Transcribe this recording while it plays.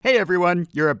everyone.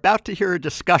 You're about to hear a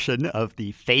discussion of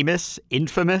the famous,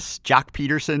 infamous Jock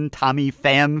Peterson-Tommy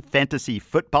Pham fantasy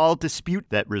football dispute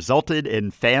that resulted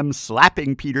in Pham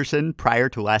slapping Peterson prior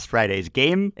to last Friday's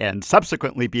game and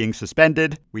subsequently being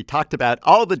suspended. We talked about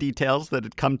all the details that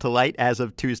had come to light as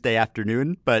of Tuesday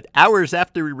afternoon, but hours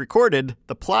after we recorded,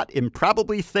 the plot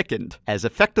improbably thickened as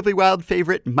Effectively Wild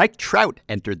favorite Mike Trout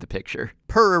entered the picture.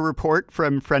 Per a report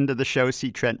from friend of the show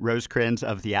C. Trent Rosecrans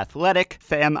of The Athletic,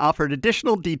 Pham offered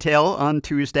additional detail on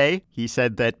Tuesday. He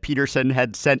said that Peterson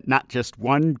had sent not just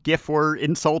one gif or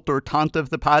insult or taunt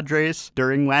of the Padres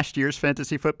during last year's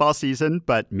fantasy football season,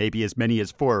 but maybe as many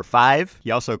as 4 or 5.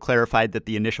 He also clarified that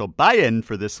the initial buy-in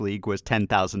for this league was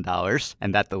 $10,000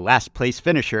 and that the last place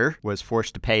finisher was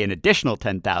forced to pay an additional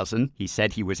 $10,000. He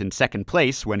said he was in second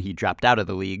place when he dropped out of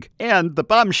the league. And the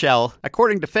bombshell,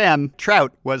 according to Pham,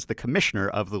 Trout was the commissioner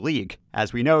of the league.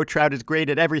 As we know, Trout is great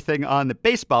at everything on the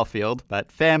baseball field, but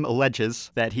Pham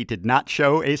alleges that he did not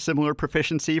show a similar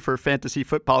proficiency for fantasy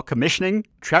football commissioning.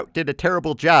 Trout did a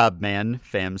terrible job, man,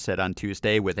 Pham said on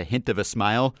Tuesday with a hint of a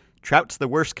smile. Trout's the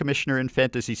worst commissioner in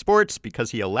fantasy sports because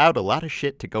he allowed a lot of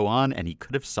shit to go on and he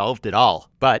could have solved it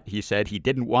all. But, he said, he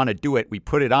didn't want to do it. We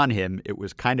put it on him. It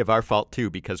was kind of our fault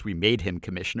too because we made him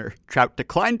commissioner. Trout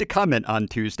declined to comment on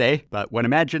Tuesday, but one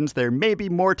imagines there may be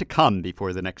more to come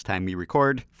before the next time we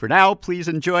record. For now, please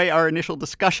enjoy our initial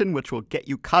discussion, which will get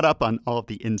you caught up on all of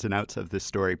the ins and outs of this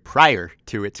story prior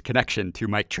to its connection to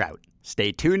Mike Trout.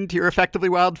 Stay tuned to your Effectively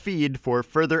Wild feed for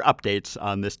further updates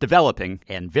on this developing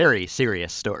and very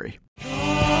serious story. All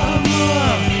I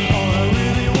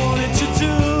really wanted to do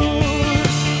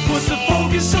was to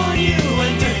focus on you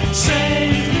and to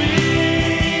save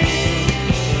me.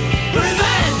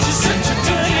 Revenge is such a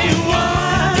dirty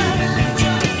word,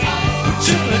 but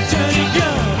you're a dirty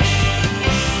girl.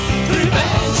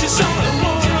 Revenge is all I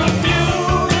want of you.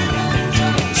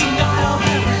 Tonight I'll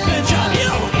have revenge on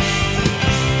you.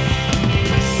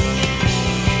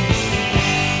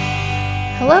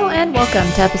 Hello and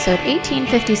welcome to episode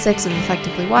 1856 of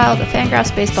Effectively Wild, a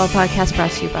Fangraphs baseball podcast brought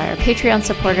to you by our Patreon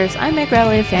supporters. I'm Meg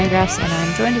Rowley of Fangraphs, and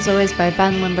I'm joined as always by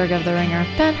Ben Lindbergh of The Ringer.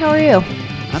 Ben, how are you?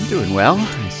 I'm doing well.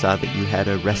 I saw that you had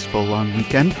a restful long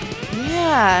weekend.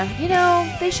 Yeah,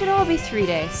 they should all be 3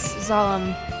 days, is all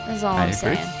I'm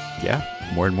saying. Yeah,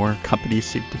 more and more companies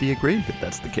seem to be agreeing that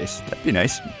that's the case. That'd be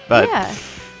nice. But yeah.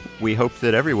 We hope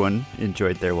that everyone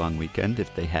enjoyed their long weekend,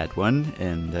 if they had one,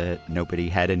 and that nobody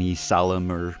had any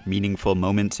solemn or meaningful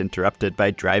moments interrupted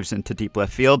by drives into deep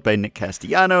left field by Nick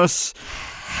Castellanos.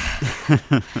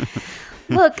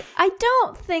 Look, I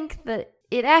don't think that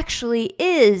it actually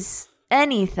is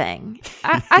anything.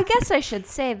 I guess I should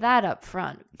say that up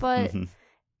front, but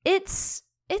it's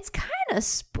kind of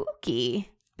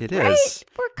spooky. It right? is.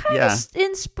 We're kind of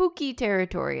in spooky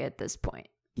territory at this point.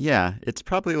 Yeah, it's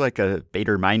probably like a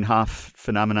Bader-Meinhof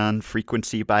phenomenon,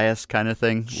 frequency bias kind of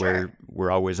thing, where we're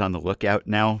always on the lookout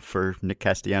now for Nick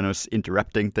Castellanos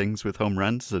interrupting things with home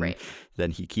runs, and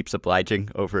then he keeps obliging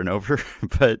over and over.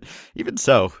 But even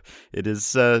so,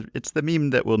 it's the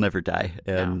meme that will never die.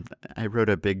 And I wrote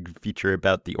a big feature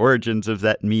about the origins of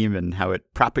that meme and how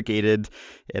it propagated,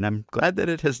 and I'm glad that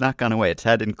it has not gone away. It's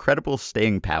had incredible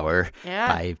staying power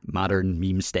by modern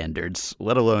meme standards,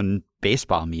 let alone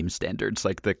baseball meme standards,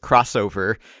 like the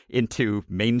crossover into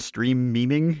mainstream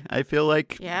memeing. I feel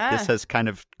like this has kind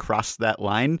of crossed that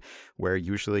line where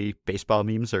usually baseball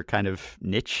memes are kind of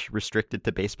niche, restricted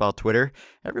to baseball Twitter.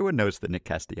 Everyone knows the Nick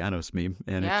Castellanos meme,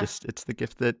 and it's the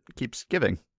gift that keeps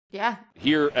giving. Yeah.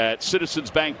 Here at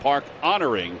Citizens Bank Park,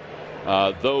 honoring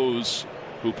those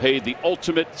who paid the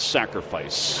ultimate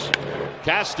sacrifice.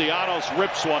 Castellanos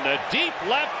rips one to deep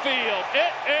left field.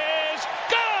 It is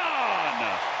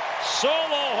gone! Solo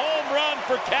home run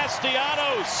for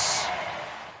Castellanos.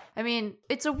 I mean,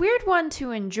 it's a weird one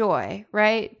to enjoy,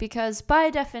 right? Because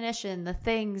by definition, the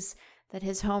things that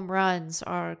his home runs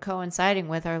are coinciding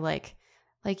with are like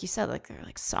you said, like they're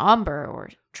like somber or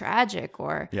tragic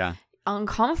or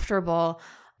uncomfortable.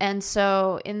 And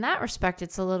so in that respect,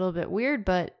 it's a little bit weird,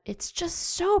 but it's just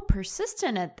so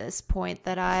persistent at this point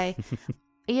that I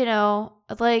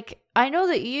I know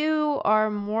that you are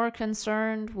more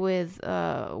concerned with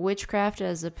witchcraft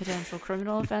as a potential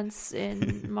criminal offense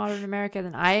in modern America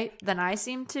than I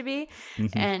seem to be.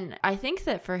 And I think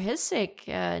that for his sake,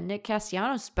 Nick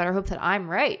Castellanos better hope that I'm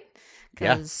right,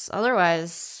 because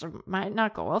otherwise it might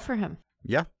not go well for him.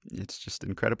 Yeah, it's just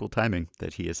incredible timing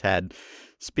that he has had.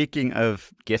 Speaking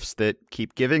of gifts that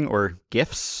keep giving, or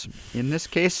gifts in this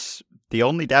case, the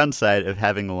only downside of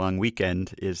having a long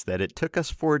weekend is that it took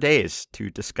us 4 days to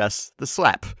discuss the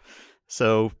slap.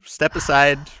 So step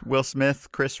aside, Will Smith,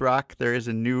 Chris Rock. There is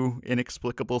a new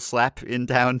inexplicable slap in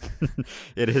town.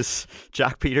 It is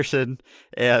Jock Peterson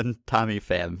and Tommy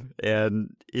Pham.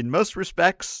 And in most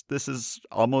respects, this is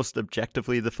almost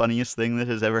objectively the funniest thing that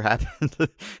has ever happened.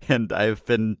 And I've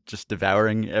been just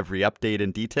devouring every update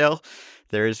in detail.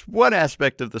 There is one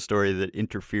aspect of the story that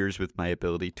interferes with my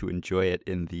ability to enjoy it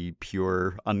in the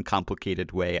pure,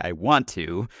 uncomplicated way I want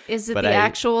to. Is it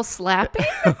actual slapping?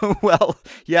 Well,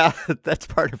 yeah, that's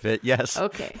part of it, yes.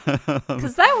 Okay.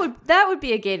 Because that would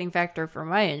be a gating factor for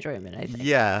my enjoyment, I think.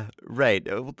 Yeah, right.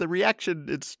 Well, the reaction,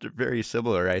 it's very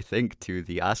similar, I think, to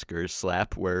the Oscars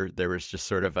slap, where there was just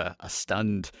sort of a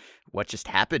stunned, what just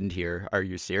happened here? Are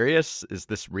you serious? Is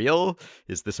this real?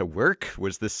 Is this a work?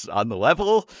 Was this on the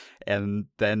level? And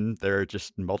then there are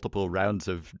just multiple rounds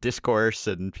of discourse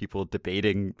and people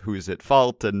debating who's at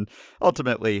fault. And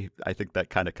ultimately, I think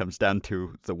that kind of comes down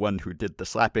to the one who did the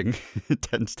slapping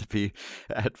tends to be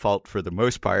at fault for the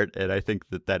most part. And I think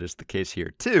that that is the case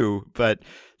here too. But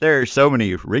there are so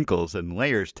many wrinkles and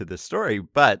layers to this story.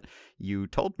 But you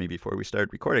told me before we started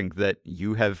recording that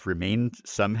you have remained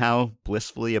somehow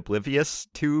blissfully oblivious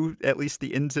to at least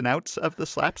the ins and outs of the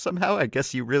slap somehow. I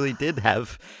guess you really did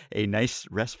have a nice,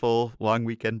 restful, long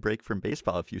weekend break from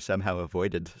baseball if you somehow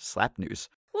avoided slap news.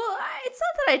 Well, it's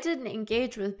not that I didn't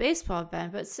engage with baseball,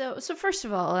 Ben, but so first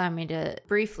of all, allow me to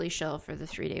briefly shill for the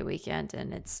 3-day weekend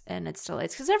and its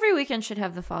delights, because every weekend should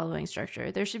have the following structure.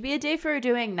 There should be a day for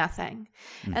doing nothing,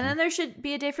 and then there should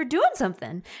be a day for doing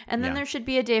something, and then there should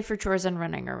be a day for chores and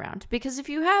running around. Because if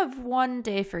you have one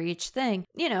day for each thing,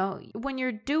 you know, when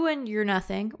you're doing your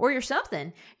nothing or your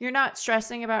something, you're not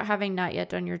stressing about having not yet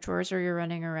done your chores or you're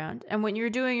running around. And when you're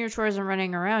doing your chores and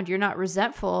running around, you're not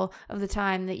resentful of the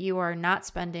time that you are not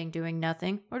spending doing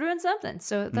nothing or doing something.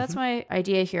 So that's my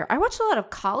idea here. I watched a lot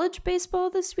of college baseball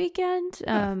this weekend,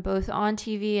 both on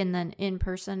TV and then in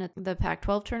person at the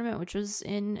Pac-12 tournament, which was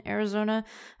in Arizona,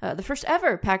 the first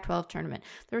ever Pac-12 tournament.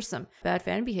 There was some bad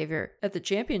fan behavior at the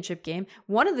championship game.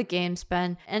 One of the games,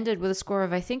 Ben, ended with a score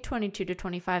of, I think,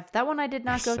 22-25. That one I did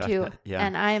not go to,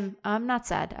 and I'm not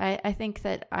sad. I think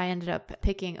that I ended up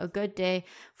picking a good day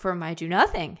for my do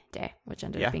nothing day, which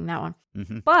ended up being that one.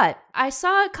 But I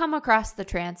saw it come across the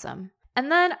transom. And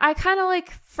then I kind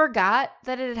of forgot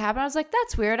that it had happened. I was like,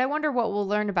 that's weird. I wonder what we'll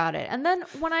learn about it. And then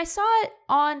when I saw it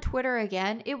on Twitter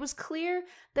again, it was clear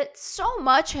that so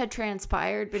much had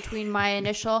transpired between my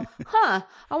initial, I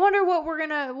wonder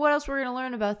what else we're gonna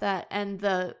learn about that, and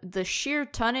the sheer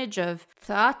tonnage of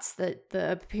thoughts that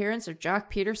the appearance of Jock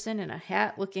Peterson in a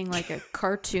hat looking like a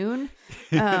cartoon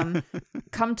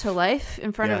come to life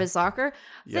in front of his locker.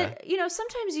 That, you know,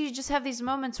 sometimes you just have these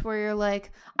moments where you're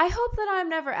like, I hope that I'm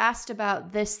never asked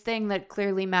about this thing that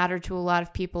clearly mattered to a lot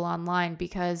of people online,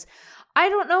 because I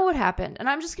don't know what happened, and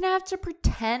I'm just going to have to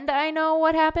pretend I know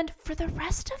what happened for the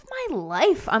rest of my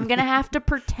life. I'm going to have to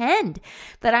pretend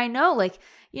that I know.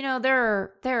 You know,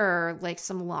 there are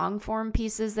some long form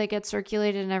pieces that get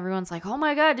circulated and everyone's like, oh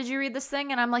my God, did you read this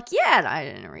thing? And I'm like, yeah, I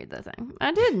didn't read the thing.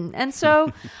 I didn't. And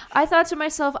so I thought to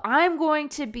myself, I'm going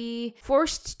to be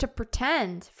forced to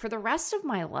pretend for the rest of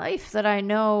my life that I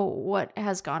know what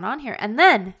has gone on here. And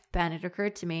then, Ben, it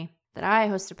occurred to me that I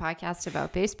host a podcast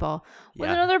about baseball with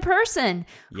another person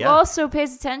who also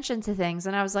pays attention to things.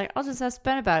 And I was like, I'll just ask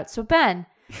Ben about it. So Ben,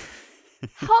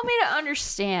 help me to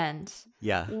understand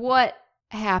what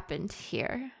happened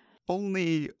here.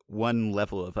 Only one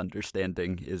level of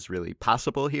understanding is really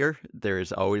possible here. There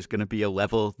is always going to be a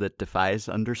level that defies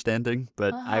understanding,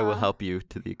 but I will help you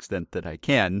to the extent that I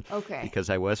can. Okay. Because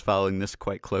I was following this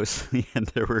quite closely, and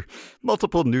there were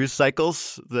multiple news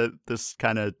cycles that this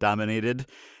kind of dominated.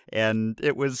 And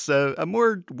it was a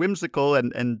more whimsical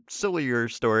and sillier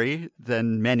story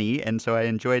than many, and so I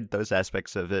enjoyed those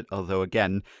aspects of it. Although,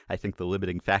 again, I think the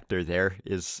limiting factor there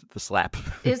is the slap.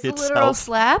 Is the literal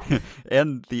slap?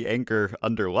 And the anger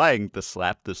underlying the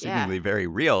slap, the seemingly very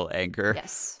real anger.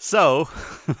 Yes. So,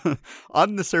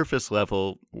 on the surface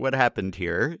level, what happened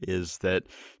here is that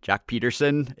Jock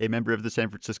Peterson, a member of the San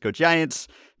Francisco Giants,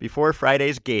 before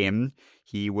Friday's game,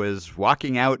 he was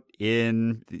walking out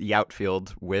in the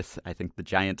outfield with, I think, the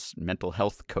Giants' mental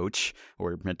health coach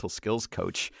or mental skills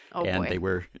coach. They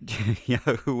were,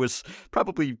 who was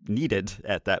probably needed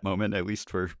at that moment, at least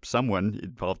for someone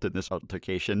involved in this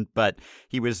altercation. But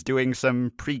he was doing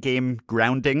some pregame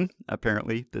grounding.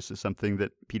 Apparently, this is something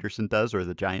that Peterson does, or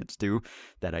the Giants do,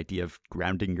 that idea of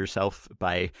grounding yourself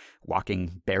by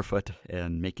walking barefoot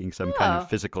and making some kind of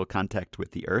physical contact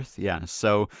with the earth. Yeah,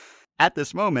 so at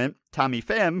this moment, Tommy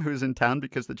Pham, who's in town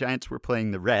because the Giants were playing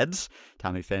the Reds,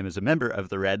 Tommy Pham is a member of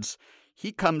the Reds,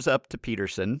 he comes up to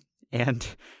Peterson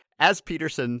and As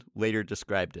Peterson later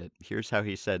described it, here's how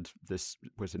he said this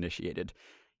was initiated.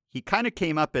 He kind of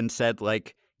came up and said,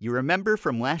 like, you remember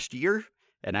from last year?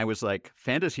 And I was like,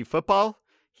 fantasy football?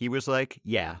 He was like,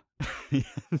 yeah.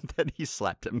 Then he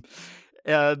slapped him.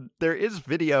 There is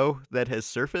video that has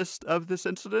surfaced of this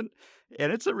incident,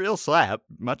 and it's a real slap,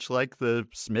 much like the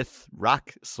Smith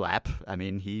Rock slap. I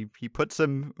mean, he put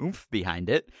some oomph behind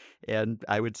it, and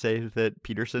I would say that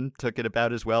Peterson took it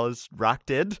about as well as Rock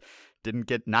did. Didn't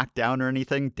get knocked down or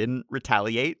anything, didn't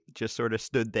retaliate, just sort of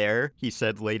stood there. He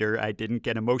said later, I didn't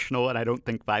get emotional and I don't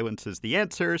think violence is the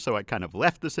answer, so I kind of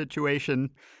left the situation.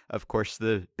 Of course,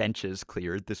 the benches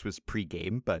cleared. This was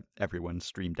pregame, but everyone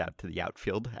streamed out to the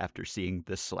outfield after seeing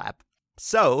this slap.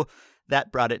 So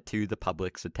that brought it to the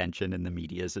public's attention and the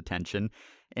media's attention.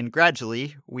 And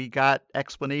gradually, we got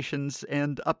explanations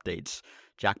and updates.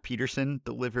 Jock Peterson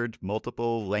delivered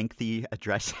multiple lengthy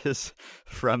addresses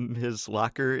from his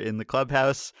locker in the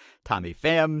clubhouse. Tommy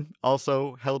Pham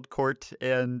also held court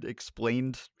and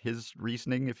explained his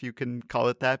reasoning, if you can call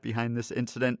it that, behind this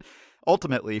incident.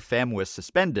 Ultimately, Pham was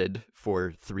suspended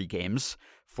for 3 games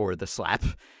for the slap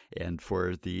and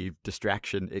for the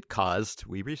distraction it caused.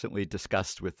 We recently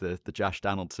discussed with the Josh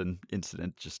Donaldson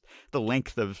incident just the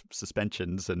length of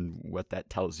suspensions and what that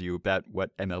tells you about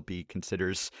what MLB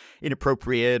considers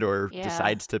inappropriate or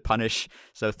decides to punish.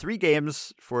 So 3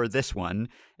 games for this one,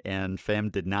 and Pham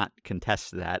did not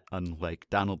contest that, unlike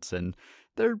Donaldson.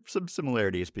 There are some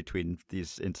similarities between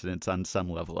these incidents on some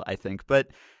level, I think, but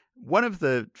one of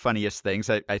the funniest things,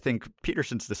 I think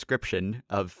Peterson's description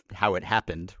of how it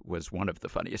happened was one of the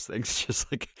funniest things. Just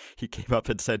like he came up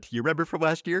and said, you remember from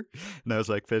last year? And I was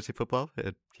like, fantasy football?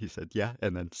 And he said, yeah,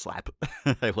 and then slap.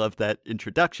 I love that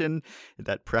introduction,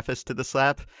 that preface to the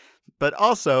slap. But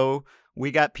also,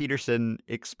 we got Peterson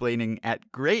explaining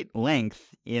at great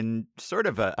length in sort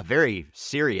of a very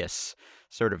serious,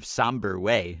 sort of somber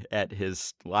way at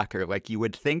his locker. Like you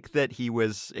would think that he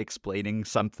was explaining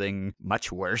something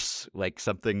much worse, like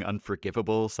something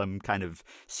unforgivable, some kind of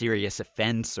serious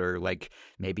offense, or like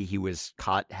maybe he was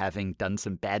caught having done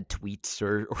some bad tweets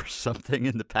or something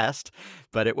in the past.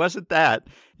 But it wasn't that.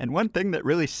 And one thing that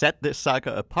really set this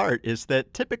saga apart is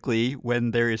that typically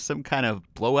when there is some kind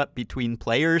of blow up between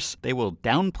players, they will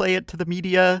downplay it to the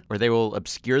media, or they will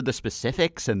obscure the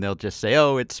specifics and they'll just say,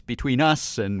 oh, it's between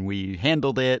us and we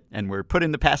handled it and we're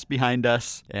putting the past behind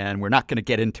us and we're not going to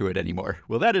get into it anymore.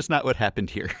 Well, that is not what happened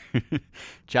here.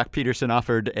 Jock Peterson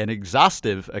offered an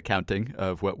exhaustive accounting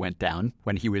of what went down.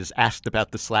 When he was asked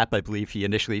about the slap, I believe he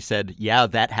initially said, yeah,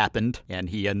 that happened, and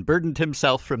he unburdened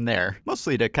himself from there,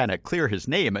 mostly to kind of clear his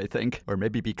name, I think, or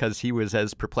maybe because he was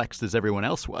as perplexed as everyone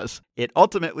else was. It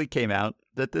ultimately came out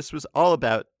that this was all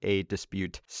about a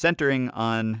dispute centering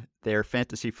on their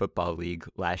fantasy football league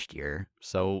last year.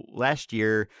 So last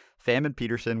year, Pham and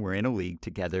Peterson were in a league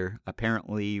together,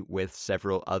 apparently with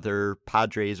several other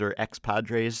Padres or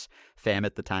ex-Padres. Pham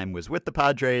at the time was with the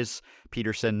Padres.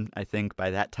 Peterson, I think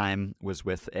by that time, was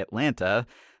with Atlanta.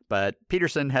 But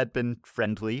Peterson had been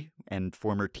friendly and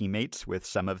former teammates with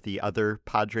some of the other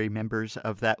Padre members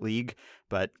of that league,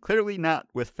 but clearly not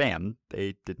with Pham.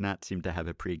 They did not seem to have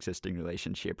a pre-existing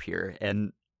relationship here.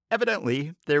 And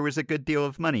evidently, there was a good deal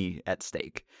of money at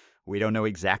stake. We don't know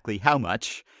exactly how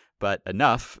much, but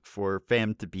enough for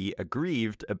Pham to be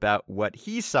aggrieved about what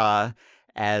he saw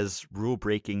as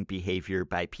rule-breaking behavior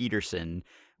by Peterson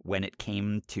when it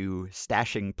came to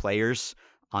stashing players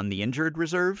on the injured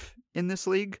reserve in this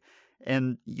league.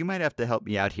 And you might have to help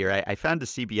me out here. I found a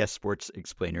CBS Sports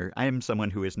explainer. I am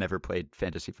someone who has never played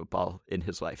fantasy football in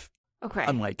his life. Okay.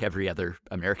 Unlike every other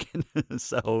American.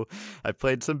 So I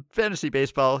played some fantasy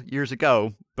baseball years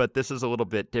ago, but this is a little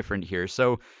bit different here.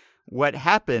 So what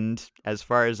happened, as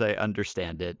far as I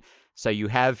understand it, so you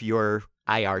have your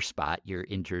IR spot, your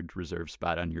injured reserve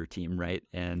spot on your team, right?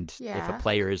 And if a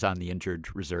player is on the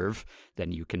injured reserve,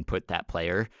 then you can put that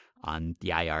player on the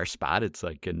IR spot. It's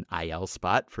like an IL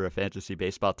spot for a fantasy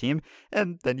baseball team.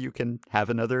 And then you can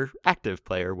have another active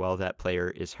player while that player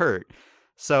is hurt.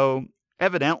 So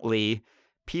evidently,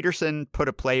 Peterson put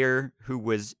a player who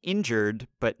was injured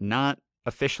but not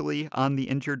officially on the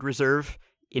injured reserve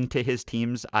into his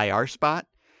team's IR spot.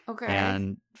 Okay.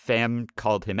 And Pham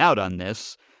called him out on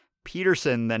this.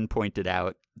 Peterson then pointed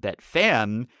out that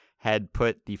Pham had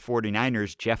put the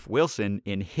 49ers' Jeff Wilson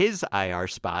in his IR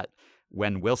spot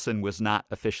when Wilson was not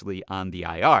officially on the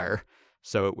IR.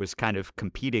 So it was kind of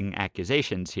competing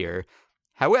accusations here.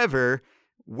 However,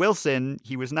 Wilson,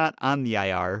 he was not on the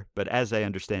IR, but as I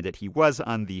understand it, he was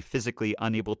on the physically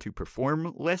unable to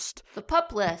perform list. The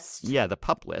PUP list. Yeah, the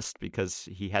PUP list, because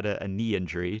he had a knee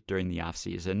injury during the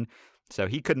offseason. So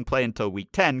he couldn't play until week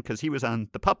 10 because he was on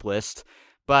the PUP list.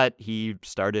 but he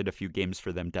started a few games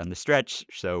for them down the stretch,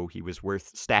 so he was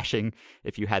worth stashing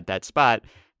if you had that spot.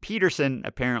 Peterson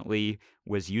apparently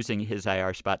was using his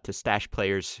IR spot to stash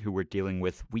players who were dealing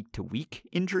with week-to-week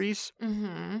injuries.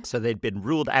 Mm-hmm. So they'd been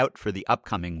ruled out for the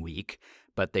upcoming week,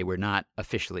 but they were not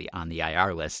officially on the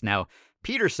IR list. Now,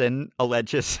 Peterson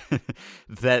alleges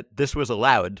that this was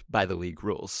allowed by the league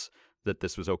rules, that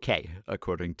this was okay,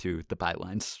 according to the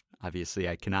bylines. Obviously,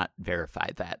 I cannot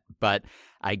verify that, but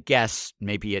I guess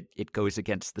maybe it goes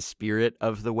against the spirit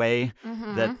of the way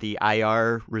that the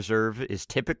IR reserve is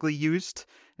typically used.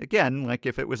 Again, like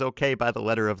if it was okay by the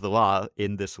letter of the law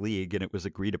in this league and it was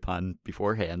agreed upon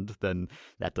beforehand, then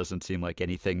that doesn't seem like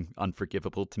anything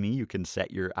unforgivable to me. You can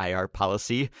set your IR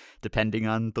policy depending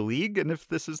on the league, and if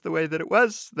this is the way that it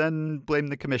was, then blame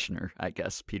the commissioner, I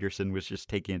guess. Peterson was just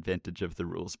taking advantage of the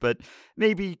rules, but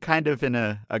maybe kind of in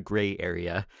a gray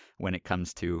area when it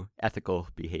comes to ethical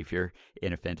behavior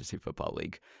in a fantasy football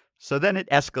league. So then it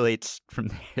escalates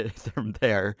from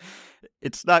there.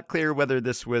 It's not clear whether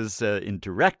this was in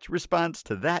direct response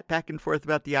to that back and forth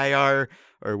about the IR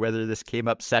or whether this came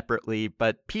up separately,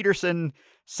 but Peterson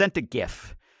sent a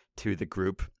GIF to the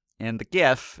group. And the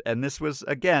GIF, and this was,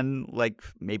 again, like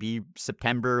maybe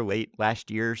September, late last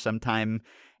year sometime,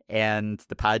 and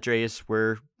the Padres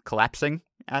were collapsing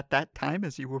at that time,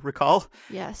 as you will recall.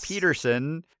 Yes.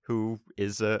 Peterson, who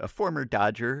is a former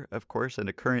Dodger, of course, and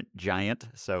a current Giant,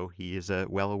 so he is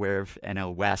well aware of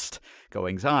NL West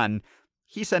goings-on,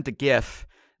 he sent a GIF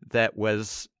that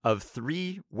was of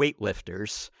 3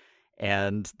 weightlifters,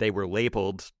 and they were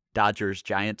labeled Dodgers,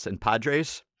 Giants, and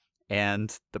Padres,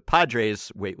 and the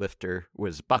Padres weightlifter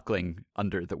was buckling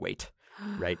under the weight,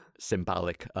 right?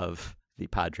 Symbolic of the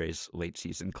Padres'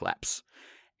 late-season collapse.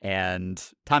 And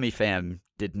Tommy Pham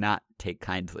did not take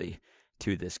kindly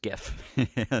to this GIF.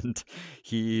 And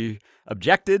he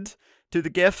objected to the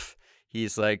GIF.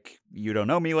 He's like, you don't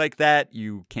know me like that.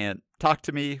 You can't talk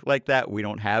to me like that. We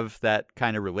don't have that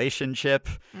kind of relationship.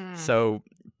 So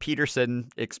Peterson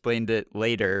explained it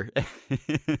later.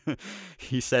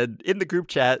 He said, in the group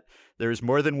chat, there's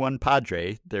more than one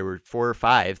Padre. There were 4 or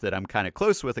 5 that I'm kind of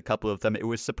close with, a couple of them. It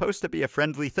was supposed to be a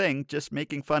friendly thing, just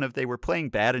making fun of they were playing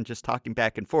bad and just talking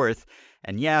back and forth.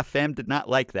 And yeah, Pham did not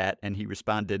like that. And he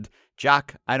responded,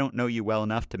 Jock, I don't know you well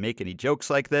enough to make any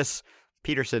jokes like this.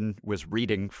 Peterson was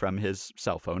reading from his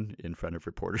cell phone in front of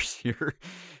reporters here.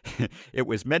 It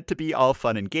was meant to be all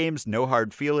fun and games, no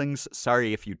hard feelings.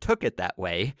 Sorry if you took it that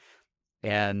way.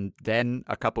 And then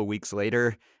a couple weeks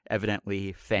later,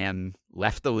 evidently Pham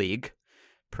left the league,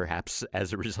 perhaps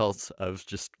as a result of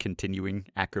just continuing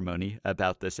acrimony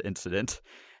about this incident.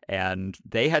 And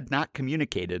they had not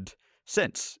communicated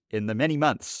since, in the many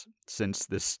months since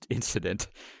this incident.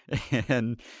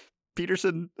 And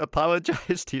Peterson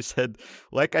apologized. He said,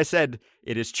 like I said,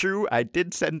 it is true, I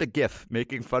did send a GIF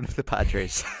making fun of the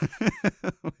Padres,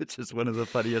 which is one of the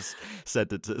funniest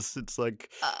sentences. It's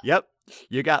like, yep,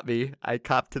 you got me. I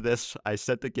copped to this. I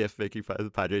sent a GIF making fun of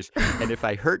the Padres. And if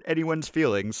I hurt anyone's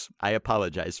feelings, I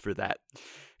apologize for that.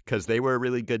 Because they were a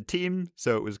really good team,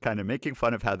 so it was kind of making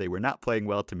fun of how they were not playing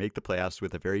well to make the playoffs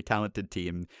with a very talented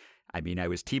team. I mean, I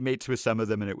was teammates with some of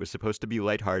them, and it was supposed to be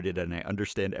lighthearted, and I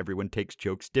understand everyone takes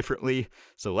jokes differently.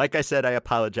 So like I said, I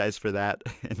apologize for that,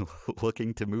 and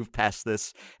looking to move past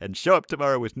this and show up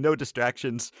tomorrow with no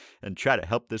distractions and try to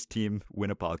help this team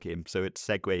win a ball game. So it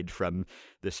segued from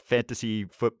this fantasy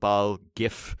football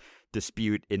GIF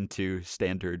dispute into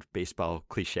standard baseball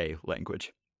cliche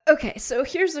language. Okay, so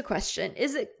here's the question.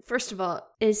 First of all,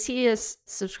 is he a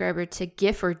subscriber to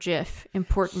GIF or GIF?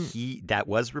 Important. That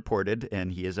was reported,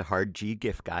 and he is a hard G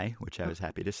GIF guy, which I was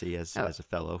happy to see as a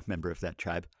fellow member of that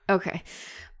tribe. Okay,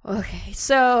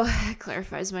 so that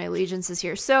clarifies my allegiances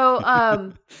here.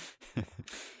 So,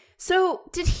 so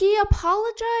did he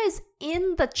apologize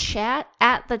in the chat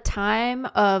at the time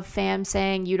of Pham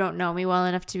saying, you don't know me well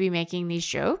enough to be making these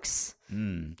jokes?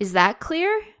 Is that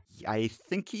clear? I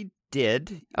think he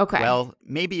did. Okay. Well,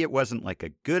 maybe it wasn't like a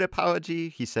good apology.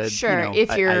 He said, sure,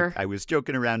 I was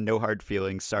joking around, no hard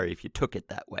feelings. Sorry if you took it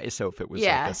that way. So if it was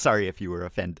like a sorry if you were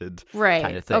offended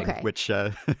kind of thing, which,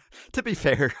 to be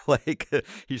fair, like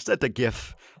he sent a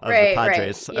GIF of the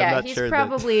Padres. Right. Yeah, I'm not he's sure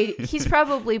probably he's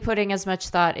probably putting as much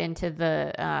thought into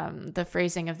the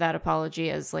phrasing of that apology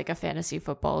as like a fantasy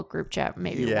football group chat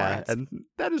maybe warrants. And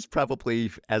that is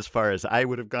probably as far as I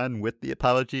would have gone with the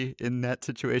apology in that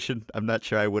situation. I'm not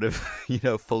sure I would have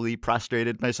fully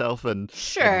prostrated myself and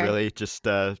really just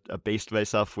abased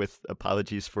myself with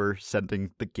apologies for sending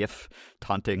the GIF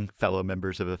taunting fellow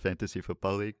members of a fantasy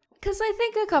football league. Because I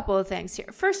think a couple of things here.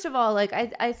 First of all, like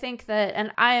I think that,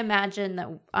 and I imagine that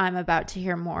I'm about to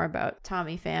hear more about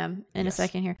Tommy Pham in a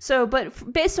second here. So,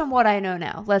 but based on what I know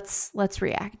now, let's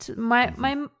react.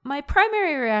 My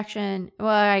primary reaction, well,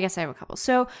 I guess I have a couple.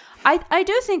 So I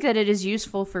do think that it is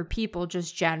useful for people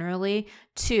just generally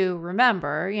to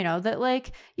remember, that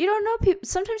like you don't know people.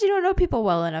 Sometimes you don't know people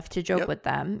well enough to joke with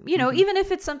them. Even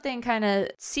if it's something kind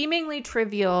of seemingly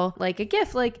trivial, like a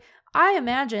GIF, like. I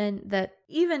imagine that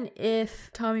even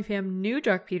if Tommy Pham knew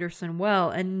Jock Peterson well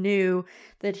and knew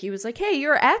that he was like, hey,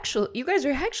 you guys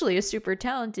are actually a super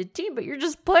talented team, but you're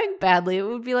just playing badly, it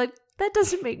would be like, that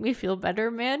doesn't make me feel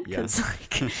better, man. Because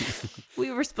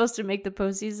we were supposed to make the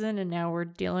postseason and now we're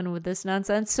dealing with this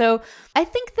nonsense. So I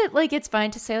think that like it's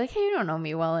fine to say like, hey, you don't know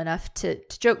me well enough to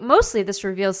joke. Mostly this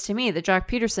reveals to me that Jock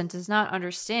Peterson does not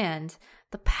understand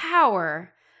the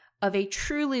power of a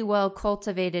truly well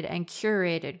cultivated and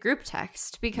curated group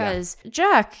text, because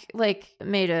Jack like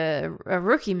made a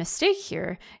rookie mistake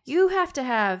here. You have to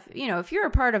have, if you're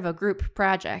a part of a group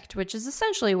project, which is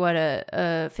essentially what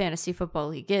a fantasy football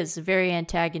league is, a very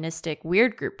antagonistic,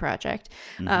 weird group project.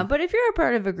 But if you're a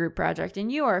part of a group project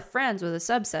and you are friends with a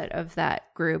subset of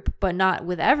that group, but not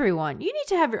with everyone, you need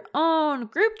to have your own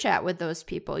group chat with those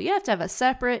people. You have to have a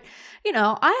separate,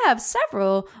 I have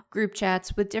several group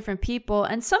chats with different people,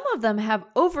 and some of them have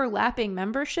overlapping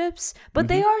memberships, but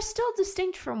they are still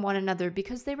distinct from one another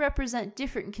because they represent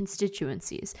different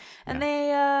constituencies, and they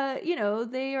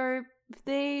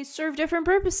serve different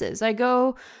purposes. I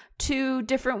go to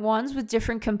different ones with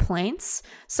different complaints.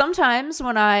 Sometimes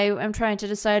when I am trying to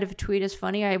decide if a tweet is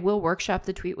funny, I will workshop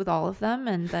the tweet with all of them,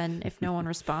 and then if no one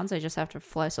responds, I just have to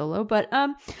fly solo. But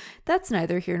that's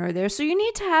neither here nor there. So you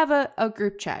need to have a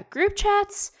group chat. Group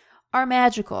chats are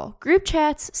magical. Group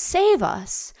chats save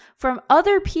us from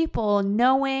other people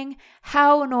knowing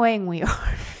how annoying we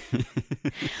are.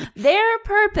 Their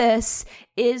purpose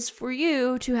is for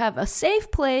you to have a safe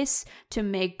place to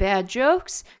make bad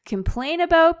jokes, complain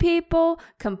about people,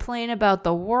 complain about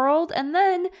the world, and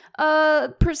then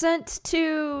present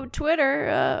to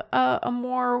Twitter a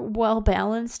more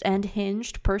well-balanced and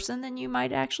hinged person than you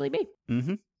might actually be.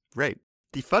 Right.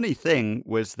 The funny thing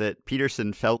was that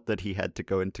Peterson felt that he had to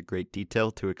go into great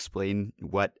detail to explain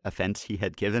what offense he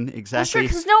had given exactly. Well, sure,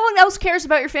 because no one else cares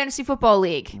about your fantasy football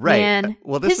league. Right. Man.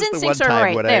 Well, this His is the one instincts are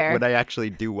time right when I actually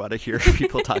do want to hear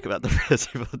people talk about the fantasy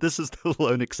football. This is the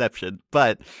lone exception.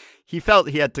 But he felt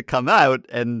he had to come out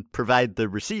and provide the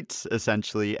receipts,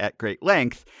 essentially, at great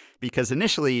length, because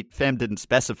initially Pham didn't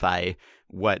specify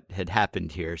what had happened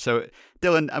here. So,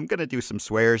 Dylan, I'm going to do some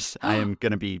swears. I am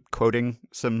going to be quoting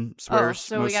some swears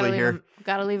so mostly here.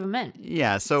 Gotta leave them in.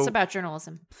 Yeah, so It's about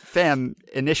journalism. Pham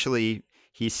initially,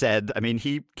 he said,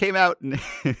 he came out and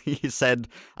he said,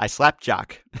 I slapped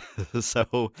Jock.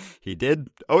 So he did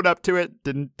own up to it,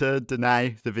 didn't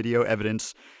deny the video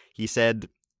evidence. He said,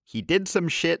 he did some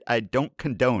shit I don't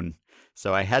condone,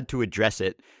 so I had to address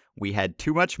it. We had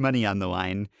too much money on the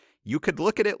line. You could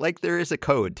look at it like there is a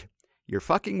code. You're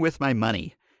fucking with my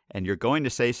money, and you're going to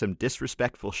say some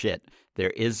disrespectful shit.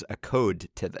 There is a code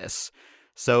to this.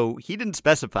 So he didn't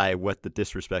specify what the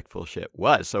disrespectful shit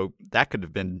was. So that could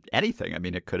have been anything.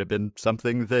 It could have been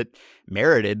something that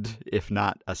merited, if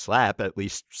not a slap, at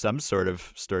least some sort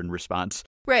of stern response.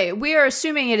 Right. We are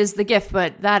assuming it is the GIF,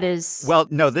 but that is... Well,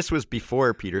 no, this was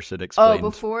before Peterson explained. Oh,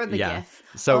 before the GIF.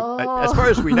 So as far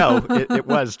as we know, it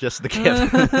was just the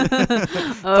GIF.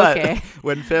 Okay. But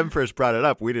when Pham first brought it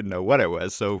up, we didn't know what it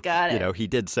was. So, Got it. He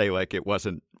did say like it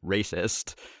wasn't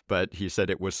racist, but he said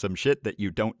it was some shit that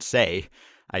you don't say.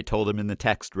 I told him in the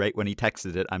text right when he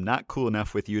texted it, I'm not cool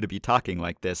enough with you to be talking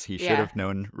like this. He should have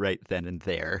known right then and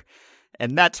there.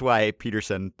 And that's why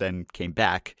Peterson then came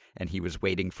back and he was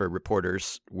waiting for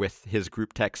reporters with his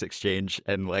group text exchange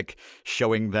and like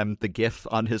showing them the GIF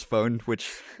on his phone, which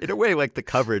in a way, like the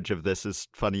coverage of this is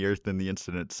funnier than the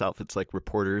incident itself. It's like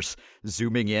reporters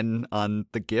zooming in on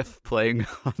the GIF playing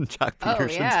on Jock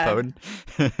Peterson's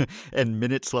phone and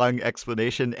minutes long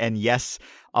explanation. And yes,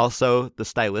 also the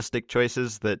stylistic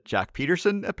choices that Jock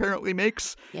Peterson apparently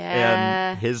makes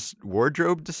and his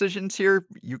wardrobe decisions here.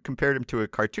 You compared him to a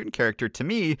cartoon character. To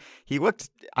me, he looked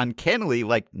uncannily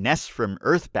like Ness from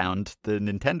Earthbound, the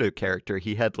Nintendo character.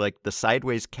 He had like the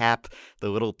sideways cap, the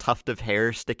little tuft of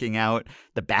hair sticking out,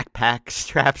 the backpack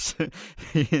straps,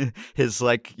 his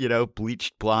like,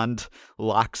 bleached blonde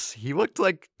locks. He looked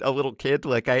like a little kid.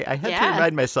 Like I had to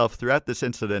remind myself throughout this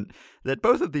incident that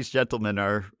both of these gentlemen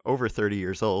are over 30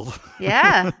 years old.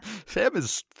 Yeah. Sam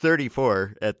is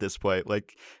 34 at this point.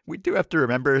 Like, we do have to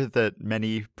remember that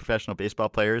many professional baseball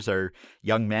players are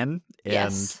young men and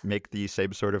Yes. make the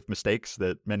same sort of mistakes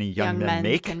that many young, men men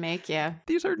make. can make, yeah.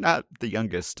 These are not the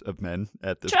youngest of men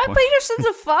at this Jock point. Peterson's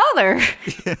a father.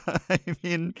 Yeah, I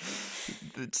mean,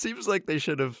 it seems like they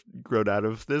should have grown out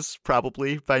of this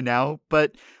probably by now.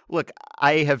 But look,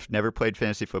 I have never played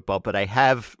fantasy football, but I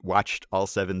have watched all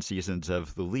 7 seasons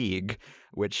of the league,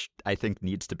 which I think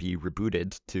needs to be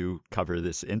rebooted to cover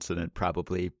this incident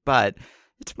probably. But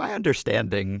it's my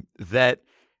understanding that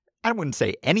I wouldn't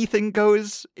say anything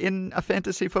goes in a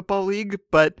fantasy football league,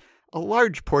 but a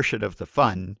large portion of the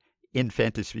fun in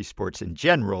fantasy sports in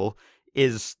general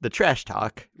is the trash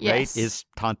talk, Yes. right? Is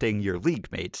taunting your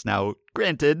league mates. Now,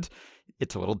 granted,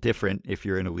 it's a little different if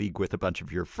you're in a league with a bunch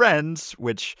of your friends,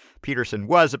 which Peterson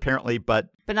was apparently, but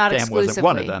But not Fam wasn't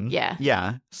one of exclusively. them. Yeah.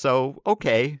 Yeah. So,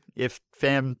 okay, if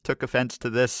Fam took offense to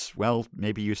this, well,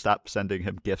 maybe you stop sending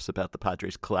him gifts about the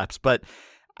Padres collapse. But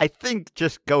I think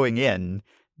just going in,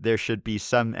 there should be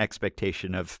some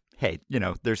expectation of, hey,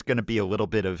 there's going to be a little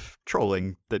bit of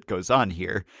trolling that goes on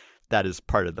here. That is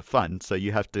part of the fun. So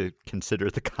you have to consider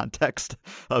the context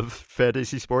of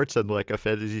fantasy sports and like a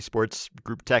fantasy sports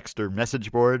group text or message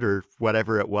board or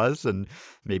whatever it was. And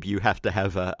maybe you have to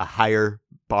have a higher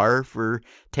bar for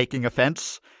taking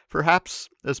offense, perhaps,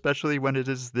 especially when it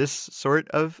is this sort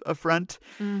of affront.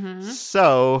 Mm-hmm.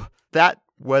 So that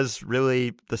was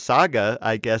really the saga,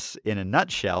 I guess, in a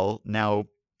nutshell. Now,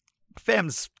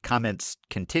 Fam's comments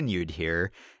continued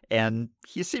here, and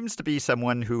he seems to be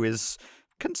someone who is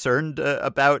concerned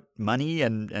about money,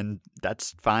 and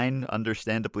that's fine,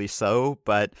 understandably so,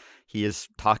 but he is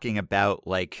talking about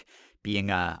like being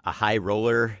a high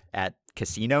roller at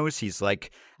casinos. He's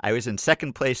like, I was in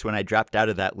second place when I dropped out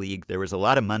of that league. There was a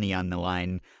lot of money on the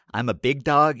line. I'm a big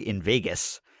dog in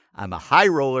Vegas. I'm a high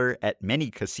roller at many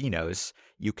casinos.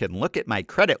 You can look at my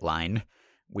credit line.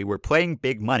 We were playing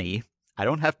big money. I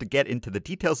don't have to get into the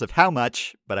details of how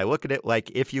much, but I look at it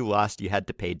like if you lost, you had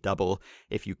to pay double.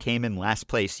 If you came in last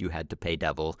place, you had to pay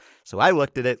double. So I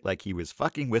looked at it like he was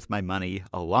fucking with my money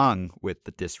along with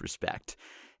the disrespect.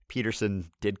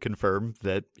 Peterson did confirm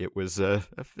that it was an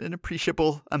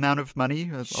appreciable amount of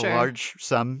money, a Sure. large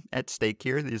sum at stake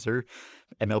here. These are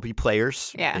MLB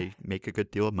players. Yeah. They make a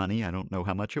good deal of money. I don't know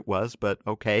how much it was, but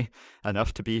okay,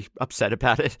 enough to be upset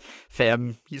about it.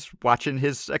 Fam, he's watching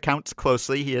his accounts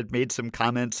closely. He had made some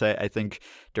comments, I think,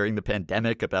 during the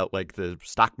pandemic about like the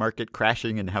stock market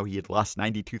crashing and how he had lost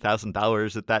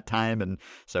 $92,000 at that time. And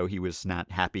so he was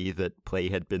not happy that play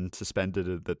had been suspended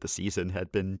and that the season had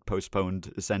been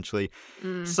postponed, essentially.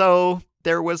 So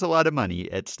there was a lot of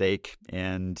money at stake,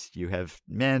 and you have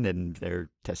men and their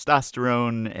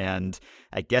testosterone, and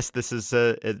I guess this is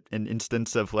an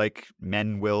instance of like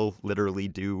men will literally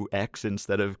do X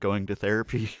instead of going to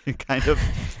therapy kind of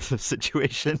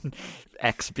situation.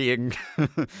 X being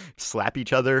slap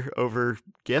each other over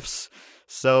gifts.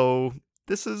 So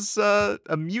this is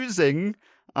amusing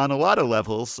on a lot of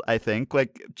levels, I think.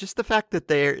 Like just the fact that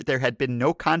there had been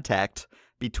no contact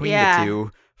between Yeah. the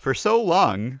two for so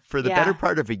long, for the Yeah. better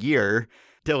part of a year.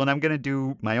 Dylan, I'm going to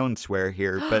do my own swear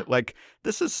here, but like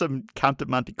this is some Count of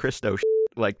Monte Cristo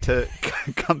like to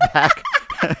come back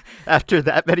after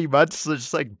that many months,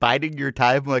 just like biding your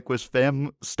time. Like, was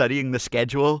Fam studying the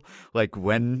schedule? Like,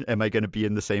 when am I going to be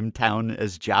in the same town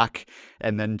as Jock?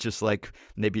 And then just like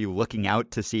maybe looking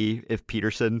out to see if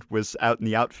Peterson was out in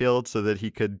the outfield so that he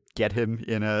could get him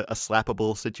in a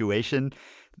slappable situation.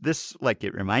 This, like,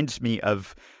 it reminds me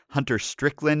of Hunter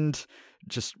Strickland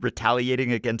just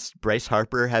retaliating against Bryce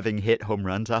Harper having hit home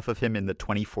runs off of him in the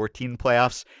 2014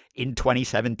 playoffs in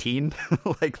 2017.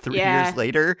 Like 3 Yeah. years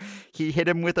later, he hit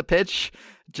him with a pitch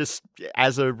just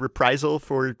as a reprisal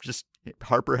for just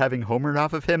Harper having homered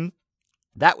off of him.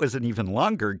 That was an even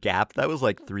longer gap. That was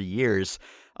like 3 years,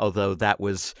 although that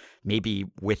was maybe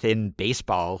within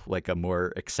baseball, like a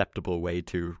more acceptable way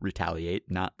to retaliate,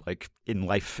 not like in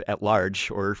life at large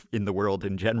or in the world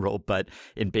in general. But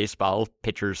in baseball,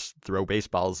 pitchers throw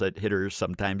baseballs at hitters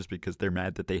sometimes because they're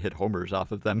mad that they hit homers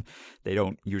off of them. They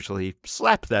don't usually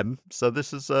slap them. So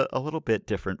this is a little bit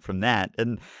different from that.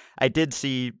 And I did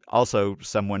see also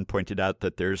someone pointed out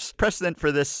that there's precedent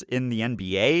for this in the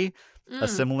NBA. A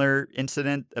similar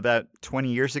incident about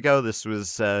 20 years ago. This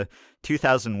was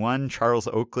 2001. Charles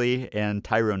Oakley and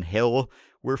Tyrone Hill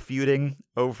were feuding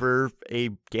over a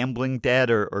gambling debt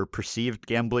or perceived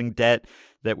gambling debt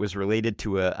that was related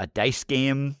to a dice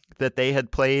game that they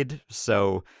had played.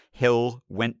 So Hill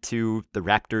went to the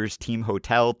Raptors team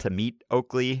hotel to meet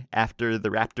Oakley after the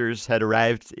Raptors had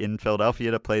arrived in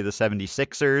Philadelphia to play the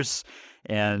 76ers.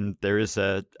 And there is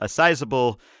a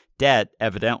sizable debt,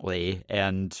 evidently,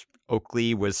 and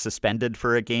Oakley was suspended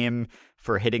for a game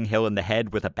for hitting Hill in the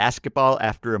head with a basketball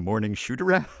after a morning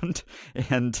shoot-around.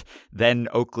 And then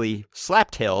Oakley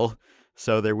slapped Hill.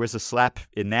 So there was a slap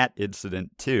in that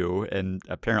incident, too. And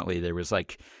apparently there was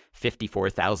like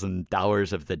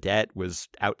 $54,000 of the debt was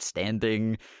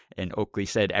outstanding. And Oakley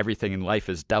said everything in life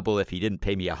is double. If he didn't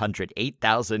pay me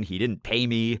 $108,000, he didn't pay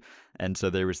me. And so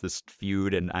there was this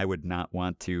feud, and I would not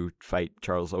want to fight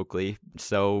Charles Oakley.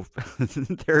 So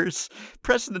there's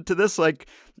precedent to this. Like,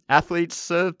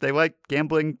 athletes, they like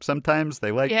gambling sometimes.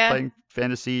 They like playing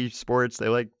fantasy sports. They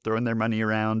like throwing their money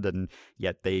around, and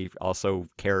yet they also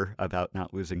care about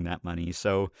not losing that money.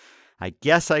 So I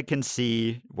guess I can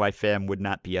see why Pham would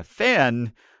not be a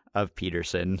fan of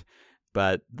Peterson,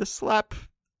 but the slap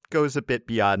goes a bit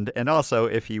beyond. And also,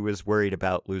 if he was worried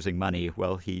about losing money,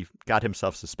 well, he got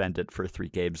himself suspended for 3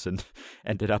 games and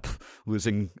ended up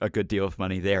losing a good deal of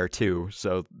money there, too.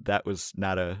 So that was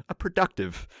not a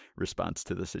productive response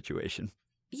to the situation.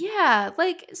 Yeah,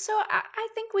 like, so I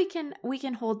think we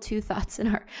can hold 3 thoughts in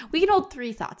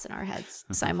our heads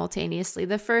simultaneously.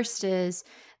 The first is,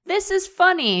 this is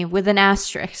funny with an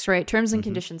asterisk, right? Terms and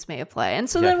conditions may apply. And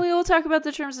so then we will talk about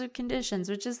the terms and conditions,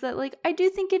 which is that, like, I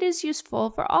do think it is useful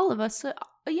for all of us to,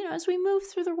 as we move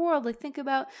through the world, like, think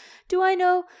about, do I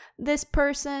know this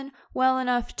person well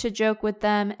enough to joke with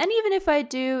them? And even if I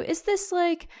do, is this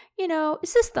like,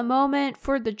 is this the moment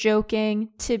for the joking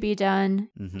to be done?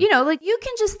 Like, you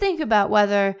can just think about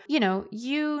whether,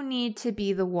 you need to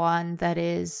be the one that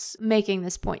is making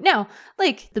this point. Now,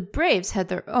 like, the Braves had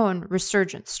their own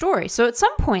resurgent story. So at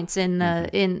some points in the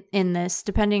in this,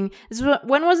 depending,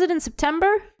 when was it, in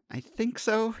September? I think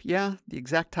so. Yeah, the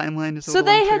exact timeline is a so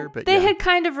little unclear, but they had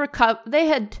kind of recovered.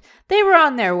 They were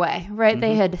on their way, right?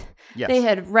 They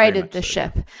had righted the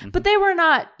ship, but they were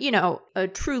not, a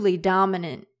truly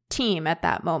dominant team at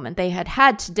that moment. They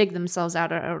had to dig themselves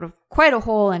out of quite a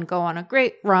hole and go on a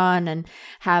great run and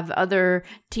have other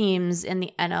teams in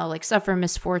the NL like suffer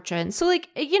misfortune. So, like,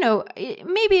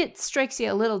 maybe it strikes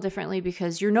you a little differently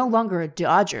because you're no longer a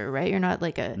Dodger, right? You're not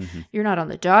like you're not on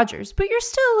the Dodgers, but you're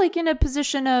still like in a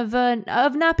position of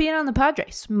not being on the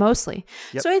Padres mostly.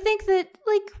 Yep. So I think that,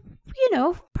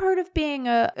 like, part of being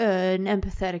an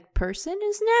empathetic person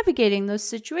is navigating those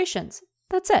situations.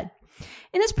 That said,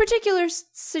 in this particular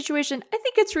situation, I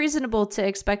think it's reasonable to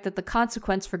expect that the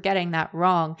consequence for getting that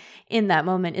wrong in that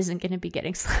moment isn't going to be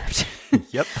getting slapped.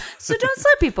 Yep. So don't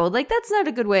slap people. Like, that's not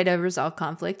a good way to resolve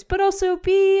conflict, but also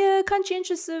be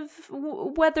conscientious of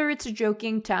whether it's a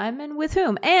joking time and with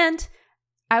whom. And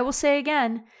I will say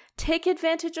again, take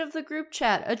advantage of the group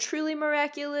chat, a truly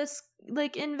miraculous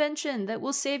like invention that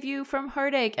will save you from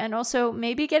heartache and also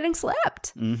maybe getting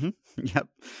slapped. Yep.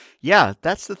 Yeah,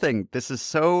 that's the thing. This is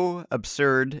so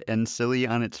absurd and silly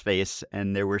on its face,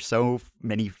 and there were so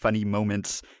many funny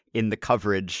moments in the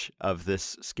coverage of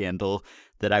this scandal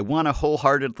that I want to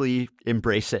wholeheartedly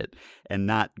embrace it and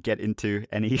not get into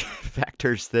any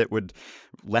factors that would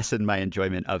lessen my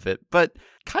enjoyment of it. But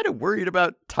kind of worried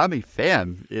about Tommy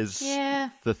Pham is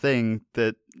the thing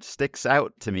that sticks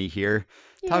out to me here.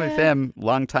 Tommy Pham,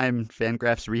 longtime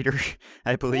Fangraphs reader,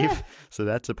 I believe, so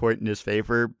that's a point in his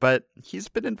favor. But he's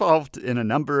been involved in a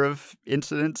number of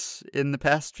incidents in the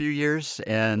past few years,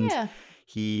 and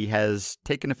he has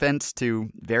taken offense to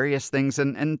various things.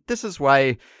 And this is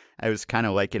why I was kind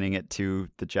of likening it to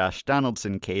the Josh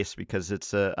Donaldson case, because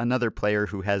it's another player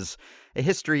who has a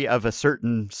history of a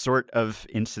certain sort of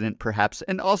incident, perhaps,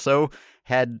 and also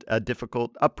had a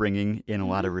difficult upbringing in a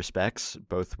lot of respects,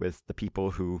 both with the people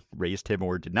who raised him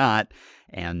or did not,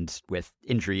 and with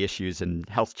injury issues and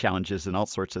health challenges and all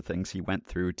sorts of things he went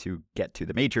through to get to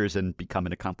the majors and become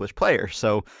an accomplished player.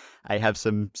 So I have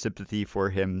some sympathy for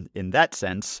him in that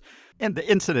sense. And the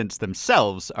incidents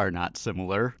themselves are not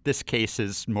similar. This case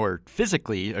is more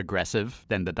physically aggressive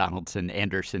than the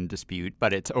Donaldson-Anderson dispute,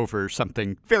 but it's over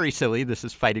something very silly. This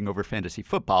is fighting over fantasy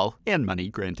football and money,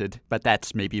 granted, but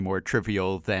that's maybe more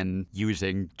trivial than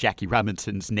using Jackie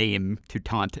Robinson's name to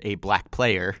taunt a black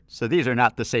player. So these are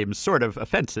not the same sort of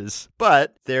offenses,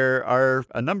 but there are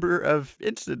a number of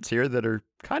incidents here that are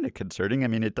kind of concerning. I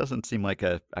mean, it doesn't seem like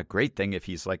a great thing if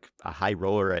he's like a high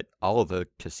roller at all the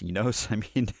casinos. I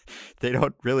mean, they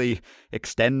don't really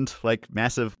extend like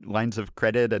massive lines of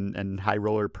credit and high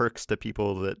roller perks to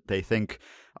people that they think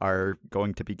are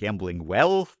going to be gambling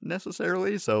well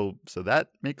necessarily. So that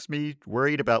makes me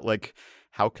worried about like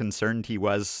how concerned he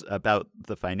was about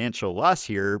the financial loss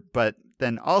here. But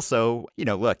then also,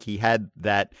 look, he had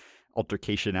that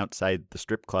altercation outside the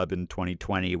strip club in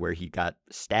 2020 where he got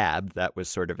stabbed. That was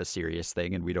sort of a serious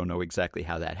thing, and we don't know exactly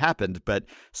how that happened. But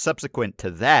subsequent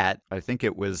to that, I think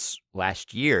it was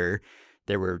last year,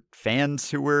 there were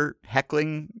fans who were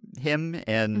heckling him,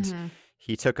 and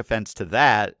he took offense to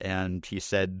that, and he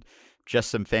said,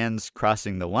 just some fans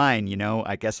crossing the line,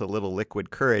 I guess a little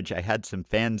liquid courage. I had some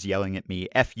fans yelling at me,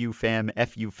 F you fam,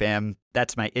 F you fam.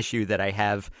 That's my issue that I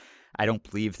have. I don't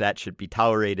believe that should be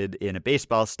tolerated in a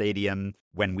baseball stadium.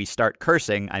 When we start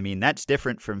cursing, I mean, that's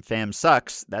different from fam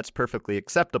sucks. That's perfectly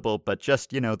acceptable. But just,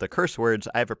 the curse words,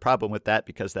 I have a problem with that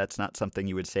because that's not something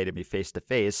you would say to me face to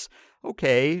face.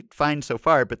 Okay, fine so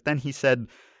far. But then he said,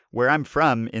 where I'm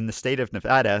from in the state of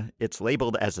Nevada, it's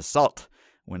labeled as assault.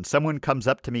 When someone comes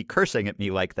up to me cursing at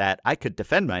me like that, I could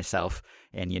defend myself.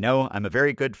 And, I'm a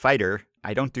very good fighter.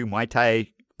 I don't do Muay Thai,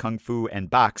 Kung Fu, and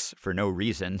box for no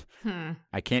reason.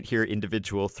 I can't hear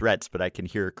individual threats, but I can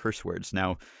hear curse words.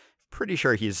 Now, pretty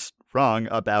sure he's wrong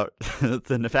about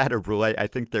the Nevada rule. I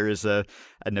think there is a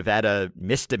Nevada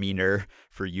misdemeanor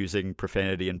for using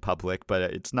profanity in public, but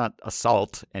it's not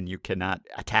assault, and you cannot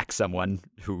attack someone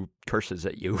who curses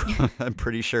at you, I'm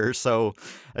pretty sure. So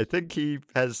I think he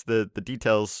has the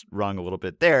details wrong a little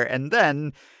bit there. And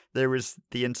then there was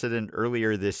the incident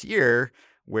earlier this year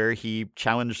where he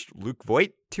challenged Luke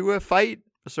Voigt to a fight,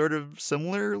 sort of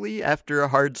similarly after a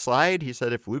hard slide. He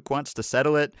said, if Luke wants to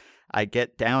settle it, I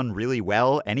get down really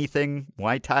well. Anything,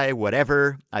 Muay Thai,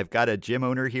 whatever. I've got a gym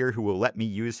owner here who will let me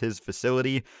use his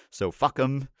facility, so fuck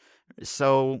him.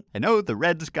 So I know the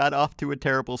Reds got off to a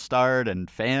terrible start and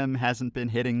Pham hasn't been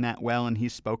hitting that well, and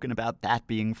he's spoken about that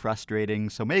being frustrating.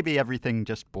 So maybe everything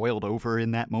just boiled over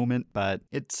in that moment, but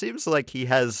it seems like he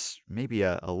has maybe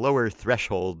a lower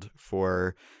threshold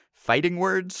for fighting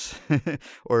words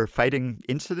or fighting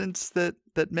incidents that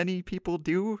many people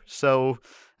do. So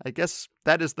I guess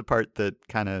that is the part that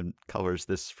kind of colors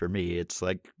this for me. It's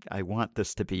like I want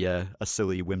this to be a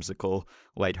silly, whimsical,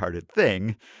 lighthearted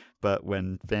thing. But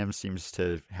when Pham seems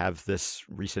to have this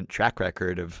recent track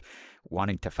record of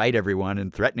wanting to fight everyone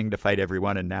and threatening to fight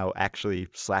everyone and now actually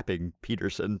slapping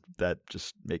Peterson, that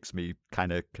just makes me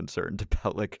kind of concerned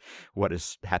about like what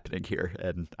is happening here.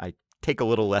 And I take a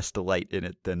little less delight in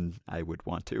it than I would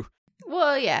want to.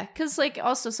 Well, yeah, because like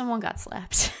also someone got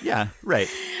slapped. Yeah, right.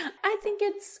 I think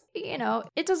it's,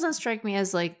 it doesn't strike me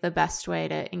as like the best way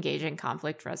to engage in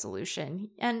conflict resolution.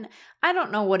 And I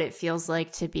don't know what it feels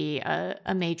like to be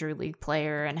a major league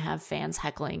player and have fans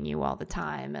heckling you all the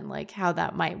time and like how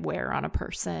that might wear on a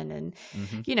person. And,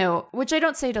 which I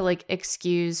don't say to like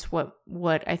excuse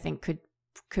what I think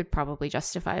could probably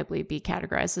justifiably be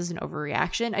categorized as an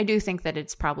overreaction. I do think that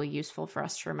it's probably useful for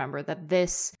us to remember that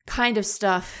this kind of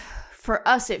stuff, for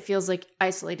us, it feels like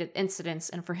isolated incidents.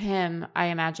 And for him, I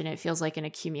imagine it feels like an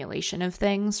accumulation of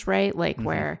things, right? Like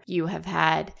where you have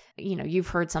had, you've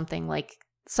heard something like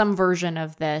some version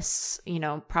of this,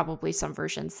 probably some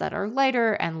versions that are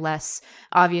lighter and less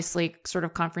obviously sort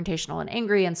of confrontational and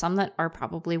angry, and some that are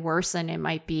probably worse. And it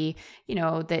might be,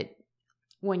 that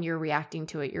when you're reacting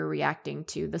to it, you're reacting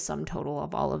to the sum total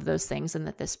of all of those things, and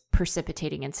that this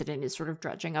precipitating incident is sort of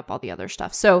dredging up all the other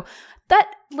stuff. So that,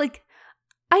 like,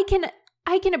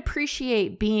 I can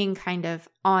appreciate being kind of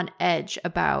on edge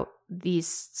about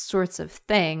these sorts of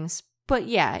things, but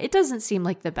yeah, it doesn't seem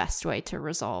like the best way to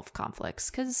resolve conflicts,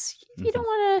 because you don't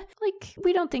want to, like,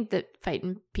 we don't think that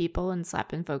fighting people and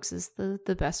slapping folks is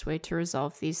the best way to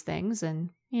resolve these things, and,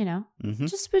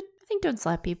 just, but I think don't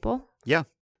slap people. Yeah.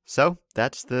 So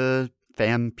that's the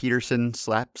Pham Peterson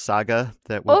slap saga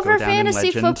that will over go down fantasy in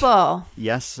legend. Football.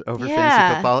 Yes, over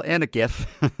fantasy football and a GIF.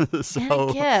 And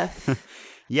a GIF.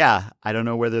 Yeah, I don't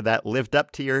know whether that lived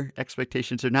up to your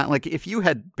expectations or not. Like, if you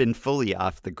had been fully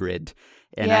off the grid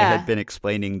and I had been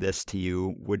explaining this to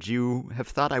you, would you have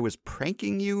thought I was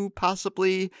pranking you,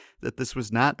 possibly, that this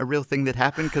was not a real thing that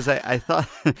happened? Because I thought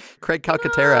Craig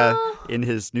Calcaterra in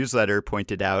his newsletter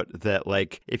pointed out that,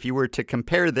 like, if you were to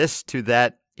compare this to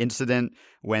that incident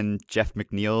when Jeff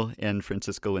McNeil and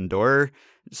Francisco Lindor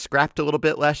scrapped a little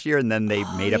bit last year, and then they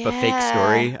made up a fake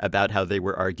story about how they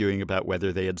were arguing about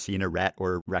whether they had seen a rat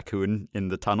or raccoon in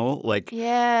the tunnel. Like,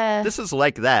 this is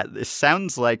like that. This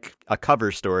sounds like a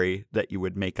cover story that you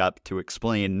would make up to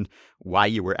explain why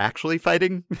you were actually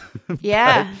fighting.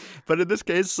 Yeah. But in this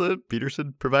case,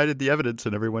 Peterson provided the evidence,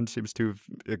 and everyone seems to have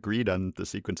agreed on the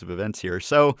sequence of events here.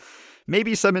 So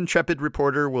maybe some intrepid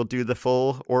reporter will do the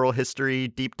full oral history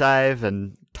deep dive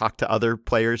and talk to other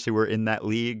players who were in that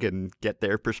league and get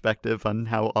their perspective on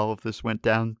how all of this went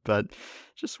down. But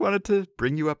just wanted to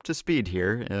bring you up to speed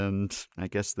here. And I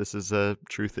guess this is a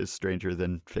truth is stranger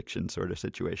than fiction sort of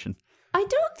situation. I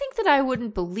don't think that I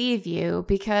wouldn't believe you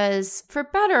because, for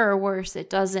better or worse, it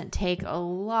doesn't take a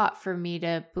lot for me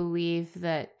to believe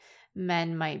that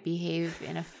men might behave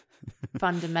in a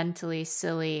fundamentally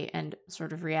silly and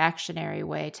sort of reactionary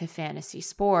way to fantasy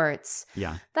sports.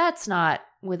 Yeah. That's not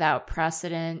without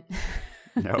precedent.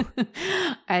 No.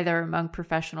 Either among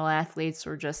professional athletes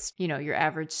or just, your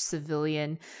average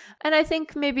civilian. And I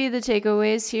think maybe the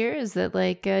takeaways here is that,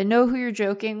 know who you're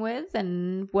joking with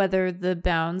and whether the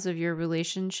bounds of your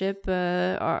relationship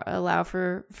allow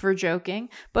for joking.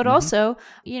 But also,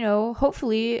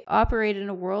 hopefully operate in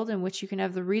a world in which you can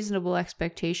have the reasonable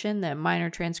expectation that minor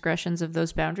transgressions of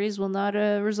those boundaries will not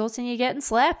result in you getting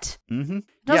slapped. Mm-hmm.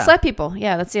 Don't slap people.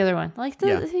 Yeah, that's the other one.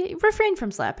 Refrain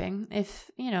from slapping. If,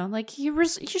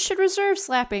 you should reserve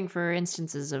slapping for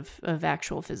instances of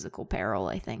actual physical peril,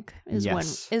 I think,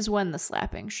 is when the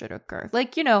slapping should occur.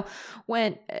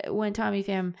 When Tommy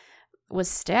Pham was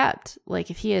stabbed,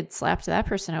 if he had slapped that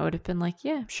person, I would have been like,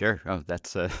 yeah. Sure. Oh,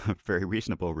 that's a very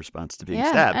reasonable response to being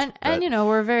stabbed. And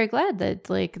we're very glad that,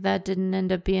 that didn't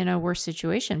end up being a worse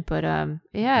situation. But,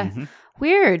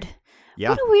 weird.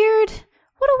 Yeah.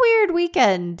 What a weird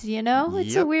weekend,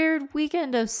 It's a weird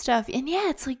weekend of stuff. And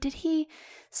it's like, did he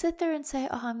sit there and say,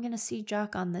 I'm going to see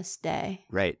Jock on this day?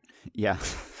 Right. Yeah.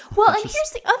 Well, and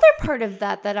here's the other part of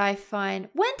that I find.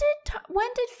 When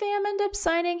did Pham end up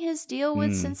signing his deal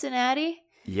with Cincinnati?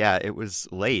 Yeah, it was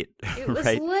late. It was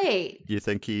right? late. You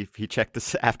think he checked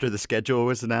this after the schedule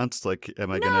was announced?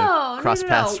 Am I going to cross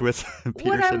paths with Peterson at some point?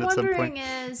 What I'm wondering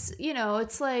is,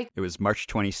 it's like... It was March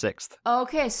 26th.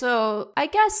 Okay, so I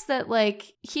guess that,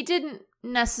 he didn't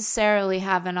necessarily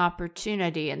have an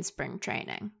opportunity in spring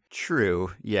training. True,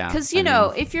 yeah. Because,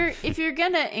 if you're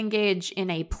going to engage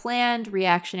in a planned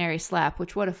reactionary slap,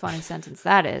 which what a funny sentence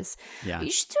that is,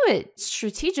 you should do it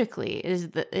strategically.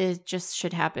 It just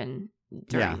should happen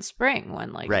during spring when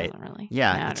it doesn't really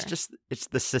matter. It's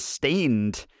the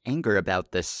sustained anger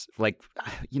about this, the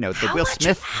Will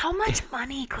Smith. How much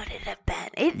money could it have been?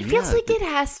 It feels like it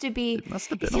has to be. It must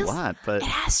have been a lot, but it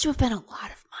has to have been a lot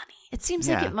of money. It seems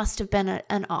like it must have been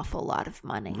an awful lot of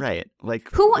money. Right.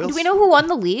 Who won? Do we know who won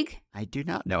the league? I do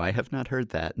not know. I have not heard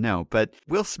that. No, but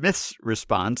Will Smith's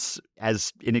response,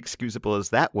 as inexcusable as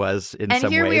that was in some ways.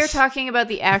 And here we are talking about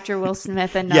the actor Will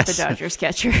Smith and not the Dodgers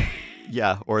catcher.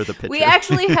 Yeah, or the pitcher. We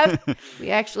actually have to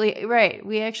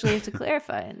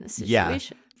clarify in this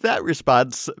situation. Yeah. That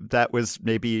response, that was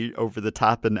maybe over the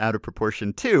top and out of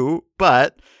proportion too,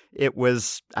 but it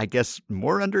was, I guess,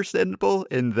 more understandable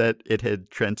in that it had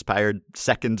transpired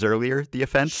seconds earlier, the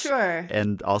offense. Sure.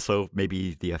 And also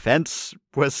maybe the offense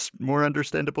was more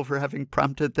understandable for having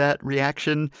prompted that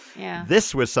reaction. Yeah.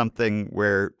 This was something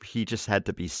where he just had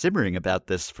to be simmering about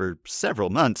this for several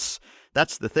months.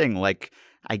 That's the thing.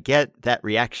 I get that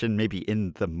reaction maybe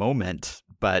in the moment,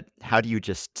 but how do you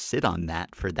just sit on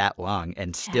that for that long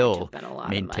and still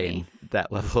maintain that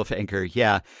level of anger?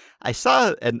 Yeah. I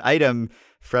saw an item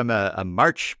from a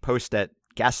March post at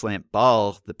Gaslamp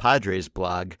Ball, the Padres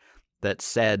blog, that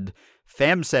said,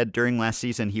 Pham said during last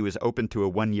season he was open to a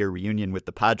one-year reunion with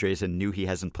the Padres and knew he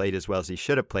hasn't played as well as he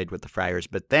should have played with the Friars.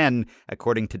 But then,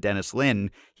 according to Dennis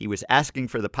Lin, he was asking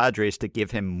for the Padres to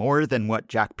give him more than what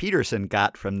Jock Peterson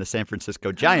got from the San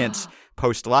Francisco Giants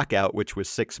post-lockout, which was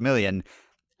 $6 million.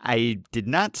 I did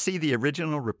not see the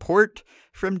original report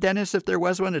from Dennis, if there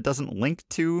was one. It doesn't link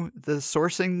to the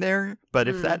sourcing there. But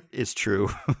if that is true,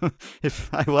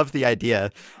 if I love the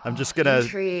idea, I'm just going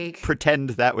to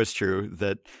pretend that was true,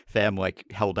 that Pham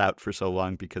held out for so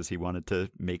long because he wanted to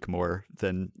make more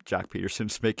than Jock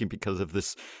Peterson's making because of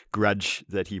this grudge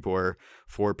that he bore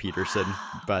for Peterson.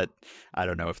 But I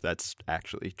don't know if that's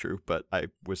actually true, but I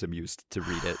was amused to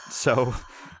read it. So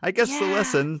I guess the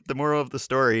lesson, the moral of the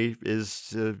story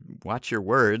is watch your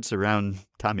words around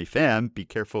Tommy Pham. Be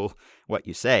careful what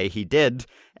you say. He did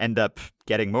end up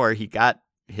getting more. He got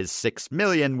his $6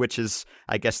 million, which is,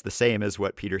 I guess, the same as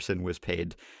what Peterson was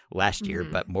paid last year,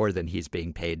 but more than he's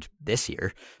being paid this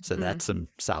year. So that's some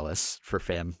solace for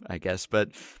Pham, I guess.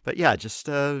 But yeah, just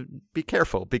be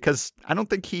careful, because I don't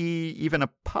think he even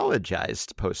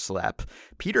apologized post-slap.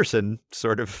 Peterson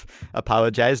sort of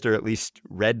apologized, or at least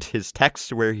read his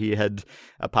text where he had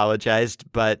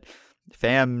apologized, but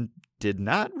Pham did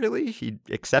not really. He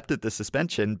accepted the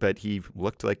suspension, but he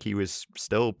looked like he was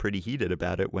still pretty heated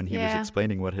about it when he was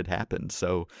explaining what had happened.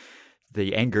 So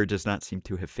the anger does not seem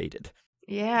to have faded.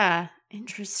 Yeah,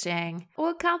 interesting.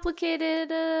 What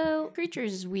complicated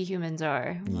creatures we humans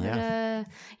are. Yeah.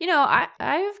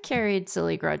 I've carried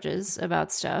silly grudges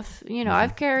about stuff.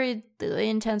 I've carried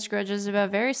intense grudges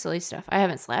about very silly stuff. I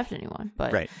haven't slapped anyone,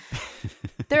 but right.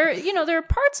 there are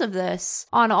parts of this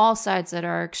on all sides that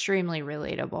are extremely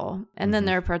relatable. And then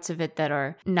there are parts of it that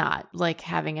are not, like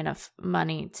having enough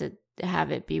money to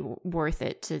have it be worth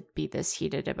it to be this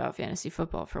heated about fantasy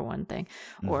football, for one thing,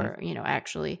 or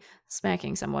actually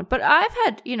smacking someone. But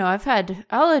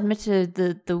I'll admit to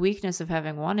the weakness of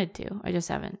having wanted to. I just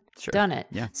haven't done it.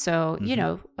 Yeah. So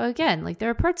again, like, there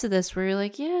are parts of this where you're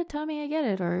like, yeah, Tommy, I get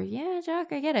it, or yeah, Jock,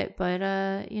 I get it, but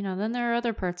then there are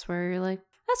other parts where you're like,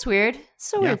 that's weird.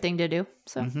 It's a weird thing to do.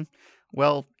 So.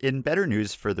 Well, in better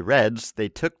news for the Reds, they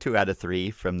took 2 out of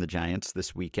 3 from the Giants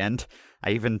this weekend. I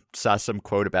even saw some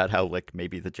quote about how, like,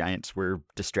 maybe the Giants were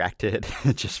distracted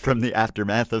just from the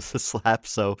aftermath of the slap.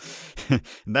 So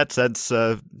in that sense,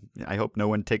 I hope no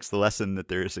one takes the lesson that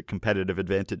there is a competitive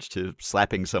advantage to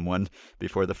slapping someone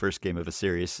before the first game of a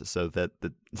series, so that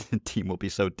the team will be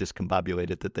so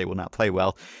discombobulated that they will not play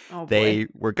well. Oh, boy. They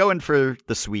were going for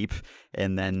the sweep,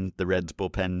 and then the Reds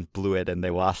bullpen blew it, and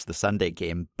they lost the Sunday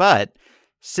game. But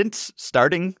since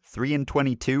starting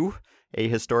 3-22, a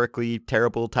historically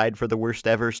terrible, tied for the worst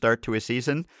ever start to a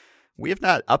season, we have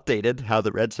not updated how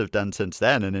the Reds have done since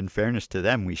then, and in fairness to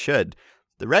them, we should.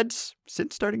 The Reds,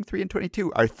 since starting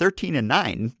 3-22, are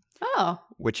 13-9,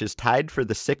 which is tied for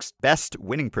the 6th best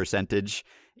winning percentage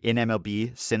in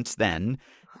MLB since then.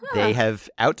 They have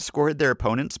outscored their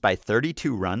opponents by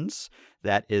 32 runs.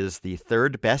 That is the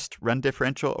 3rd best run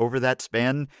differential over that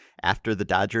span, after the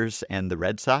Dodgers and the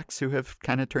Red Sox, who have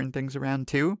kind of turned things around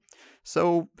too.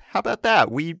 So how about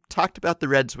that? We talked about the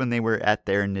Reds when they were at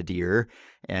their nadir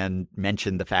and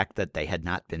mentioned the fact that they had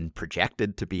not been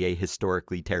projected to be a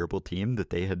historically terrible team,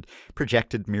 that they had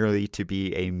projected merely to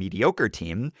be a mediocre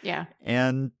team. Yeah.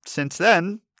 And since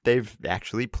then, they've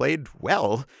actually played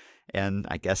well. And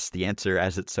I guess the answer,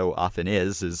 as it so often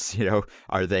is,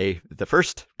 are they the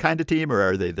first kind of team, or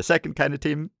are they the second kind of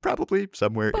team? Probably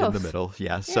somewhere in the middle.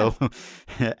 Yeah. So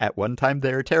at one time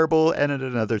they're terrible, and at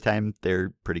another time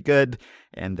they're pretty good,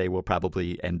 and they will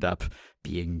probably end up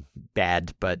being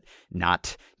bad, but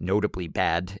not notably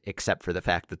bad, except for the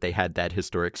fact that they had that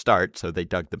historic start. So they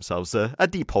dug themselves a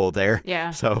deep hole there.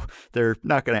 Yeah. So they're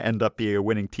not going to end up being a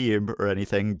winning team or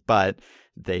anything, but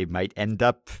they might end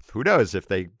up, who knows, if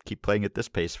they keep playing at this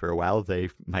pace for a while, they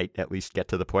might at least get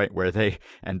to the point where they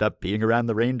end up being around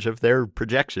the range of their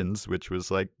projections, which was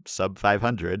like sub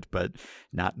 500, but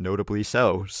not notably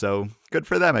so. So good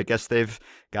for them. I guess they've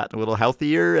gotten a little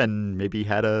healthier and maybe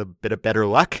had a bit of better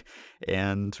luck.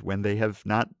 And when they have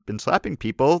not been slapping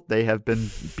people, they have been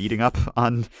beating up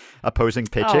on opposing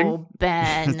pitching. Oh,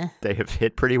 Ben. They have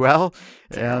hit pretty well.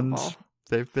 Terrible. And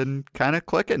they've been kind of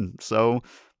clicking. So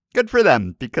good for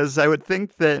them, because I would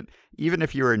think that even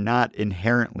if you are not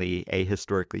inherently a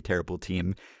historically terrible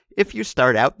team, if you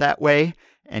start out that way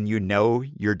and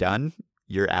you're done,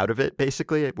 you're out of it,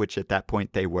 basically, which at that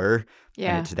point they were.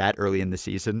 Yeah. And it's that early in the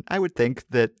season. I would think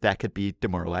that could be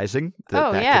demoralizing.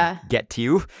 That could get to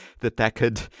you. That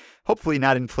could hopefully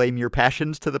not inflame your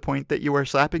passions to the point that you are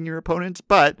slapping your opponents,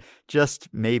 but just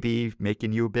maybe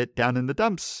making you a bit down in the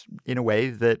dumps in a way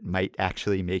that might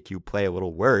actually make you play a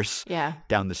little worse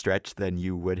down the stretch than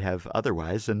you would have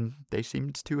otherwise. And they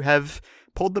seemed to have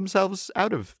pulled themselves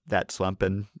out of that slump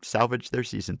and salvaged their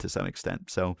season to some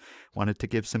extent. So wanted to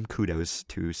give some kudos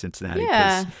to Cincinnati,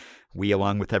 because we,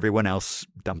 along with everyone else,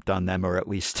 dumped on them, or at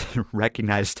least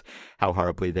recognized how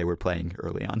horribly they were playing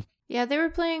early on. Yeah, they were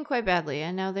playing quite badly,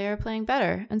 and now they are playing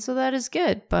better, and so that is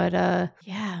good. But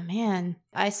yeah, man,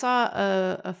 I saw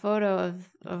a photo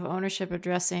of ownership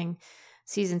addressing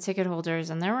season ticket holders,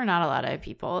 and there were not a lot of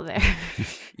people there.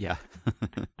 Yeah,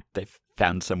 they've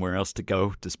found somewhere else to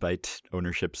go, despite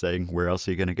ownership saying, "Where else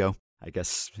are you going to go?" I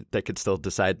guess they could still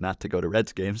decide not to go to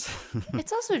Reds games.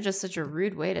 It's also just such a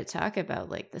rude way to talk about,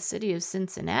 like, the city of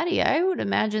Cincinnati. I would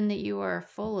imagine that you are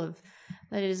full of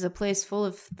that it is a place full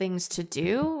of things to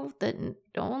do, that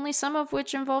only some of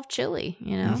which involve chili,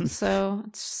 you know? So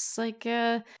it's just like,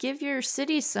 give your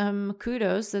city some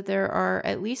kudos that there are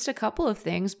at least a couple of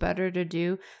things better to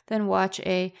do than watch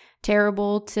a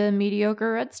terrible to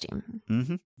mediocre Reds team.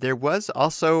 Mm-hmm. There was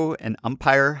also an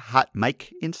umpire hot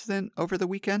mic incident over the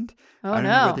weekend. Oh, I don't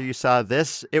know whether you saw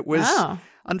this. It was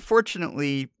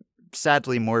unfortunately,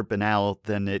 sadly, more banal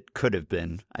than it could have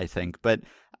been, I think. But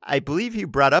I believe you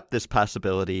brought up this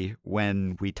possibility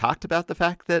when we talked about the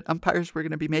fact that umpires were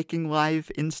going to be making live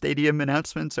in-stadium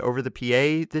announcements over the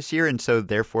PA this year, and so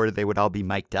therefore they would all be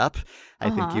mic'd up.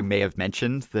 I think you may have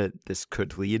mentioned that this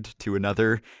could lead to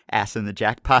another ass in the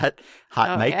jackpot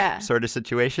hot mic sort of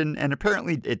situation, and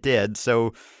apparently it did.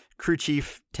 So crew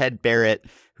chief Ted Barrett,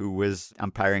 who was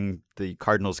umpiring the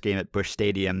Cardinals game at Busch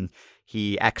Stadium,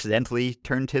 he accidentally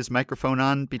turned his microphone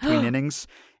on between innings,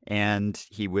 and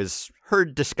he was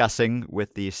heard discussing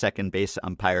with the second base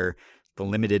umpire the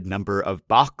limited number of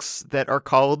balks that are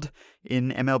called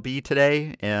in MLB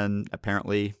today. And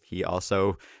apparently he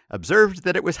also observed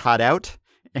that it was hot out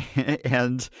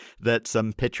and that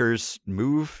some pitchers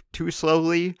move too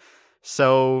slowly.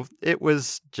 So it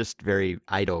was just very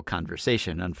idle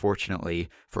conversation, unfortunately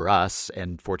for us,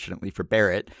 and fortunately for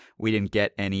Barrett. We didn't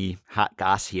get any hot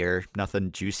goss here.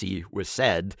 Nothing juicy was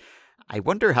said. I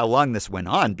wonder how long this went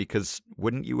on, because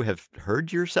wouldn't you have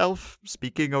heard yourself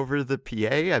speaking over the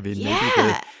PA? I mean,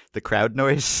 maybe the crowd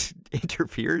noise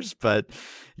interferes, but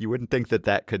you wouldn't think that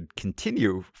that could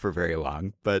continue for very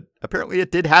long. But apparently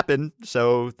it did happen,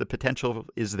 so the potential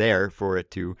is there for it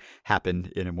to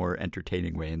happen in a more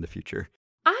entertaining way in the future.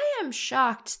 I am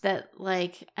shocked that,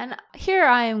 like, and here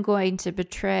I am going to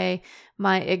betray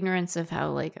my ignorance of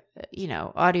how, like, you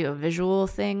know, audio-visual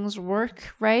things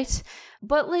work, right?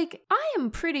 But, like, I am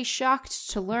pretty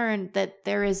shocked to learn that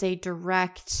there is a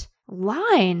direct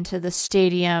line to the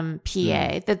stadium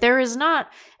PA, that there is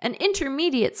not an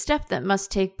intermediate step that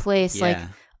must take place, like,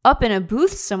 up in a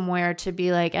booth somewhere to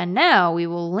be like, and now we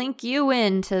will link you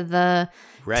into the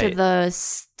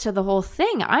to the whole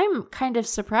thing. I'm kind of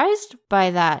surprised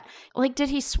by that. Like, did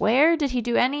he swear? Did he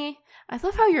do any? I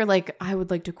love how you're like, I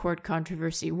would like to court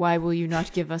controversy. Why will you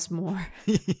not give us more?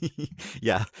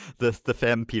 Yeah, the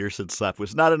Pham Peterson slap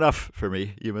was not enough for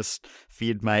me. You must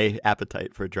feed my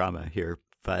appetite for drama here.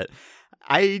 But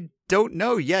I don't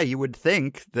know. Yeah, you would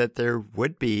think that there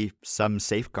would be some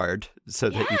safeguard so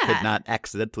that you could not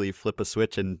accidentally flip a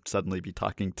switch and suddenly be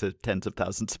talking to tens of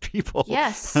thousands of people.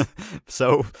 Yes.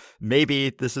 So maybe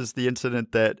this is the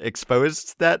incident that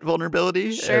exposed that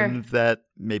vulnerability, and that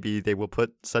maybe they will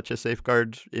put such a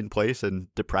safeguard in place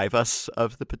and deprive us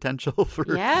of the potential for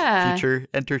future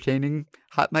entertaining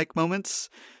hot mic moments.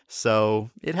 So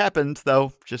it happened,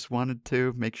 though. Just wanted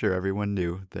to make sure everyone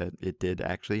knew that it did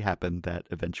actually happen, that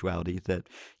eventuality that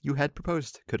you had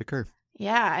proposed could occur.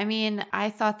 Yeah, I mean, I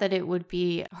thought that it would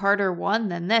be harder won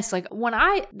than this. Like, when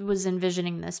I was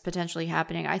envisioning this potentially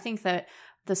happening, I think that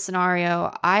the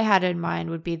scenario I had in mind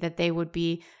would be that they would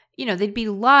be, you know, they'd be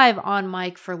live on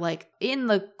mic for, like, in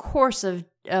the course of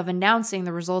announcing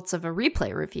the results of a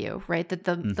replay review, right? That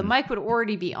the mic would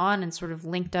already be on and sort of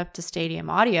linked up to stadium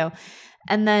audio.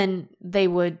 And then they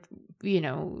would, you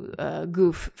know,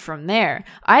 goof from there.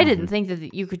 I didn't think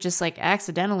that you could just, like,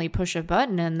 accidentally push a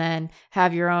button and then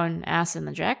have your own ass in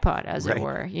the jackpot, as it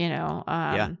were, you know.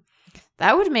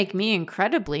 That would make me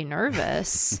incredibly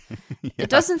nervous.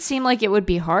 It doesn't seem like it would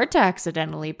be hard to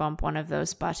accidentally bump one of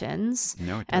those buttons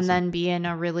and then be in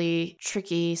a really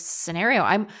tricky scenario.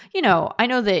 I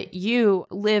know that you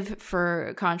live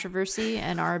for controversy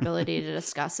and our ability to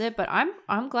discuss it, but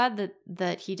I'm glad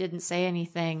that he didn't say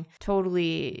anything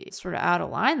totally sort of out of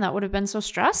line. That would have been so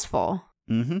stressful.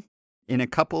 Mm-hmm. In a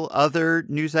couple other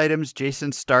news items,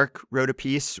 Jason Stark wrote a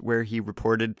piece where he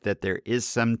reported that there is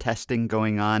some testing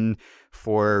going on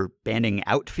for banning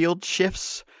outfield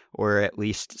shifts, or at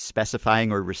least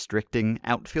specifying or restricting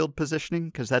outfield positioning,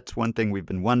 because that's one thing we've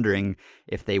been wondering.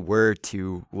 If they were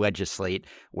to legislate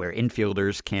where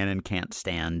infielders can and can't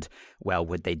stand, well,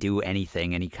 would they do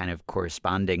anything, any kind of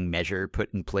corresponding measure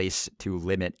put in place to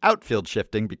limit outfield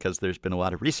shifting? Because there's been a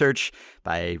lot of research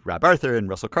by Rob Arthur and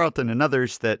Russell Carlton and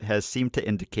others that has seemed to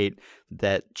indicate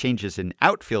that changes in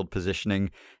outfield positioning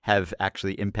have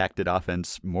actually impacted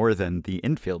offense more than the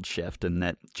infield shift, and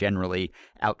that generally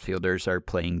outfielders are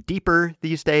playing deeper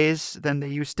these days than they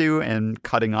used to and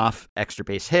cutting off extra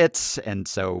base hits. And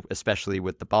so especially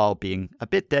with the ball being a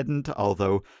bit deadened,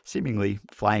 although seemingly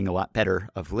flying a lot better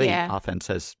of late, offense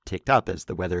has ticked up as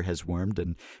the weather has warmed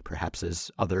and perhaps as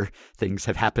other things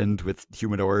have happened with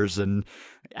humidors and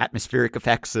atmospheric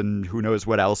effects and who knows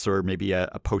what else, or maybe a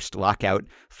post-lockout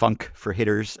funk for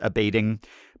hitters abating.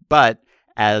 But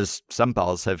as some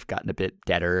balls have gotten a bit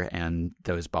deader and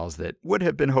those balls that would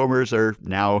have been homers are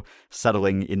now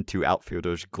settling into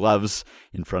outfielders' gloves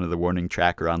in front of the warning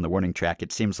track or on the warning track,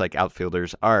 it seems like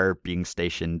outfielders are being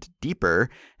stationed deeper,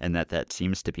 and that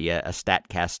seems to be a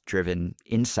StatCast-driven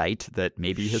insight that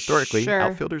maybe historically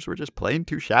outfielders were just playing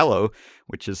too shallow,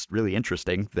 which is really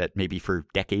interesting that maybe for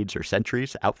decades or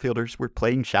centuries, outfielders were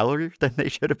playing shallower than they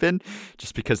should have been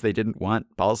just because they didn't want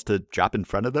balls to drop in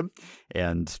front of them.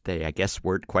 And they, I guess,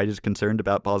 weren't quite as concerned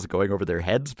about balls going over their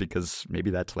heads because maybe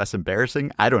that's less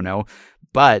embarrassing. I don't know.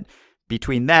 But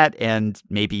between that and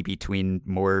maybe between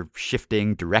more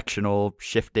shifting, directional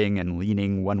shifting and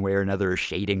leaning one way or another, or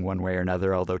shading one way or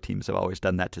another, although teams have always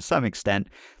done that to some extent,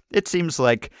 it seems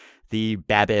like the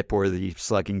BABIP or the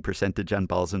slugging percentage on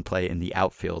balls in play in the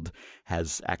outfield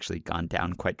has actually gone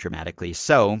down quite dramatically.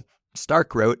 So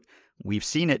Stark wrote, "We've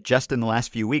seen it just in the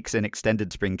last few weeks in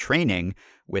extended spring training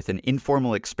with an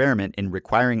informal experiment in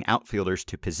requiring outfielders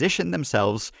to position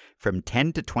themselves from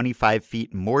 10 to 25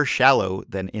 feet more shallow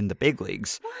than in the big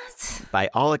leagues. What? By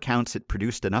all accounts, it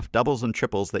produced enough doubles and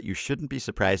triples that you shouldn't be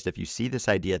surprised if you see this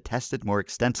idea tested more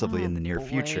extensively in the near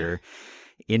future.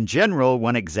 In general,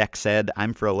 one exec said,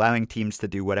 I'm for allowing teams to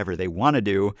do whatever they want to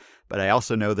do, but I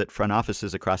also know that front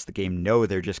offices across the game know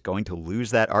they're just going to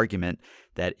lose that argument,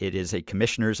 that it is a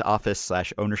commissioner's office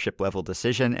 / ownership level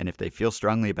decision, and if they feel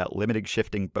strongly about limiting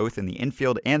shifting both in the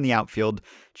infield and the outfield,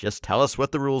 just tell us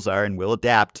what the rules are and we'll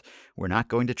adapt. We're not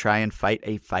going to try and fight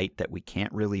a fight that we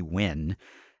can't really win."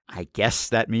 I guess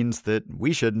that means that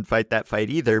we shouldn't fight that fight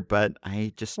either, but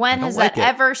I When don't has like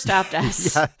that ever stopped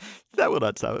us? Yeah, that will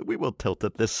not stop it. We will tilt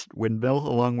at this windmill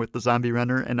along with the Zombie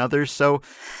Runner and others. So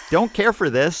don't care for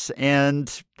this.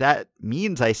 And that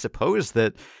means, I suppose,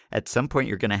 that at some point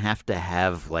you're going to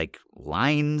have like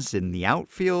lines in the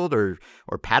outfield or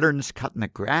patterns cut in the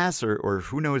grass or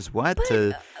who knows what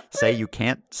to say you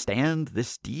can't stand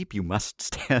this deep. You must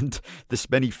stand this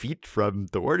many feet from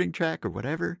the warning track or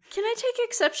whatever. Can I take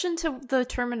exception to the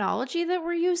terminology that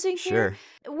we're using here?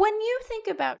 Sure. When you think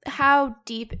about how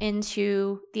deep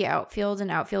into the outfield an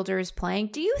outfielder is playing,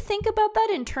 do you think about that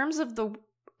in terms of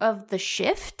the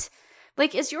shift?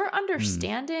 Like, is your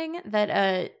understanding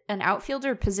that an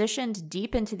outfielder positioned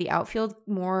deep into the outfield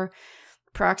more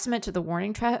proximate to the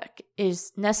warning track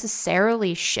is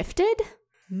necessarily shifted?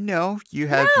 No, you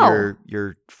have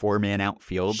your four-man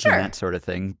outfield and that sort of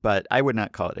thing, but I would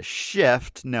not call it a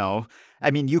shift, no.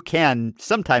 I mean, you can,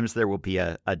 sometimes there will be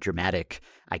a dramatic,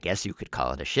 I guess you could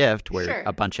call it a shift, where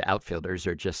a bunch of outfielders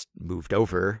are just moved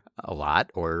over a lot,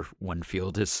 or one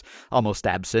field is almost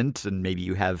absent, and maybe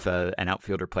you have an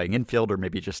outfielder playing infield, or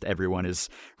maybe just everyone is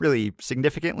really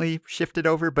significantly shifted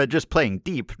over, but just playing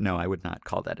deep, no, I would not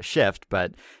call that a shift,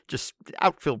 but just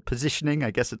outfield positioning,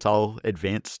 I guess it's all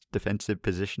advanced defensive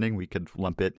positioning. We could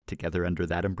lump it together under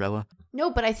that umbrella. No,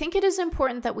 but I think it is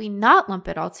important that we not lump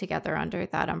it all together under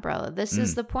that umbrella. This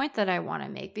is the point that I want to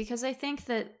make, because I think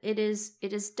that it is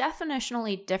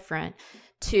definitionally different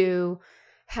to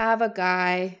have a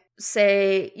guy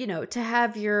say, to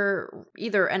have your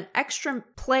either an extra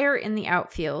player in the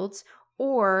outfield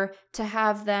or to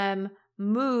have them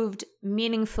moved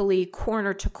meaningfully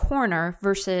corner to corner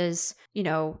versus,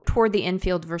 toward the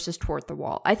infield versus toward the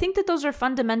wall. I think that those are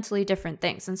fundamentally different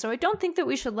things. And so I don't think that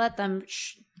we should let them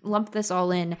lump this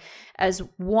all in as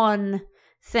one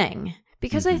thing,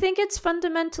 because I think it's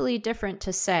fundamentally different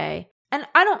to say, and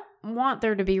I don't want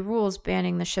there to be rules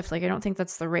banning the shift. Like, I don't think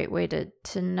that's the right way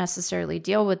to necessarily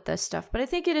deal with this stuff. But I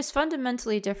think it is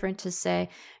fundamentally different to say,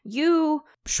 you,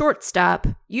 shortstop,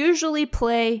 usually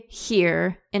play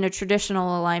here in a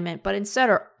traditional alignment, but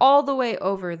instead are all the way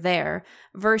over there,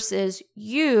 versus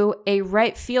you, a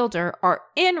right fielder, are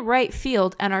in right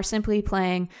field and are simply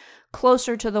playing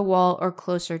closer to the wall or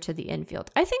closer to the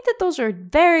infield. I think that those are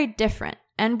very different.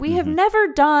 And we have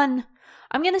never done...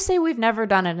 I'm going to say we've never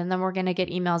done it, and then we're going to get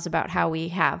emails about how we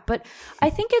have. But I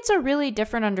think it's a really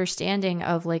different understanding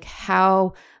of like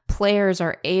how players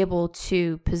are able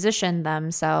to position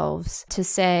themselves to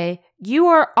say, you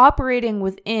are operating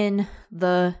within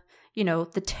the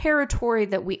territory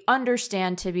that we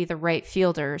understand to be the right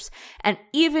fielders. And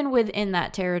even within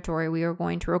that territory, we are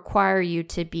going to require you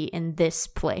to be in this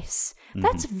place.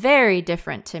 That's very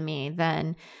different to me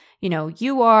than,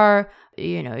 you're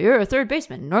a third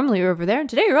baseman. Normally you're over there, and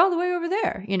today you're all the way over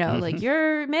there. Like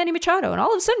you're Manny Machado, and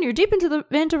all of a sudden you're deep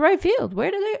into right field. How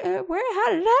did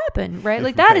it happen? Right?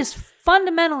 Like that is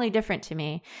fundamentally different to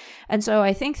me. And so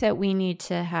I think that we need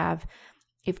to have,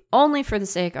 if only for the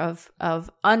sake of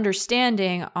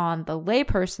understanding on the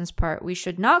layperson's part, we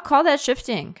should not call that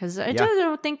shifting, because I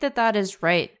don't think that is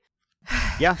right.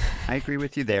 Yeah, I agree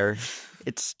with you there.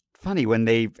 It's funny when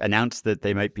they announced that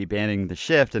they might be banning the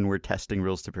shift and we're testing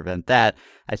rules to prevent that.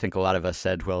 I think a lot of us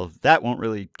said, well, that won't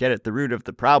really get at the root of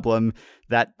the problem.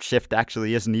 That shift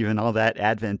actually isn't even all that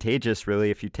advantageous,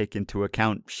 really, if you take into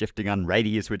account shifting on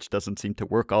righties, which doesn't seem to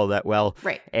work all that well.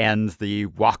 Right. And the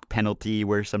walk penalty,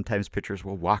 where sometimes pitchers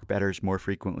will walk batters more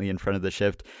frequently in front of the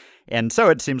shift. And so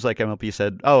it seems like MLB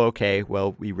said, oh, okay,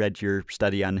 well, we read your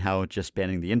study on how just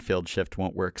banning the infield shift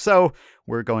won't work. So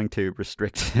we're going to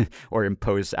restrict or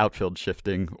impose outfield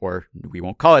shifting, or we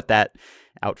won't call it that,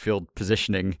 outfield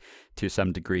positioning to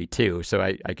some degree too. So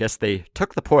I guess they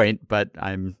took the point, but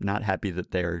I'm not happy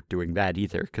that they're doing that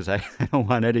either, because I don't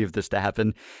want any of this to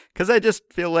happen, because I just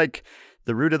feel like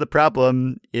the root of the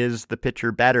problem is the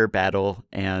pitcher-batter battle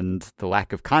and the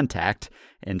lack of contact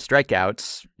and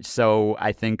strikeouts. So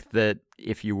I think that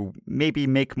if you maybe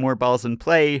make more balls in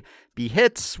play be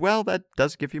hits, well, that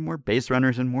does give you more base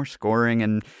runners and more scoring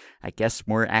and I guess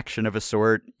more action of a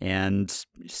sort. And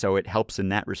so it helps in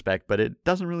that respect, but it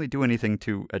doesn't really do anything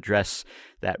to address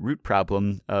that root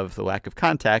problem of the lack of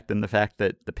contact and the fact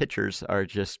that the pitchers are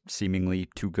just seemingly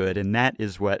too good. And that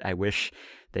is what I wish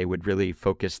they would really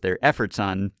focus their efforts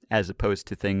on, as opposed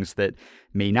to things that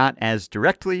may not as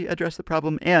directly address the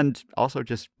problem and also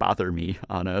just bother me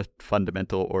on a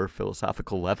fundamental or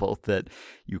philosophical level, that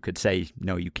you could say,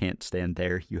 no, you can't stand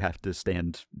there, you have to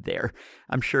stand there.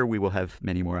 I'm sure we will have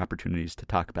many more opportunities to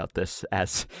talk about this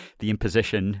as the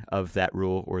imposition of that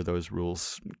rule or those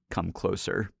rules come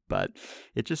closer, but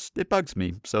it bugs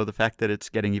me. So the fact that it's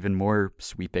getting even more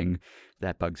sweeping,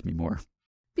 that bugs me more.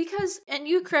 Because, and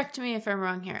you correct me if I'm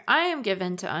wrong here, I am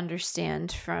given to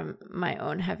understand from my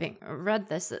own having read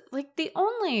this that like the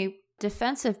only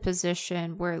defensive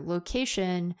position where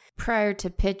location prior to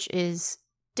pitch is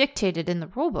dictated in the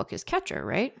rule book is catcher,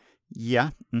 right? Yeah.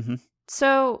 Mm-hmm.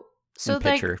 So and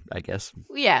pitcher, I guess.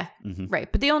 Yeah, Mm-hmm.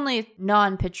 right. But the only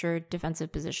non-pitcher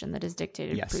defensive position that is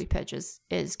dictated Yes. pre-pitch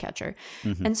is catcher.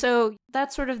 Mm-hmm. And so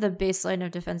that's sort of the baseline of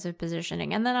defensive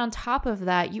positioning. And then on top of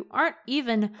that,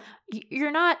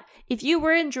 you're not, if you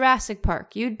were in Jurassic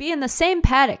Park, you'd be in the same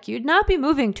paddock. You'd not be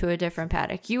moving to a different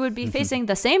paddock. You would be facing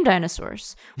the same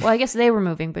dinosaurs. Well, I guess they were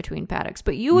moving between paddocks,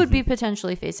 but you would be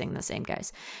potentially facing the same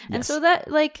guys. And Yes. so that,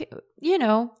 like, you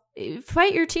know,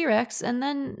 fight your T-Rex and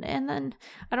then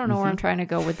I don't know where I'm trying to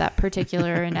go with that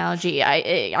particular analogy. I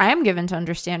am given to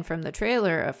understand from the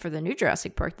trailer for the new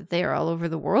Jurassic Park that they are all over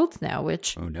the world now,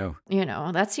 which Oh no. you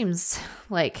know, that seems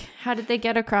like, how did they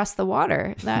get across the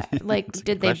water? That like That's a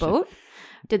did good they question. boat?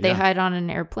 Did they Yeah. hide on an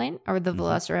airplane? Are the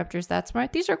Velociraptors that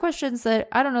smart? These are questions that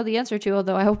I don't know the answer to,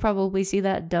 although I will probably see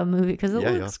that dumb movie because it Yeah,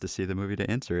 you'll looks. have to see the movie to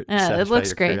answer it. Yeah, it Satisfy looks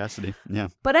your great. Curiosity. Yeah.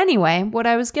 But anyway, what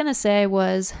I was going to say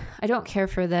was I don't care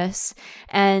for this.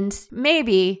 And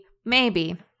maybe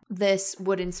this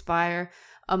would inspire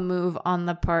a move on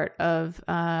the part of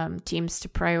teams to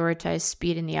prioritize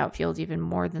speed in the outfield even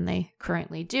more than they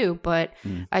currently do. But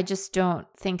I just don't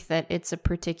think that it's a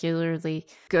particularly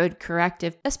good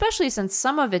corrective, especially since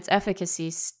some of its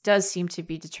efficacy does seem to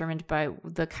be determined by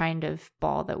the kind of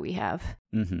ball that we have.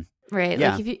 Mm-hmm. Right.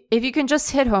 Yeah. Like if you can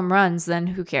just hit home runs, then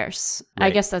who cares? I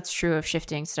Right. guess that's true of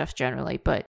shifting stuff generally,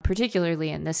 but particularly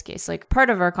in this case, like part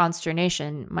of our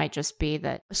consternation might just be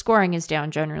that scoring is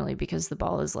down generally because the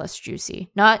ball is less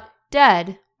juicy. Not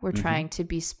dead. We're trying to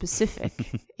be specific.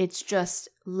 It's just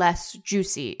less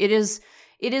juicy. It is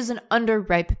an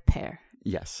underripe pear.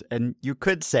 Yes, and you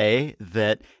could say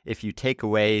that if you take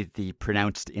away the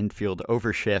pronounced infield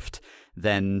overshift,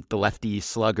 then the lefty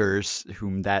sluggers,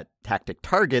 whom that tactic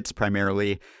targets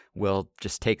primarily, will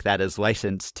just take that as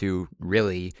license to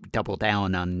really double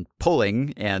down on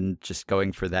pulling and just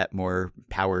going for that more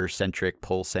power-centric,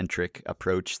 pull-centric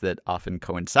approach that often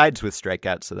coincides with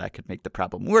strikeouts, so that could make the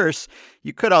problem worse.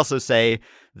 You could also say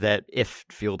that if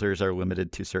fielders are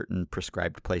limited to certain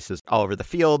prescribed places all over the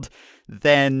field,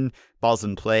 then balls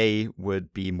in play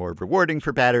would be more rewarding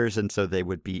for batters, and so they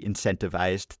would be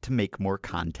incentivized to make more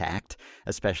contact,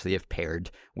 especially if paired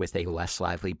with a less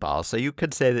lively ball. So you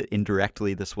could say that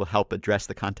indirectly this will help address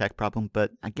the contact problem,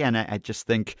 but again, I just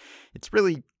think it's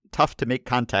really tough to make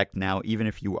contact now, even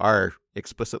if you are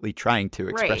explicitly trying to,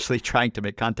 Right. especially trying to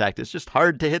make contact. It's just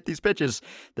hard to hit these pitches.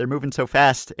 They're moving so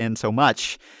fast and so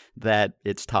much that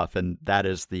it's tough. And that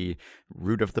is the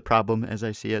root of the problem, as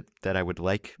I see it, that I would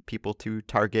like people to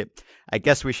target. I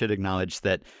guess we should acknowledge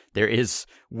that there is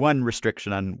one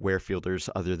restriction on where fielders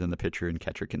other than the pitcher and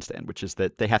catcher can stand, which is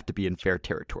that they have to be in fair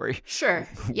territory Sure.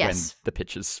 Yes. when the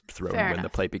pitch is thrown, Fair when the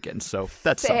enough. play begins. So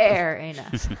that's Fair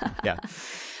enough. something. Yeah.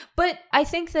 But I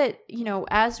think that, you know,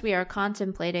 as we are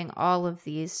contemplating all of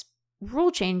these rule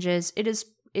changes, it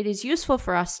is useful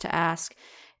for us to ask,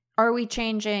 are we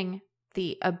changing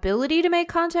the ability to make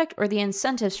contact or the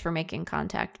incentives for making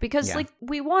contact? Because like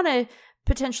we want to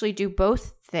potentially do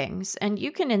both things, and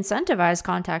you can incentivize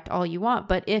contact all you want,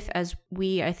 but if, as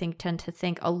we I think tend to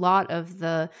think, a lot of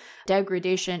the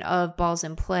degradation of balls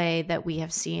in play that we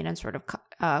have seen and sort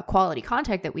of quality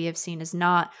contact that we have seen is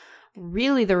not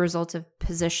really the result of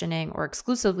positioning or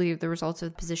exclusively the result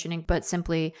of positioning, but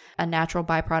simply a natural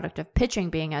byproduct of pitching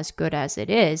being as good as it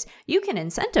is, you can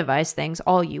incentivize things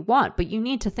all you want, but you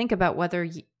need to think about whether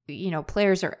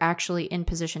players are actually in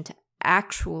position to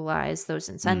actualize those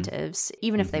incentives,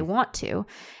 even if they want to.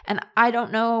 And I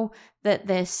don't know that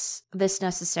this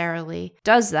necessarily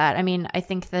does that. I mean, I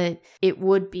think that it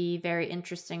would be very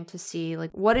interesting to see, like,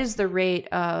 what is the rate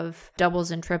of doubles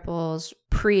and triples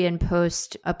pre and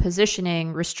post a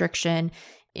positioning restriction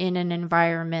in an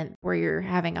environment where you're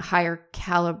having a higher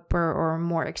caliber or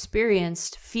more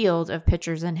experienced field of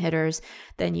pitchers and hitters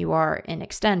than you are in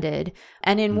extended,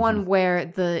 and in one where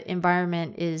the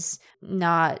environment is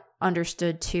not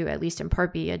understood to, at least in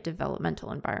part, be a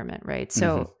developmental environment, right?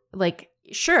 So like,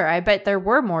 sure, I bet there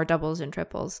were more doubles and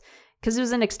triples because it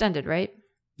was an extended, right?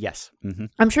 Yes.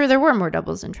 I'm sure there were more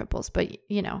doubles and triples, but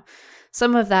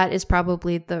some of that is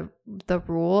probably the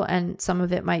rule, and some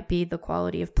of it might be the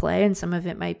quality of play, and some of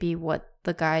it might be what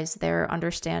the guys there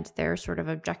understand their sort of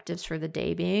objectives for the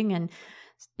day being, and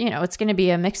it's going to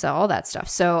be a mix of all that stuff.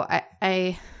 So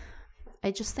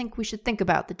I just think we should think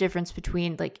about the difference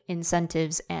between like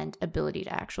incentives and ability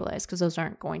to actualize, because those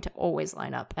aren't going to always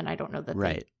line up, and I don't know that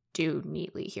they do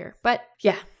neatly here. But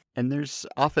yeah. And there's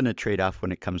often a trade-off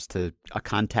when it comes to a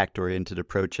contact-oriented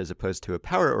approach as opposed to a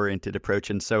power-oriented approach.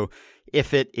 And so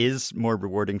if it is more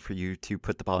rewarding for you to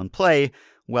put the ball in play,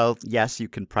 well, yes, you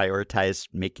can prioritize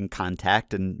making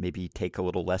contact and maybe take a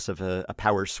little less of a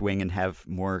power swing and have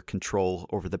more control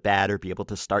over the bat, or be able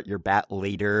to start your bat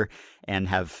later and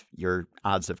have your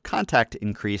odds of contact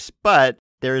increase. But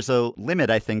there's a limit,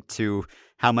 I think, to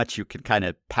how much you can kind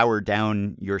of power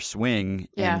down your swing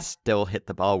and still hit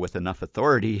the ball with enough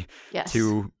authority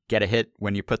to get a hit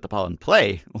when you put the ball in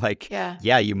play. Like,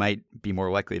 you might be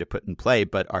more likely to put in play,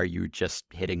 but are you just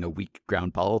hitting a weak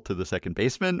ground ball to the second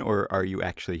baseman, or are you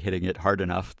actually hitting it hard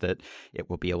enough that it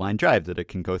will be a line drive, that it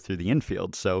can go through the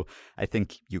infield? So I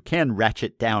think you can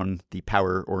ratchet down the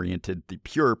power-oriented, the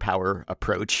pure power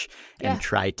approach and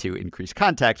try to increase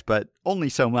contact, but only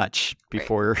so much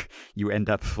before you end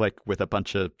up like with a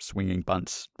bunch of swinging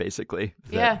bunts, basically,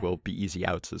 that will be easy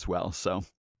outs as well. So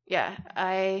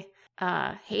I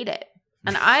hate it.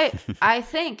 And I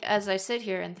think, as I sit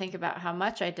here and think about how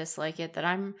much I dislike it, that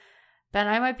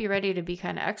I might be ready to be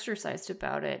kind of exercised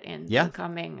about it in the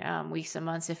coming weeks and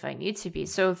months if I need to be.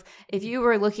 So if you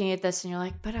were looking at this and you're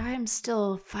like, but I'm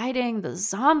still fighting the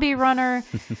zombie runner,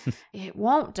 it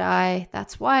won't die.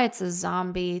 That's why it's a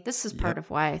zombie. This is part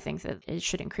of why I think that it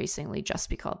should increasingly just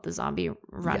be called the zombie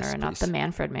runner and not the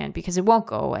Manfred man, because it won't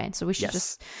go away. And so we should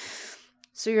just...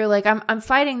 So you're like, I'm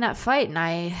fighting that fight and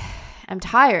I'm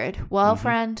tired. Well,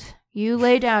 friend, you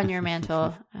lay down your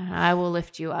mantle and I will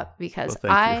lift you up, because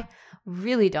I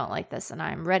really don't like this and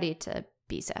I'm ready to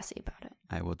be sassy about it.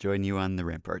 I will join you on the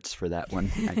ramparts for that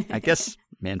one. I guess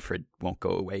Manfred won't go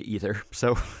away either,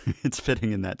 so it's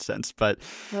fitting in that sense. But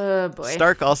oh boy.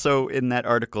 Stark also, in that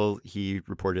article, he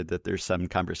reported that there's some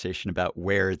conversation about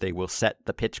where they will set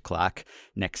the pitch clock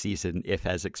next season if,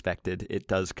 as expected, it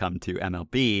does come to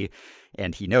MLB.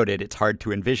 And he noted it's hard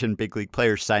to envision big league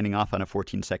players signing off on a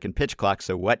 14-second pitch clock.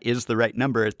 So what is the right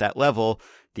number at that level?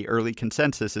 The early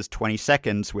consensus is 20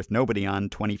 seconds with nobody on,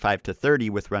 25 to 30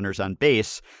 with runners on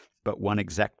base. But one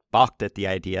exec balked at the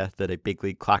idea that a big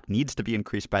league clock needs to be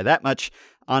increased by that much.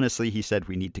 Honestly, he said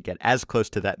we need to get as close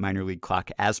to that minor league clock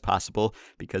as possible,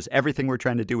 because everything we're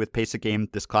trying to do with pace of game,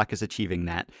 this clock is achieving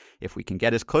that. If we can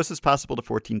get as close as possible to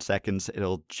 14 seconds,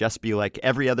 it'll just be like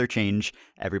every other change.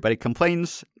 Everybody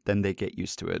complains, then they get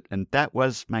used to it. And that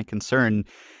was my concern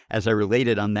as I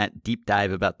related on that deep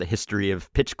dive about the history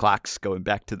of pitch clocks going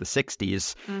back to the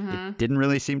 60s. It didn't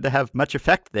really seem to have much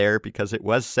effect there because it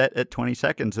was set at 20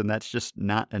 seconds, and that's just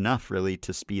not enough really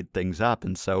to speed things up.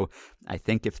 And so I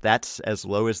think if that's as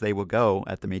low as they will go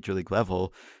at the major league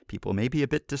level, people may be a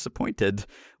bit disappointed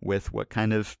with what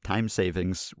kind of time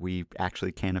savings we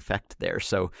actually can affect there.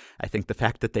 So I think the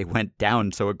fact that they went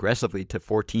down so aggressively to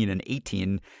 14 and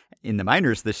 18 in the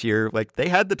minors this year, like they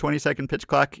had the 20-second pitch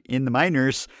clock in the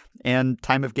minors and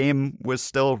time of game was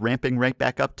still ramping right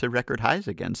back up to record highs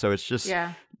again. So it's just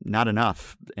not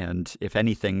enough. And if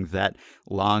anything, that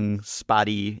long,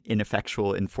 spotty,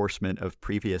 ineffectual enforcement of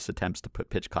previous attempts to put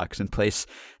pitch clocks in place,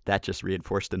 that just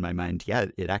reinforced in my mind, yeah,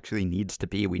 it actually needs to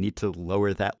be. We need to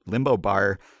lower that limbo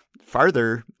bar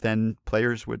farther than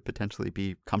players would potentially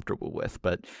be comfortable with.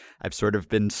 But I've sort of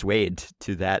been swayed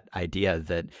to that idea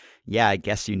that, yeah, I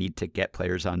guess you need to get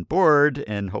players on board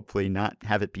and hopefully not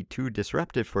have it be too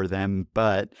disruptive for them.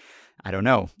 But I don't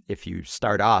know. If you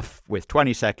start off with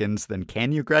 20 seconds, then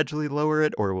can you gradually lower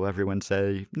it? Or will everyone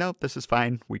say, no, this is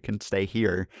fine, we can stay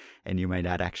here? And you might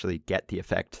not actually get the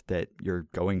effect that you're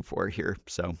going for here.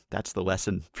 So that's the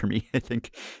lesson for me, I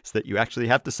think, is that you actually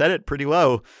have to set it pretty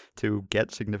low to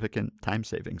get significant time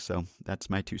savings. So that's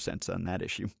my 2 cents on that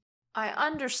issue. I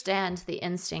understand the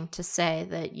instinct to say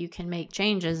that you can make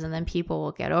changes and then people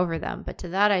will get over them. But to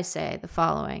that I say the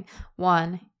following.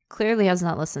 1, clearly has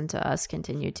not listened to us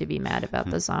continue to be mad about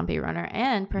the zombie runner,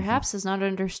 and perhaps has not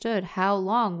understood how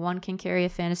long one can carry a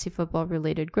fantasy football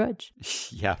related grudge.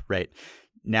 Yeah, right.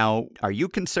 Now, are you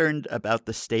concerned about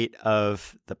the state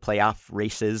of the playoff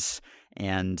races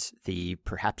and the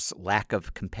perhaps lack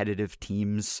of competitive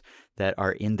teams that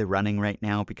are in the running right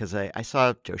now? Because I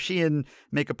saw Joe Sheehan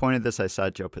make a point of this. I saw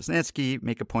Joe Posnanski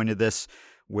make a point of this.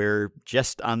 We're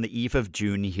just on the eve of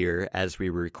June here as we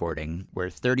were recording. We're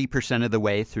 30% of the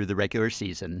way through the regular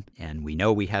season, and we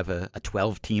know we have a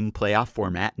 12-team playoff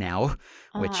format now,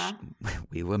 which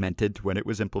we lamented when it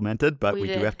was implemented, but we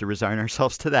do have to resign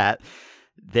ourselves to that.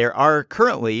 There are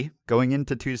currently, going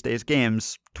into Tuesday's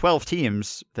games, 12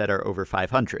 teams that are over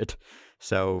 500.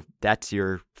 So that's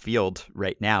your field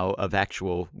right now of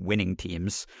actual winning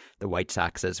teams. The White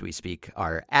Sox, as we speak,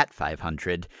 are at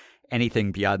 500.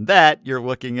 Anything beyond that, you're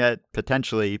looking at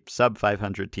potentially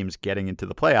sub-500 teams getting into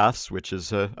the playoffs, which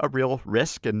is a real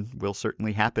risk and will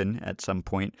certainly happen at some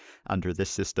point under this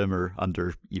system or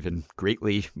under even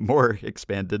greatly more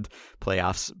expanded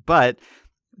playoffs. But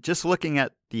just looking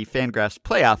at the Fangraphs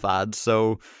playoff odds,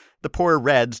 so the poor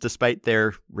Reds, despite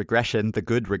their regression, the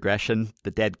good regression,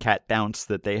 the dead cat bounce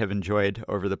that they have enjoyed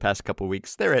over the past couple of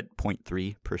weeks, they're at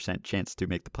 0.3% chance to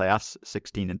make the playoffs,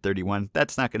 16-31.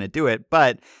 That's not going to do it,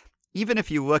 but even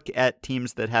if you look at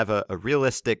teams that have a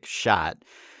realistic shot,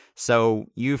 so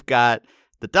you've got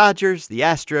the Dodgers, the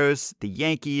Astros, the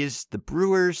Yankees, the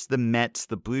Brewers, the Mets,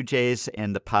 the Blue Jays,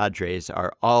 and the Padres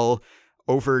are all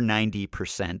over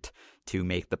 90% to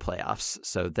make the playoffs.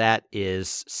 So that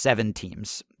is 7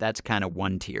 teams. That's kind of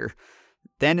one tier.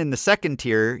 Then in the second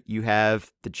tier, you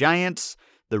have the Giants,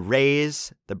 the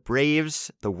Rays, the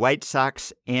Braves, the White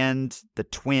Sox, and the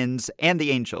Twins, and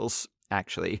the Angels,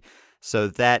 actually. So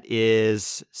that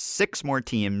is 6 more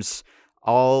teams,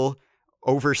 all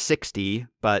over 60,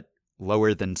 but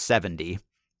lower than 70.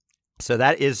 So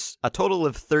that is a total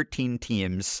of 13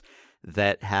 teams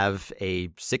that have a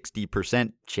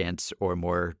 60% chance or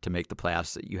more to make the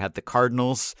playoffs. You have the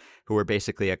Cardinals, who are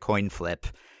basically a coin flip.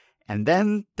 And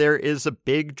then there is a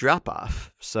big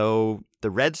drop-off. So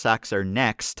the Red Sox are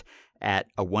next at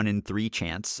a 1-in-3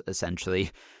 chance,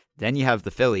 essentially. Then you have the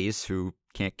Phillies, who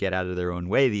can't get out of their own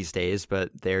way these days, but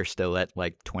they're still at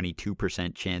like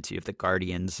 22% chance. You have the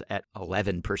Guardians at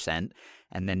 11%,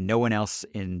 and then no one else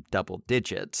in double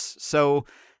digits. So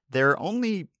there are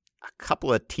only a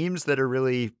couple of teams that are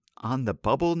really on the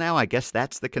bubble now. I guess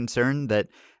that's the concern, that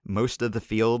most of the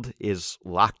field is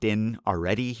locked in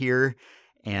already here.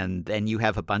 And then you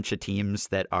have a bunch of teams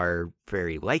that are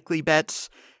very likely bets.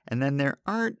 And then there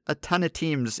aren't a ton of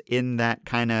teams in that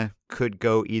kind of could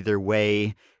go either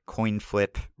way coin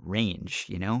flip range.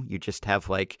 You know, you just have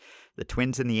like the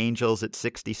Twins and the Angels at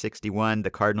 60-61, the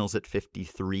Cardinals at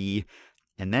 53.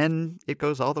 And then it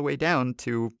goes all the way down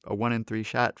to a 1-in-3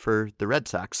 shot for the Red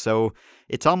Sox. So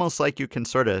it's almost like you can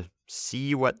sort of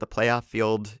see what the playoff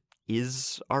field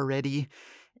is already.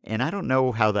 And I don't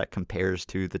know how that compares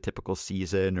to the typical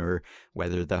season, or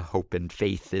whether the hope and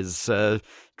faith is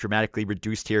dramatically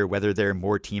reduced here, whether there are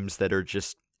more teams that are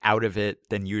just out of it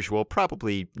than usual.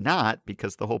 Probably not,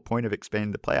 because the whole point of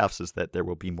expanding the playoffs is that there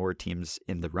will be more teams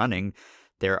in the running.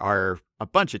 There are a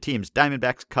bunch of teams: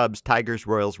 Diamondbacks, Cubs, Tigers,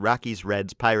 Royals, Rockies,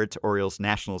 Reds, Pirates, Orioles,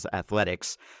 Nationals,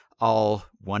 Athletics, all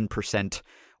 1%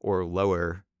 or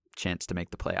lower chance to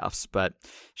make the playoffs. But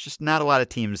it's just not a lot of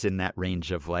teams in that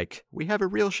range of like, we have a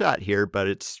real shot here, but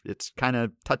it's kind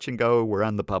of touch and go. We're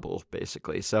on the bubble,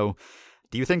 basically. So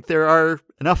do you think there are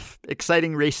enough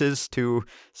exciting races to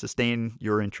sustain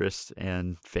your interests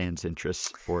and fans'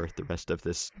 interests for the rest of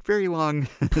this very long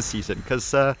season?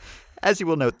 Because as you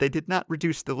will note, they did not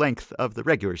reduce the length of the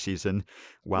regular season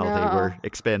while they were No,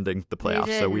 expanding the they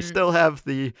playoffs. So we didn't. still have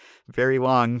the very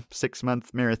long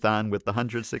 6-month marathon with the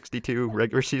 162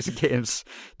 regular season games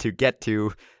to get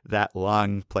to that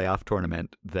long playoff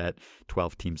tournament that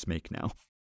 12 teams make now.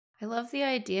 I love the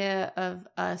idea of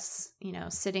us,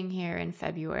 sitting here in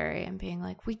February and being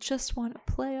like, we just want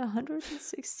to play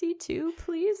 162.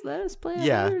 Please let us play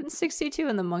Yeah. 162.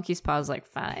 And the monkey's paw is like,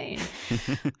 fine.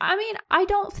 I mean, I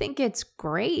don't think it's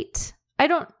great. I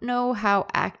don't know how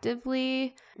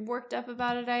actively worked up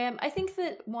about it I am. I think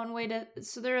that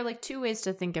so there are like two ways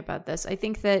to think about this. I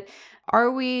think that, are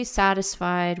we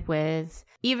satisfied with,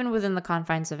 even within the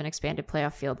confines of an expanded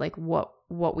playoff field, like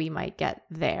what we might get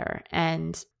there?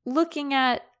 And looking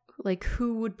at like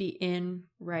who would be in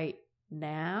right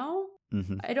now,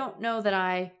 I don't know that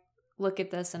I look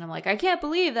at this and I'm like, I can't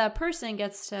believe that team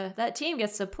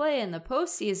gets to play in the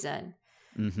postseason.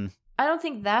 I don't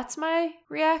think that's my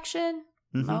reaction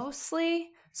mostly.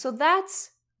 So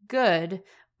that's good.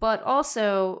 But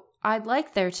also, I'd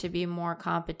like there to be more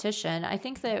competition. I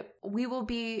think that we will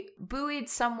be buoyed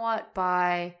somewhat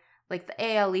by like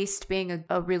the AL East being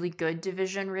a really good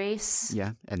division race.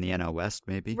 Yeah, and the NL West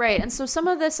maybe. Right. And so some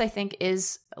of this, I think,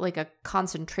 is like a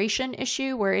concentration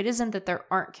issue where it isn't that there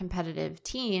aren't competitive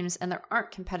teams and there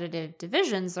aren't competitive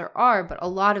divisions. There are, but a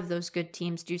lot of those good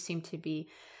teams do seem to be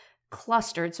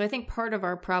clustered. So I think part of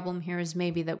our problem here is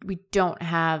maybe that we don't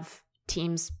have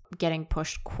teams getting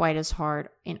pushed quite as hard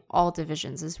in all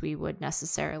divisions as we would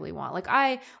necessarily want. Like,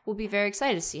 I will be very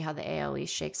excited to see how the AL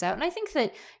East shakes out. And I think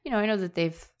that, I know that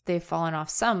they've fallen off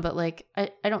some, but like, I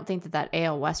don't think that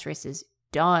AL West race is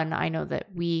done. I know that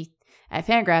we at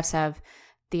Fangraphs have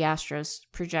the Astros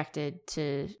projected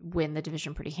to win the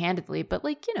division pretty handedly, but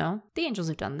like, the Angels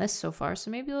have done this so far,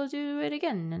 so maybe they'll do it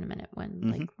again in a minute when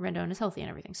like Rendon is healthy and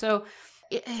everything. So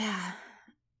yeah,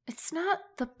 it's not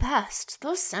the best.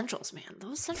 Those Centrals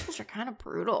are kind of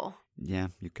brutal. Yeah,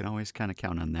 you can always kind of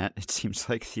count on that, it seems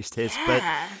like these days. Yeah. But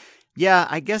yeah,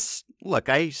 I guess, look,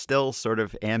 I still sort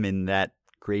of am in that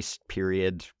grace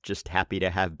period, just happy to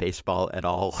have baseball at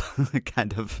all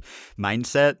kind of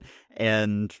mindset.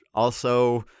 And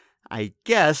also, I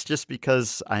guess just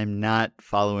because I'm not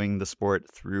following the sport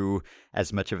through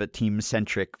as much of a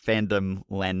team-centric fandom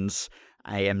lens,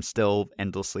 I am still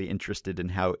endlessly interested in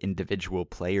how individual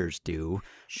players do,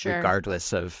 Sure.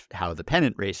 regardless of how the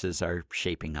pennant races are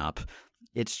shaping up.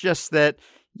 It's just that,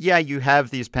 yeah, you have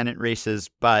these pennant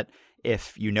races, but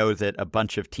if you know that a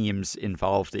bunch of teams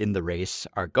involved in the race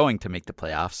are going to make the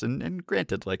playoffs, and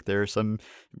granted, like, there are some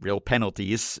real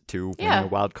penalties to winning a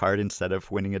wild card instead of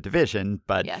winning a division,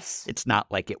 but Yes. it's not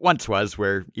like it once was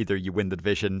where either you win the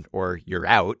division or you're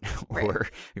out,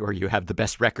 or you have the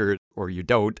best record or you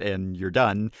don't and you're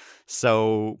done.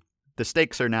 So the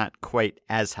stakes are not quite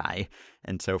as high.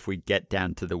 And so if we get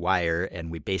down to the wire and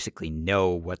we basically know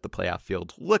what the playoff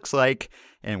field looks like,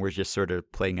 and we're just sort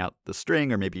of playing out the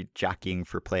string or maybe jockeying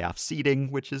for playoff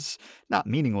seeding, which is not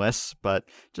meaningless, but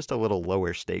just a little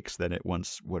lower stakes than it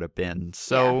once would have been.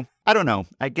 So I don't know.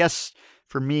 I guess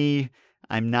for me,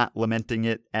 I'm not lamenting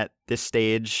it at this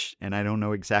stage, and I don't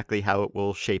know exactly how it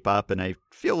will shape up. And I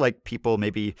feel like people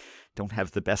maybe don't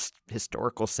have the best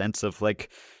historical sense of like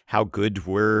how good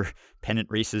were pennant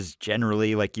races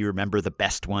generally. Like, you remember the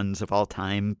best ones of all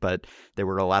time, but there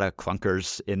were a lot of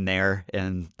clunkers in there,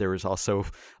 and there was also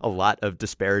a lot of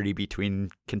disparity between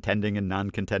contending and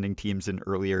non-contending teams in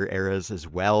earlier eras as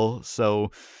well.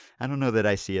 So I don't know that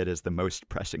I see it as the most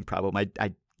pressing problem.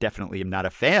 I definitely am not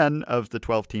a fan of the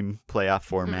 12-team playoff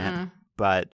format,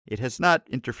 but it has not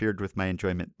interfered with my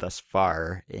enjoyment thus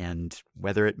far. And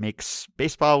whether it makes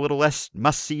baseball a little less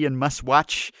must-see and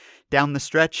must-watch down the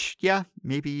stretch, yeah,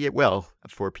 maybe it will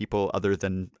for people other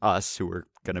than us who are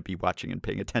going to be watching and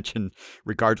paying attention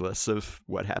regardless of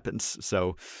what happens.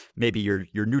 So maybe your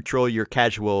neutral, your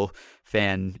casual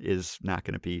fan is not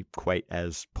going to be quite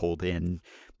as pulled in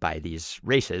by these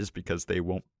races because they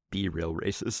won't be real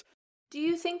races. Do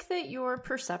you think that your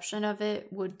perception of it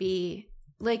would be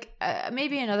like,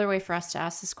 maybe another way for us to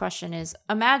ask this question is,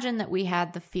 imagine that we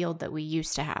had the field that we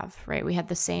used to have, right? We had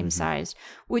the same size.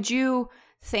 Would you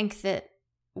think that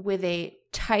with a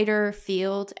tighter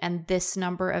field and this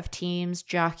number of teams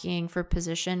jockeying for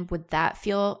position, would that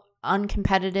feel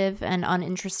uncompetitive and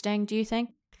uninteresting, do you think?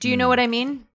 Do you know what I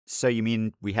mean? So you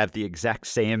mean we have the exact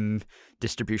same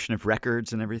distribution of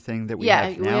records and everything that we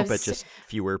have we now, have but just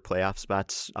fewer playoff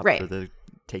spots up Right. for the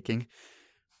taking?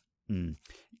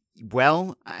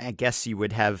 Well, I guess you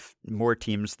would have more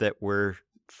teams that were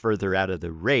further out of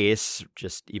the race,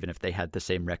 just even if they had the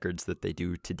same records that they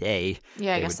do today.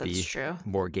 Yeah, I they guess would that's be true.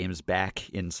 more games back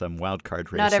in some wild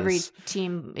card races. Not every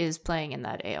team is playing in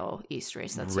that AL East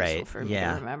race. That's useful for me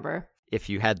to remember. If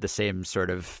you had the same sort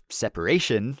of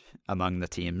separation among the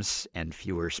teams and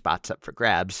fewer spots up for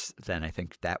grabs, then I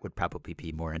think that would probably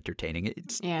be more entertaining.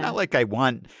 It's not like I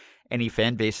want any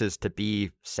fan bases to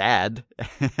be sad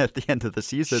at the end of the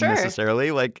season necessarily.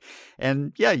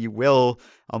 And you will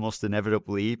almost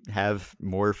inevitably have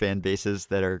more fan bases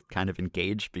that are kind of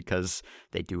engaged because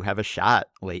they do have a shot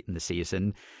late in the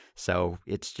season. So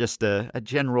it's just a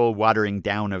general watering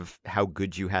down of how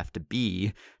good you have to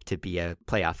be a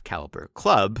playoff caliber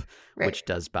club, which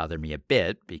does bother me a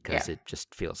bit because it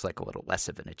just feels like a little less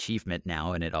of an achievement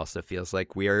now. And it also feels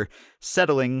like we are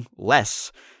settling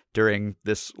less during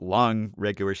this long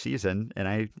regular season, and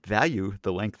I value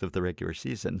the length of the regular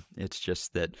season. It's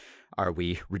just that, are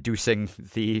we reducing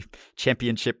the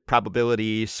championship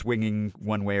probability swinging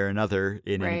one way or another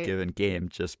in any given game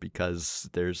just because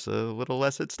there's a little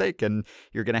less at stake, and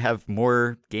you're going to have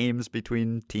more games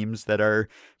between teams that are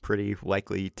pretty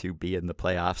likely to be in the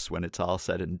playoffs when it's all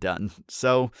said and done.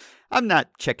 So I'm not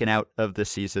checking out of the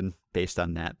season based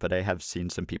on that, but I have seen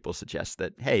some people suggest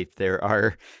that, hey, there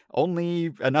are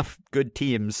only enough good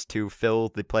teams to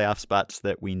fill the playoff spots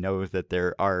that we know that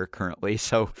there are currently.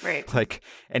 So like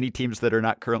any teams that are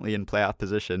not currently in playoff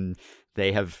position,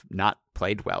 they have not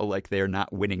played well. Like, they are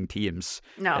not winning teams.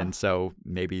 No. And so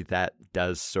maybe that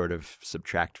does sort of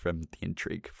subtract from the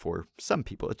intrigue for some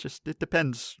people. It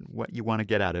depends what you want to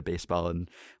get out of baseball and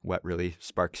what really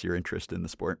sparks your interest in the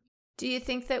sport. Do you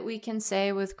think that we can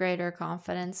say with greater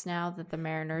confidence now that the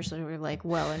Mariners are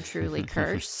well and truly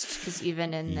cursed? Because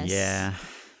even in this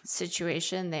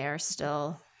situation, they are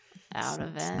still out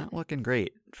of it. It's not looking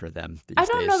great for them these I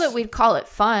don't know days. that we'd call it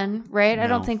fun, right? No. I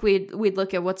don't think we'd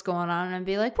look at what's going on and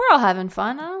be like, we're all having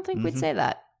fun. I don't think we'd say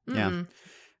that. Yeah.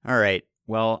 All right.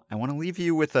 Well, I want to leave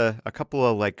you with a couple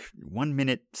of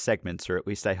 1-minute segments, or at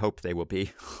least I hope they will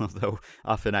be, although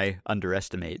often I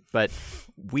underestimate. But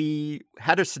we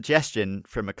had a suggestion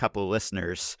from a couple of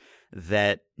listeners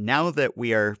that now that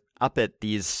we are up at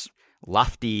these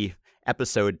lofty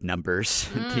episode numbers,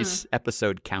 these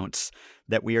episode counts,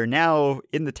 that we are now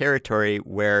in the territory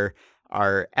where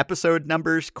our episode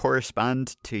numbers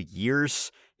correspond to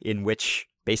years in which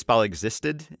baseball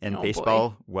existed and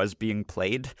baseball was being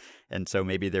played. And so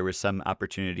maybe there was some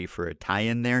opportunity for a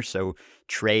tie-in there. So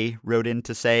Trey wrote in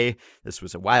to say, this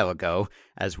was a while ago,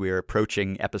 as we were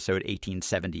approaching episode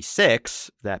 1876,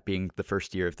 that being the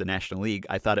first year of the National League,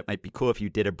 I thought it might be cool if you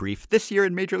did a brief This Year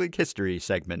in Major League History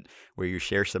segment where you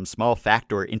share some small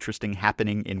fact or interesting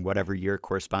happening in whatever year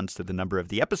corresponds to the number of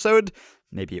the episode.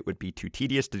 Maybe it would be too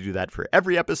tedious to do that for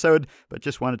every episode, but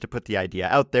just wanted to put the idea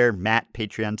out there. Matt,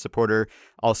 Patreon supporter,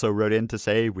 also wrote in to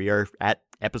say we are at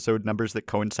episode numbers that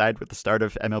coincide with the start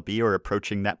of MLB or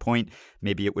approaching that point.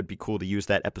 Maybe it would be cool to use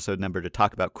that episode number to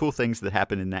talk about cool things that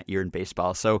happened in that year in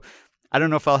baseball. So I don't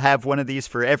know if I'll have one of these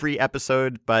for every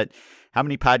episode, but how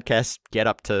many podcasts get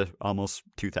up to almost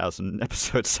 2,000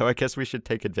 episodes? So I guess we should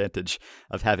take advantage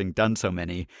of having done so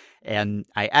many. And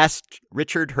I asked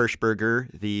Richard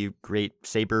Hirschberger, the great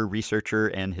SABR researcher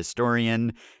and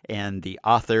historian and the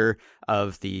author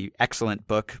of the excellent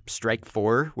book Strike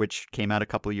 4, which came out a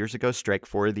couple of years ago, Strike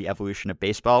 4, The Evolution of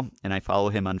Baseball. And I follow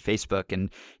him on Facebook, and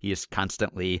he is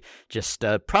constantly just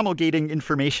promulgating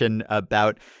information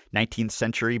about 19th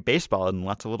century baseball and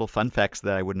lots of little fun facts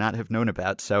that I would not have known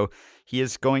about. So he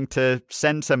is going to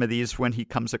send some of these when he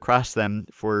comes across them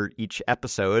for each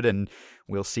episode, and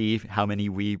we'll see how many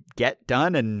we get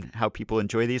done and how people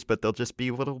enjoy these, but they'll just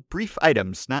be little brief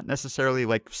items, not necessarily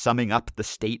like summing up the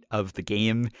state of the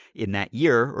game in that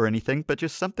year or anything, but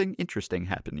just something interesting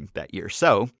happening that year.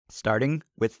 So, starting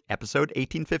with episode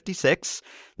 1856,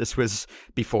 this was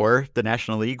before the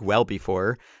National League, well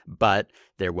before, but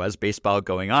there was baseball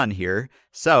going on here.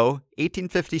 So,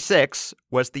 1856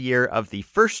 was the year of the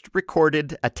first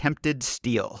recorded attempted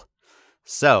steal.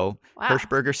 So,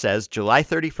 Hirschberger says, July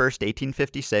 31st,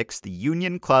 1856, the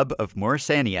Union Club of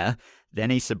Morrisania, then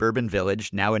a suburban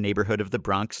village, now a neighborhood of the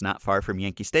Bronx not far from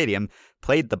Yankee Stadium,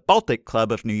 played the Baltic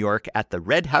Club of New York at the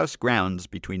Red House grounds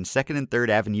between 2nd and 3rd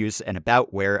Avenues and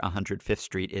about where 105th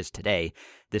Street is today.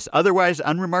 This otherwise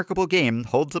unremarkable game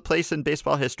holds a place in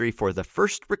baseball history for the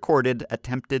first recorded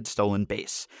attempted stolen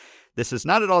base. This is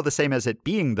not at all the same as it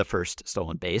being the first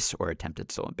stolen base or attempted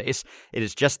stolen base. It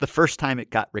is just the first time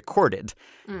it got recorded.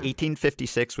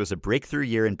 1856 was a breakthrough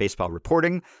year in baseball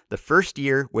reporting, the first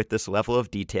year with this level of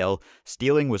detail.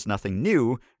 Stealing was nothing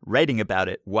new. Writing about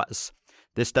it was.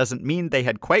 This doesn't mean they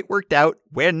had quite worked out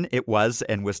when it was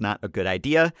and was not a good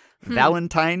idea.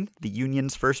 Valentine, the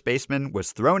Union's first baseman,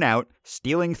 was thrown out,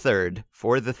 stealing third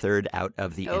for the third out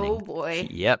of the inning. Oh, boy.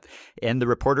 Yep. And the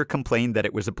reporter complained that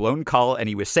it was a blown call and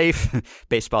he was safe.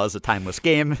 Baseball is a timeless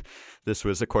game. This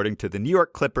was according to the New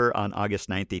York Clipper on August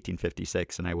 9th,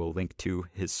 1856, and I will link to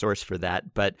his source for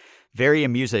that. But very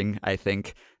amusing, I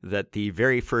think, that the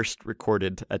very first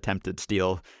recorded attempted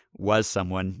steal was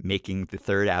someone making the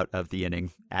third out of the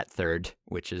inning at third,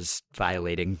 which is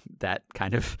violating that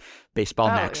kind of baseball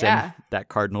maxim, that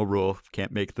cardinal rule.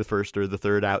 Can't make the first or the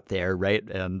third out there, right?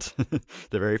 And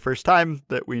the very first time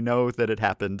that we know that it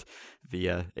happened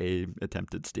via a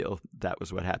attempted steal, that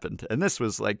was what happened. And this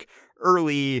was like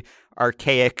early,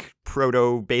 archaic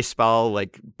proto-baseball.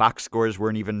 Like box scores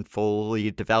weren't even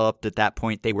fully developed at that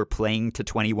point. They were playing to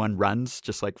 21 runs,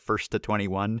 just like first to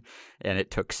 21. And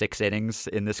it took 6 innings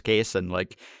in this case. And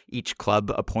like each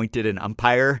club appointed an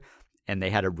umpire, and they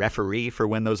had a referee for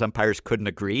when those umpires couldn't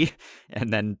agree.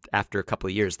 And then after a couple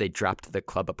of years, they dropped the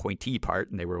club appointee part,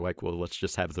 and they were like, well, let's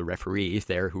just have the referee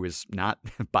there who is not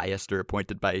biased or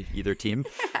appointed by either team.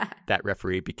 That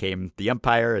referee became the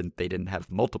umpire, and they didn't have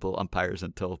multiple umpires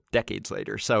until decades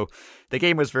later. So the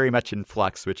game was very much in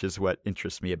flux, which is what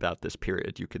interests me about this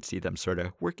period. You could see them sort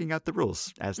of working out the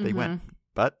rules as they went.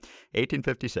 But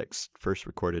 1856, first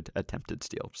recorded attempted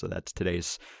steal. So that's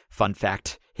today's fun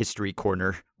fact, history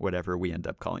corner, whatever we end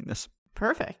up calling this.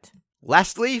 Perfect.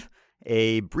 Lastly,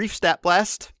 a brief stat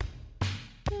blast.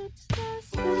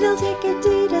 They'll take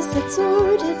Adidas that's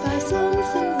sorted by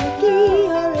something like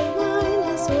ERA-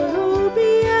 or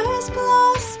OBS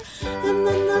plus. And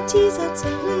then they'll tease out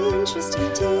some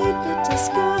interesting tidbit,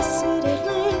 discuss it at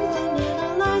length, and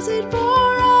analyze it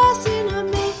for us in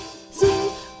amazing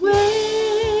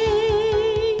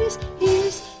ways.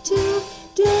 Here's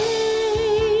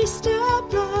today's Stat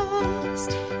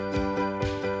Blast.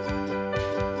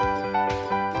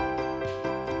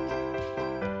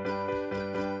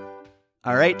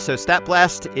 All right, so Stat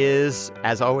Blast is,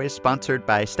 as always, sponsored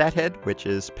by StatHead, which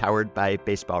is powered by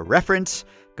Baseball Reference.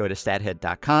 Go to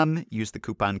stathead.com, use the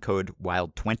coupon code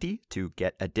WILD20 to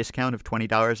get a discount of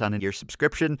 $20 on a year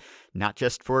subscription, not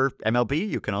just for MLB.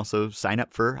 You can also sign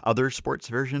up for other sports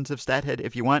versions of StatHead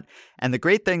if you want. And the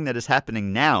great thing that is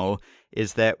happening now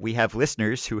is that we have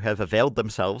listeners who have availed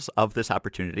themselves of this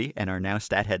opportunity and are now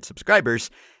StatHead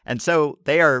subscribers. And so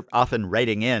they are often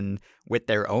writing in with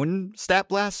their own Stat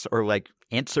Blasts or like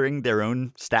answering their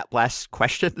own Stat Blast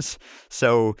questions.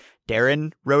 So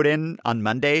Darren wrote in on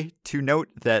Monday to note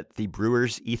that the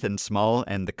Brewers' Ethan Small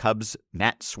and the Cubs'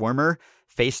 Matt Swarmer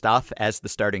faced off as the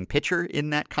starting pitcher in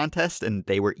that contest, and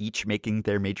they were each making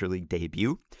their major league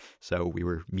debut. So we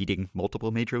were meeting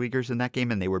multiple major leaguers in that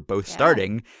game, and they were both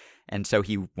starting. And so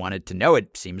he wanted to know,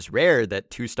 it seems rare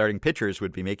that 2 starting pitchers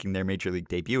would be making their major league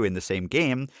debut in the same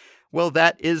game. Well,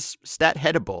 that is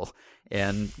stat-headable.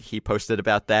 And he posted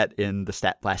about that in the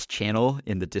Stat Blast channel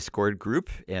in the Discord group.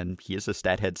 And he is a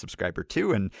StatHead subscriber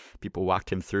too. And people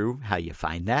walked him through how you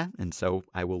find that. And so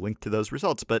I will link to those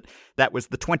results. But that was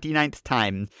the 29th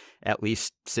time, at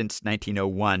least since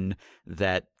 1901,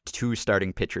 that 2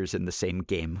 starting pitchers in the same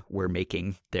game were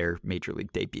making their major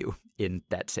league debut in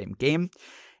that same game.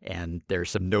 And there are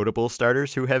some notable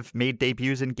starters who have made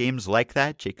debuts in games like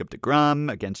that. Jacob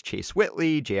deGrom against Chase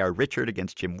Whitley, J.R. Richard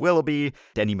against Jim Willoughby,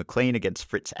 Denny McLain against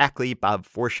Fritz Ackley, Bob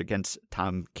Forsch against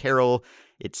Tom Carroll.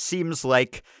 It seems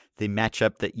like the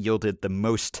matchup that yielded the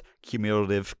most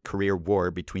cumulative career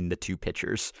WAR between the 2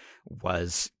 pitchers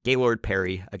was Gaylord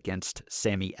Perry against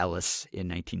Sammy Ellis in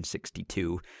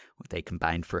 1962. They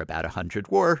combined for about 100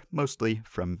 WAR, mostly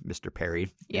from Mr.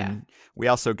 Perry. Yeah. And we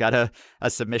also got a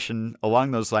submission along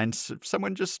those lines.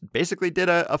 Someone just basically did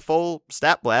a full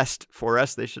Stat Blast for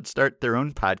us. They should start their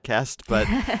own podcast. But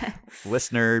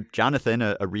listener Jonathan,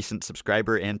 a recent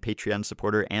subscriber and Patreon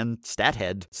supporter and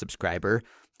StatHead subscriber,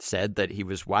 said that he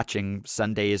was watching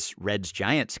Sunday's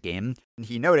Reds-Giants game. And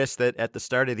he noticed that at the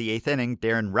start of the 8th inning,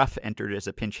 Darren Ruff entered as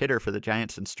a pinch hitter for the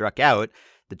Giants and struck out.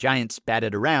 The Giants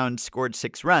batted around, scored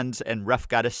 6 runs, and Ruff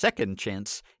got a second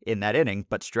chance in that inning,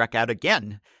 but struck out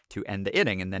again to end the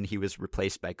inning. And then he was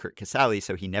replaced by Curt Casali,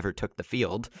 so he never took the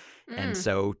field. And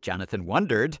so Jonathan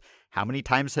wondered, how many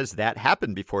times has that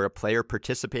happened before, a player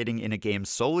participating in a game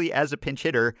solely as a pinch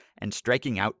hitter and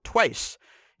striking out twice?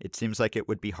 It seems like it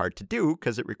would be hard to do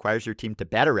because it requires your team to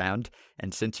bat around.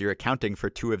 And since you're accounting for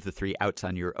 2 of the 3 outs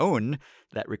on your own,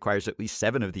 that requires at least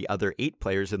 7 of the other 8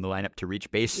 players in the lineup to reach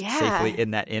base safely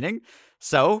in that inning.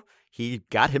 So he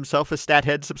got himself a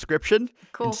StatHead subscription.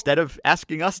 Cool. Instead of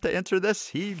asking us to answer this,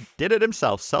 he did it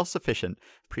himself, self-sufficient.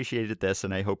 appreciated this,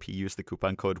 and I hope he used the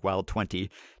coupon code WILD20.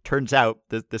 Turns out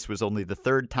that this was only the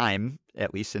third time,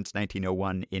 at least since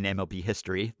 1901 in MLB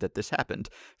history, that this happened.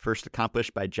 First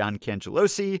accomplished by John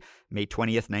Cangelosi, May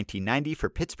 20th, 1990 for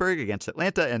Pittsburgh against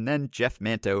Atlanta, and then Jeff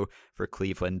Manto for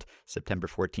Cleveland, September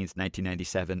 14th,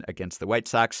 1997 against the White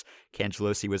Sox.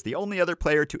 Cangelosi was the only other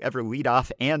player to ever lead off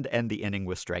and end the inning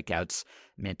with strikeouts.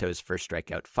 Manto's first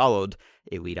strikeout followed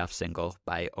a leadoff single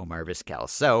by Omar Vizquel.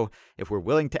 So, if we're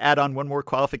willing to add on one more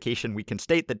qualification, we can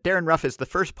state that Darren Ruff is the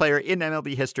first player in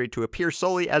MLB history to appear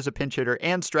solely as a pinch hitter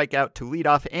and strike out to lead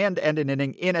off and end an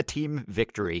inning in a team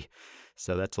victory.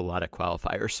 So that's a lot of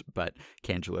qualifiers, but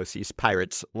Cangelosi's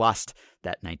Pirates lost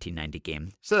that 1990 game.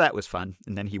 So that was fun.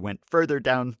 And then he went further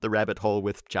down the rabbit hole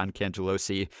with John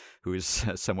Cangelosi, who's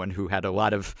someone who had a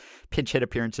lot of pinch hit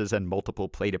appearances and multiple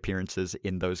plate appearances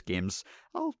in those games.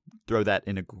 I'll throw that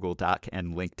in a Google Doc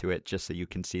and link to it just so you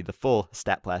can see the full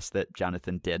stat blast that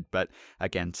Jonathan did. But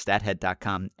again,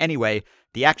 stathead.com. Anyway,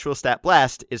 the actual stat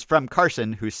blast is from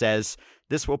Carson, who says,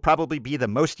 "This will probably be the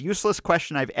most useless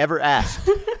question I've ever asked."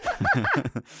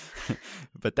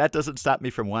 But that doesn't stop me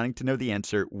from wanting to know the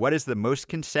answer. What is the most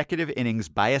consecutive innings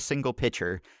by a single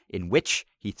pitcher in which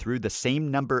he threw the same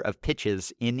number of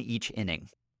pitches in each inning?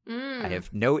 I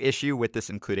have no issue with this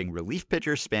including relief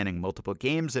pitchers spanning multiple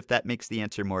games if that makes the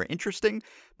answer more interesting,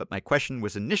 but my question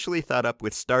was initially thought up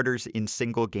with starters in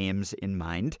single games in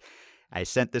mind. I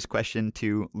sent this question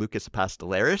to Lucas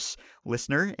Apostolaris,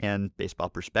 listener and Baseball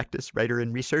Prospectus writer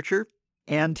and researcher,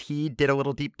 and he did a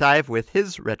little deep dive with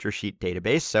his RetroSheet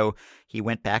database. So he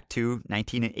went back to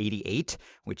 1988,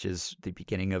 which is the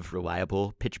beginning of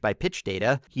reliable pitch-by-pitch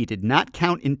data. He did not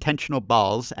count intentional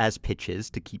balls as pitches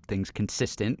to keep things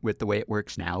consistent with the way it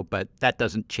works now, but that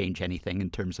doesn't change anything in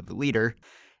terms of the leader.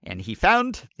 And he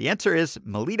found the answer is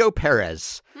Melito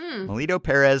Perez. Melito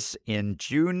Perez in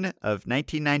June of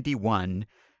 1991.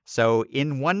 So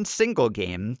in one single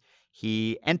game,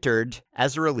 he entered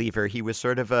as a reliever. He was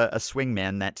sort of a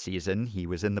swingman that season. He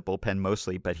was in the bullpen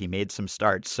mostly, but he made some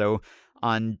starts. So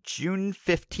on June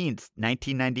 15th,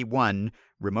 1991,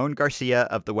 Ramon Garcia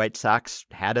of the White Sox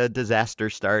had a disaster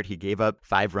start. He gave up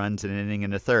 5 runs in an inning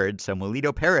and a third. So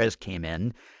Melito Perez came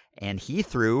in, and he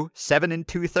threw 7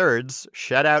 2/3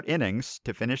 shutout innings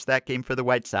to finish that game for the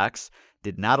White Sox.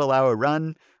 Did not allow a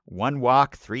run, 1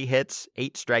 walk, 3 hits,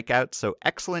 8 strikeouts. So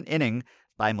excellent inning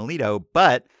by Melito,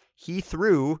 but he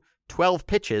threw 12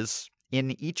 pitches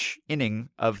in each inning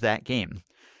of that game.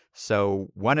 So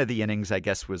one of the innings, I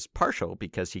guess, was partial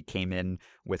because he came in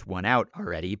with 1 out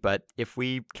already. But if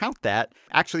we count that,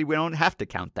 actually, we don't have to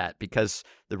count that because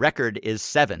the record is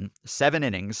 7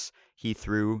 innings. He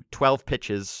threw 12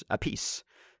 pitches apiece.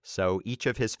 So each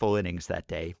of his full innings that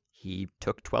day, he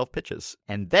took 12 pitches.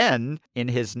 And then in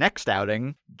his next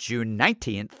outing, June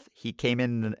 19th, he came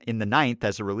in the 9th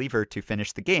as a reliever to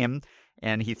finish the game.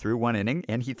 And he threw 1 inning,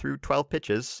 and he threw 12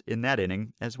 pitches in that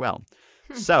inning as well.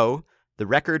 So the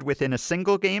record within a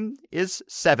single game is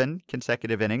 7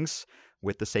 consecutive innings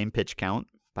with the same pitch count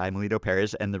by Melito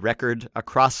Perez, and the record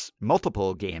across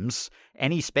multiple games,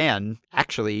 any span,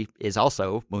 actually is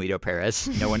also Melito Perez.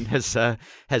 No one has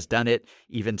done it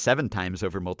even 7 times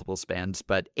over multiple spans,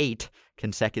 but 8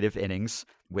 consecutive innings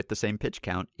with the same pitch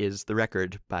count is the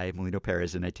record by Melito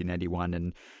Perez in 1991.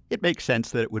 And it makes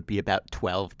sense that it would be about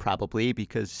 12 probably,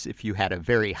 because if you had a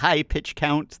very high pitch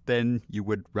count, then you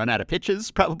would run out of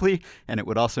pitches probably. And it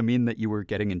would also mean that you were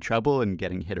getting in trouble and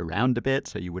getting hit around a bit,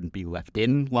 so you wouldn't be left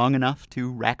in long enough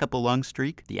to rack up a long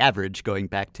streak. The average going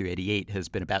back to 88 has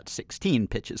been about 16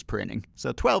 pitches per inning.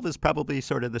 So 12 is probably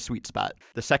sort of the sweet spot.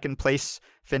 The second place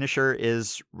finisher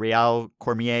is Real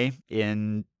Cormier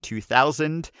in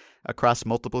 2000. Across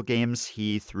multiple games,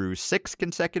 he threw 6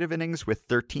 consecutive innings with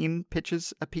 13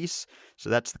 pitches apiece. So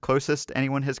that's the closest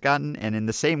anyone has gotten. And in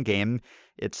the same game,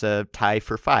 it's a tie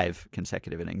for 5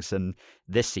 consecutive innings. And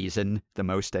this season, the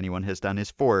most anyone has done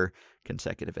is 4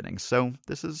 consecutive innings. So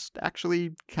this is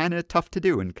actually kind of tough to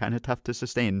do and kind of tough to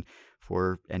sustain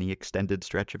for any extended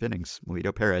stretch of innings.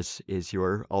 Melito Perez is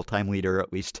your all-time leader, or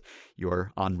at least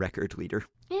your on-record leader.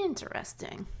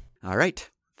 Interesting. All right,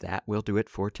 that will do it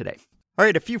for today. All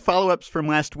right, a few follow-ups from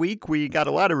last week. We got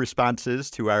a lot of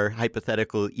responses to our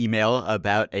hypothetical email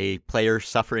about a player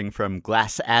suffering from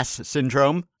glass ass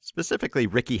syndrome, specifically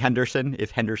Ricky Henderson.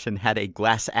 If Henderson had a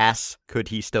glass ass, could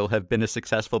he still have been a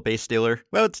successful base stealer?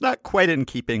 Well, it's not quite in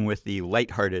keeping with the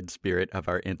lighthearted spirit of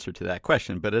our answer to that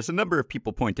question, but as a number of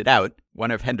people pointed out, one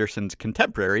of Henderson's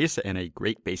contemporaries, and a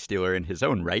great base stealer in his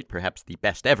own right, perhaps the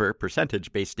best ever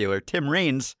percentage base stealer, Tim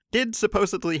Raines, did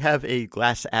supposedly have a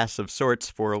glass ass of sorts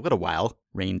for a little while.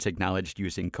 Raines acknowledged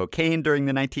using cocaine during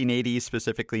the 1980s,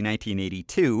 specifically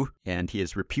 1982, and he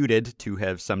is reputed to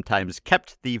have sometimes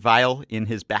kept the vial in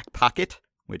his back pocket,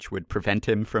 which would prevent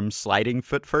him from sliding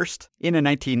foot first. In a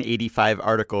 1985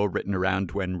 article written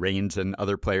around when Raines and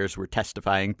other players were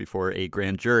testifying before a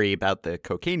grand jury about the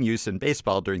cocaine use in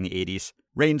baseball during the 80s,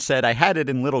 Raines said, "I had it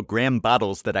in little gram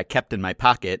bottles that I kept in my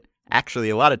pocket. Actually,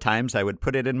 a lot of times I would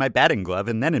put it in my batting glove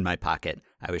and then in my pocket.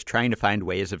 I was trying to find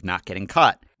ways of not getting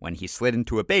caught. When he slid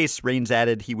into a base," Raines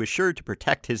added, "he was sure to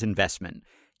protect his investment.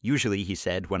 Usually," he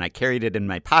said, "when I carried it in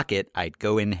my pocket, I'd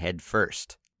go in head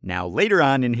first." Now, later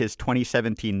on in his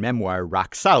 2017 memoir,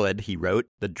 Rock Solid, he wrote,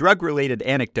 "The drug-related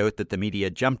anecdote that the media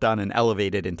jumped on and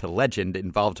elevated into legend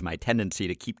involved my tendency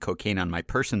to keep cocaine on my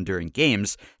person during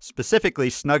games, specifically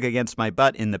snug against my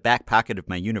butt in the back pocket of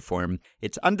my uniform.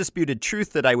 It's undisputed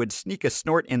truth that I would sneak a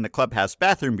snort in the clubhouse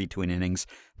bathroom between innings,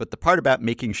 but the part about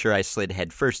making sure I slid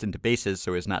head first into bases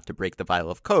so as not to break the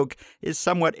vial of coke is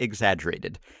somewhat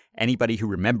exaggerated. Anybody who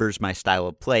remembers my style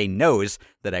of play knows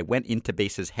that I went into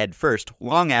bases head first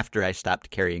long after I stopped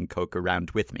carrying coke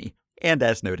around with me." And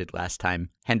as noted last time,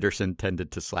 Henderson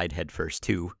tended to slide head first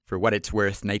too. For what it's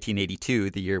worth, 1982,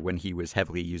 the year when he was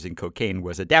heavily using cocaine,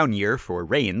 was a down year for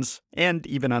Raines. And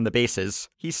even on the bases,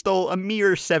 he stole a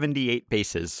mere 78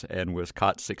 bases and was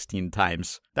caught 16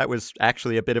 times. That was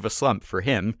actually a bit of a slump for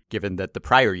him, given that the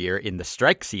prior year, in the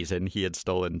strike season, he had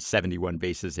stolen 71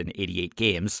 bases in 88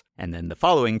 games. And then the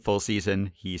following full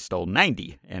season, he stole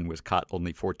 90 and was caught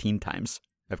only 14 times.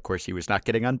 Of course, he was not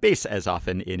getting on base as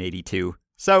often in 82.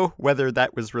 So, whether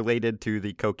that was related to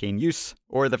the cocaine use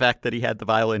or the fact that he had the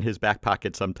vial in his back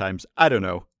pocket sometimes, I don't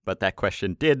know. But that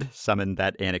question did summon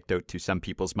that anecdote to some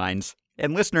people's minds.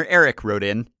 And listener Eric wrote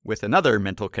in with another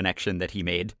mental connection that he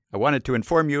made. "I wanted to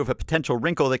inform you of a potential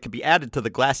wrinkle that could be added to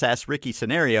the glass-ass Ricky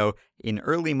scenario. In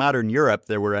early modern Europe,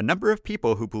 there were a number of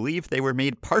people who believed they were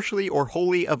made partially or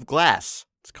wholly of glass.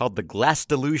 It's called the glass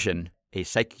delusion, a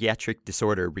psychiatric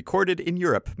disorder recorded in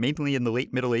Europe, mainly in the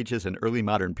late Middle Ages and early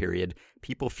modern period.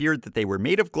 People feared that they were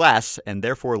made of glass and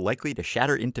therefore likely to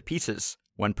shatter into pieces.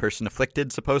 One person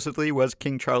afflicted, supposedly, was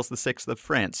King Charles VI of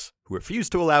France, who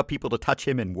refused to allow people to touch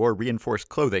him and wore reinforced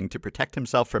clothing to protect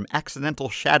himself from accidental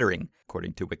shattering,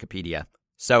 according to Wikipedia.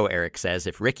 So, Eric says,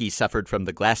 if Ricky suffered from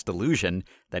the glass delusion,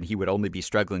 then he would only be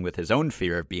struggling with his own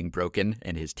fear of being broken,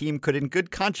 and his team could in good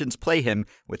conscience play him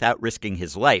without risking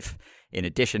his life. In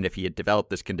addition, if he had developed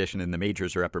this condition in the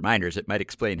majors or upper minors, it might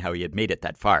explain how he had made it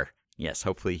that far. Yes,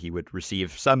 hopefully he would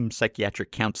receive some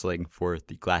psychiatric counseling for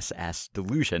the glass-ass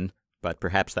delusion, but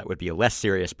perhaps that would be a less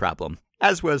serious problem,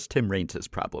 as was Tim Raines'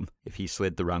 problem. If he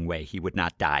slid the wrong way, he would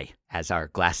not die, as our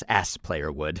glass-ass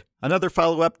player would. Another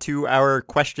follow-up to our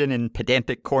question in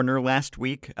Pedantic Corner last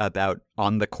week about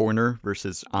on the corner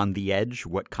versus on the edge,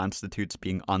 what constitutes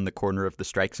being on the corner of the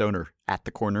strike zone or at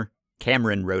the corner.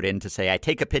 Cameron wrote in to say, "I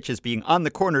take a pitch as being on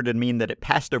the corner to mean that it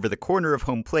passed over the corner of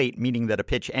home plate, meaning that a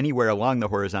pitch anywhere along the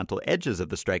horizontal edges of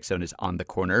the strike zone is on the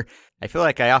corner. I feel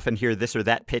like I often hear this or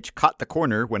that pitch caught the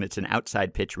corner when it's an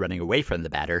outside pitch running away from the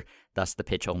batter. Thus, the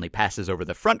pitch only passes over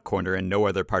the front corner and no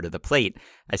other part of the plate.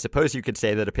 I suppose you could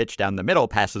say that a pitch down the middle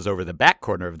passes over the back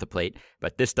corner of the plate,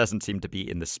 but this doesn't seem to be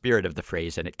in the spirit of the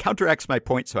phrase, and it counteracts my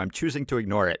point, so I'm choosing to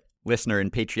ignore it." Listener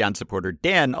and Patreon supporter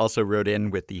Dan also wrote in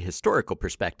with the historical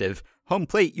perspective. "Home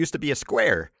plate used to be a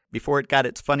square. Before it got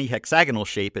its funny hexagonal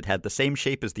shape, it had the same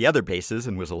shape as the other bases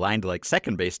and was aligned like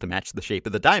second base to match the shape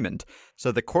of the diamond.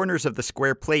 So the corners of the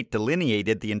square plate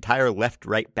delineated the entire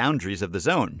left-right boundaries of the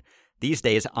zone. These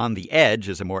days, on the edge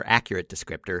is a more accurate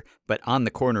descriptor, but on the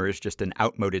corner is just an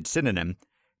outmoded synonym.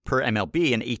 Per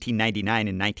MLB in 1899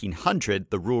 and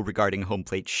 1900, the rule regarding home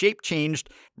plate shape changed,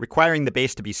 requiring the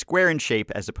base to be square in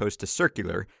shape as opposed to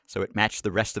circular, so it matched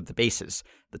the rest of the bases.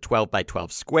 The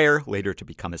 12x12 square, later to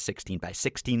become a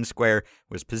 16x16 square,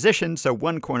 was positioned so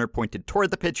one corner pointed toward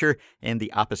the pitcher and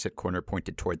the opposite corner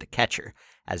pointed toward the catcher.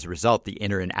 As a result, the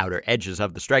inner and outer edges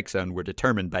of the strike zone were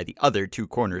determined by the other two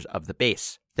corners of the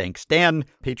base." Thanks, Dan.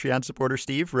 Patreon supporter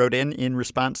Steve wrote in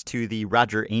response to the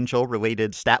Roger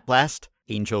Angel-related stat blast.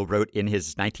 Angel wrote in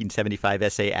his 1975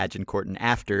 essay Agincourt and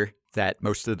After that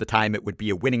most of the time it would be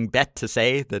a winning bet to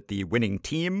say that the winning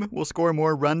team will score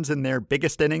more runs in their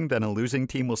biggest inning than a losing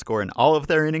team will score in all of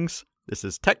their innings. This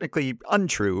is technically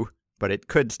untrue, but it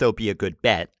could still be a good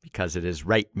bet because it is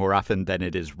right more often than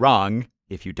it is wrong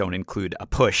if you don't include a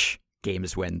push.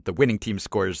 Games when the winning team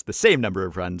scores the same number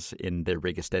of runs in their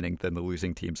biggest inning than the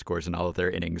losing team scores in all of their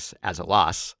innings as a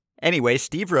loss. Anyway,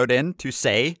 Steve wrote in to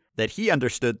say that he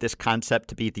understood this concept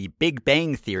to be the Big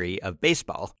Bang Theory of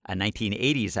baseball, a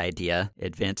 1980s idea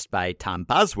advanced by Tom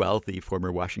Boswell, the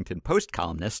former Washington Post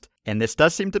columnist. And this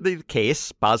does seem to be the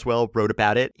case. Boswell wrote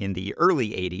about it in the early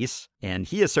 80s, and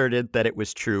he asserted that it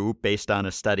was true based on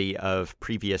a study of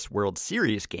previous World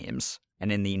Series games.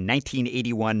 And in the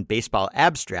 1981 baseball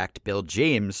abstract, Bill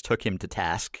James took him to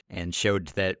task and showed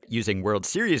that using World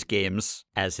Series games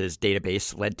as his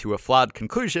database led to a flawed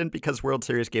conclusion because World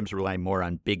Series games rely more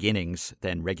on big innings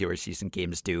than regular season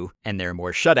games do, and there are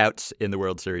more shutouts in the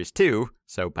World Series too.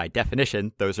 So by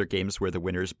definition, those are games where the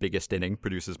winner's biggest inning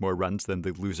produces more runs than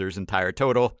the loser's entire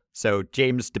total. So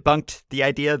James debunked the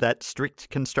idea, that strict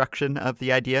construction of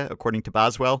the idea, according to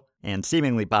Boswell. And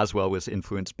seemingly Boswell was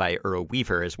influenced by Earl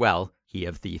Weaver as well, he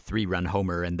of the 3-run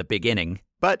homer and the big inning.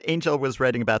 But Angell was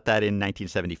writing about that in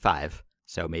 1975.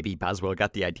 So maybe Boswell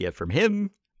got the idea from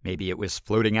him. Maybe it was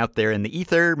floating out there in the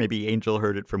ether. Maybe Angell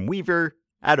heard it from Weaver.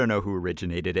 I don't know who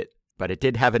originated it, but it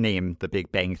did have a name, the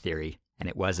Big Bang Theory. And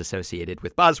it was associated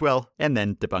with Boswell and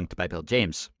then debunked by Bill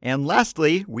James. And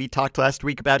lastly, we talked last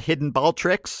week about hidden ball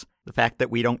tricks, the fact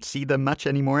that we don't see them much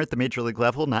anymore at the major league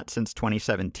level, not since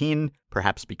 2017,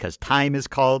 perhaps because time is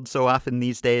called so often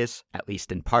these days, at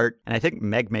least in part. And I think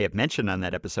Meg may have mentioned on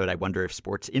that episode, I wonder if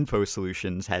Sports Info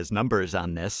Solutions has numbers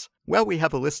on this. Well, we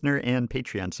have a listener and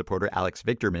Patreon supporter, Alex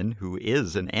Victorman, who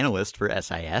is an analyst for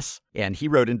SIS, and he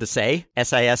wrote in to say,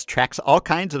 SIS tracks all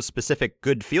kinds of specific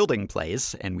good fielding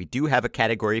plays, and we do have a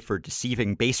category for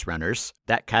deceiving base runners.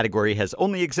 That category has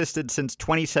only existed since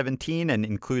 2017 and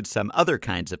includes some other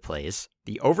kinds of plays.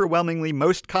 The overwhelmingly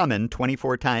most common,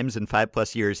 24 times in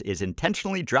 5+ years, is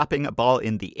intentionally dropping a ball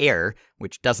in the air,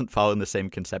 which doesn't fall in the same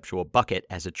conceptual bucket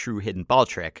as a true hidden ball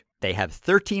trick. They have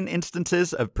 13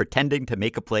 instances of pretending to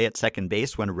make a play at second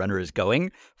base when a runner is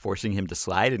going, forcing him to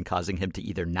slide and causing him to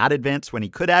either not advance when he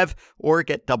could have or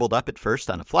get doubled up at first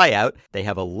on a flyout. They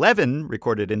have 11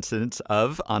 recorded incidents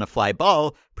of, on a fly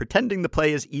ball, pretending the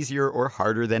play is easier or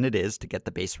harder than it is to get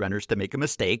the base runners to make a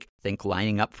mistake. Think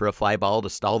lining up for a fly ball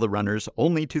to stall the runners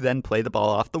only to then play the ball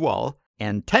off the wall.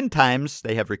 And 10 times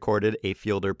they have recorded a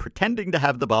fielder pretending to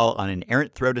have the ball on an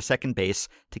errant throw to second base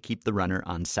to keep the runner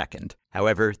on second.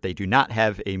 However, they do not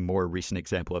have a more recent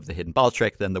example of the hidden ball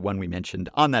trick than the one we mentioned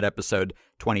on that episode,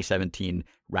 2017,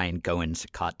 Ryan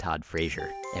Goins caught Todd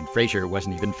Frazier. And Frazier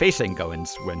wasn't even facing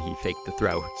Goins when he faked the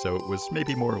throw, so it was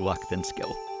maybe more luck than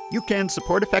skill. You can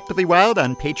support Effectively Wild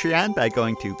on Patreon by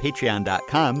going to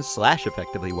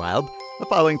patreon.com/effectivelywild. The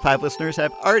following 5 listeners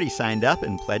have already signed up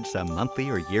and pledged some monthly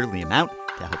or yearly amount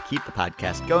to help keep the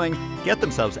podcast going, get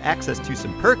themselves access to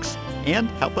some perks, and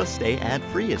help us stay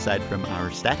ad-free aside from our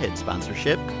StatHead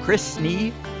sponsorship. Chris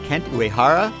Snee, Kent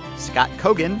Uehara, Scott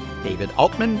Kogan, David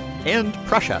Altman, and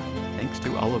Prussia. Thanks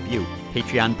to all of you.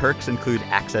 Patreon perks include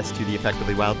access to the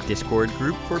Effectively Wild Discord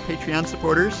group for Patreon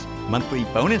supporters, monthly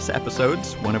bonus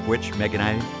episodes, one of which Meg and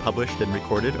I published and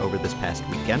recorded over this past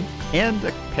weekend, and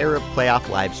a pair of playoff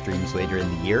live streams later in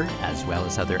the year, as well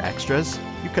as other extras.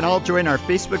 You can all join our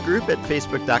Facebook group at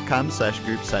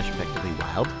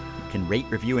facebook.com/group/effectivelywild. You can rate,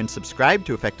 review, and subscribe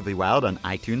to Effectively Wild on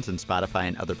iTunes and Spotify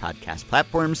and other podcast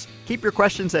platforms. Keep your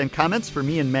questions and comments for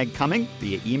me and Meg coming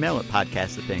via email at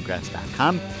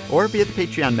podcast@fangraphs.com or via the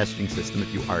Patreon messaging system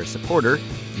if you are a supporter.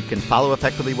 You can follow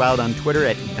Effectively Wild on Twitter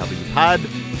at EWPod.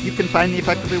 You can find the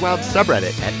Effectively Wild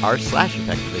subreddit at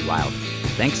r/EffectivelyWild.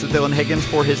 Thanks to Dylan Higgins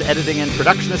for his editing and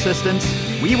production assistance.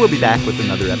 We will be back with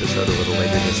another episode a little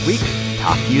later this week.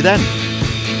 Talk to you then.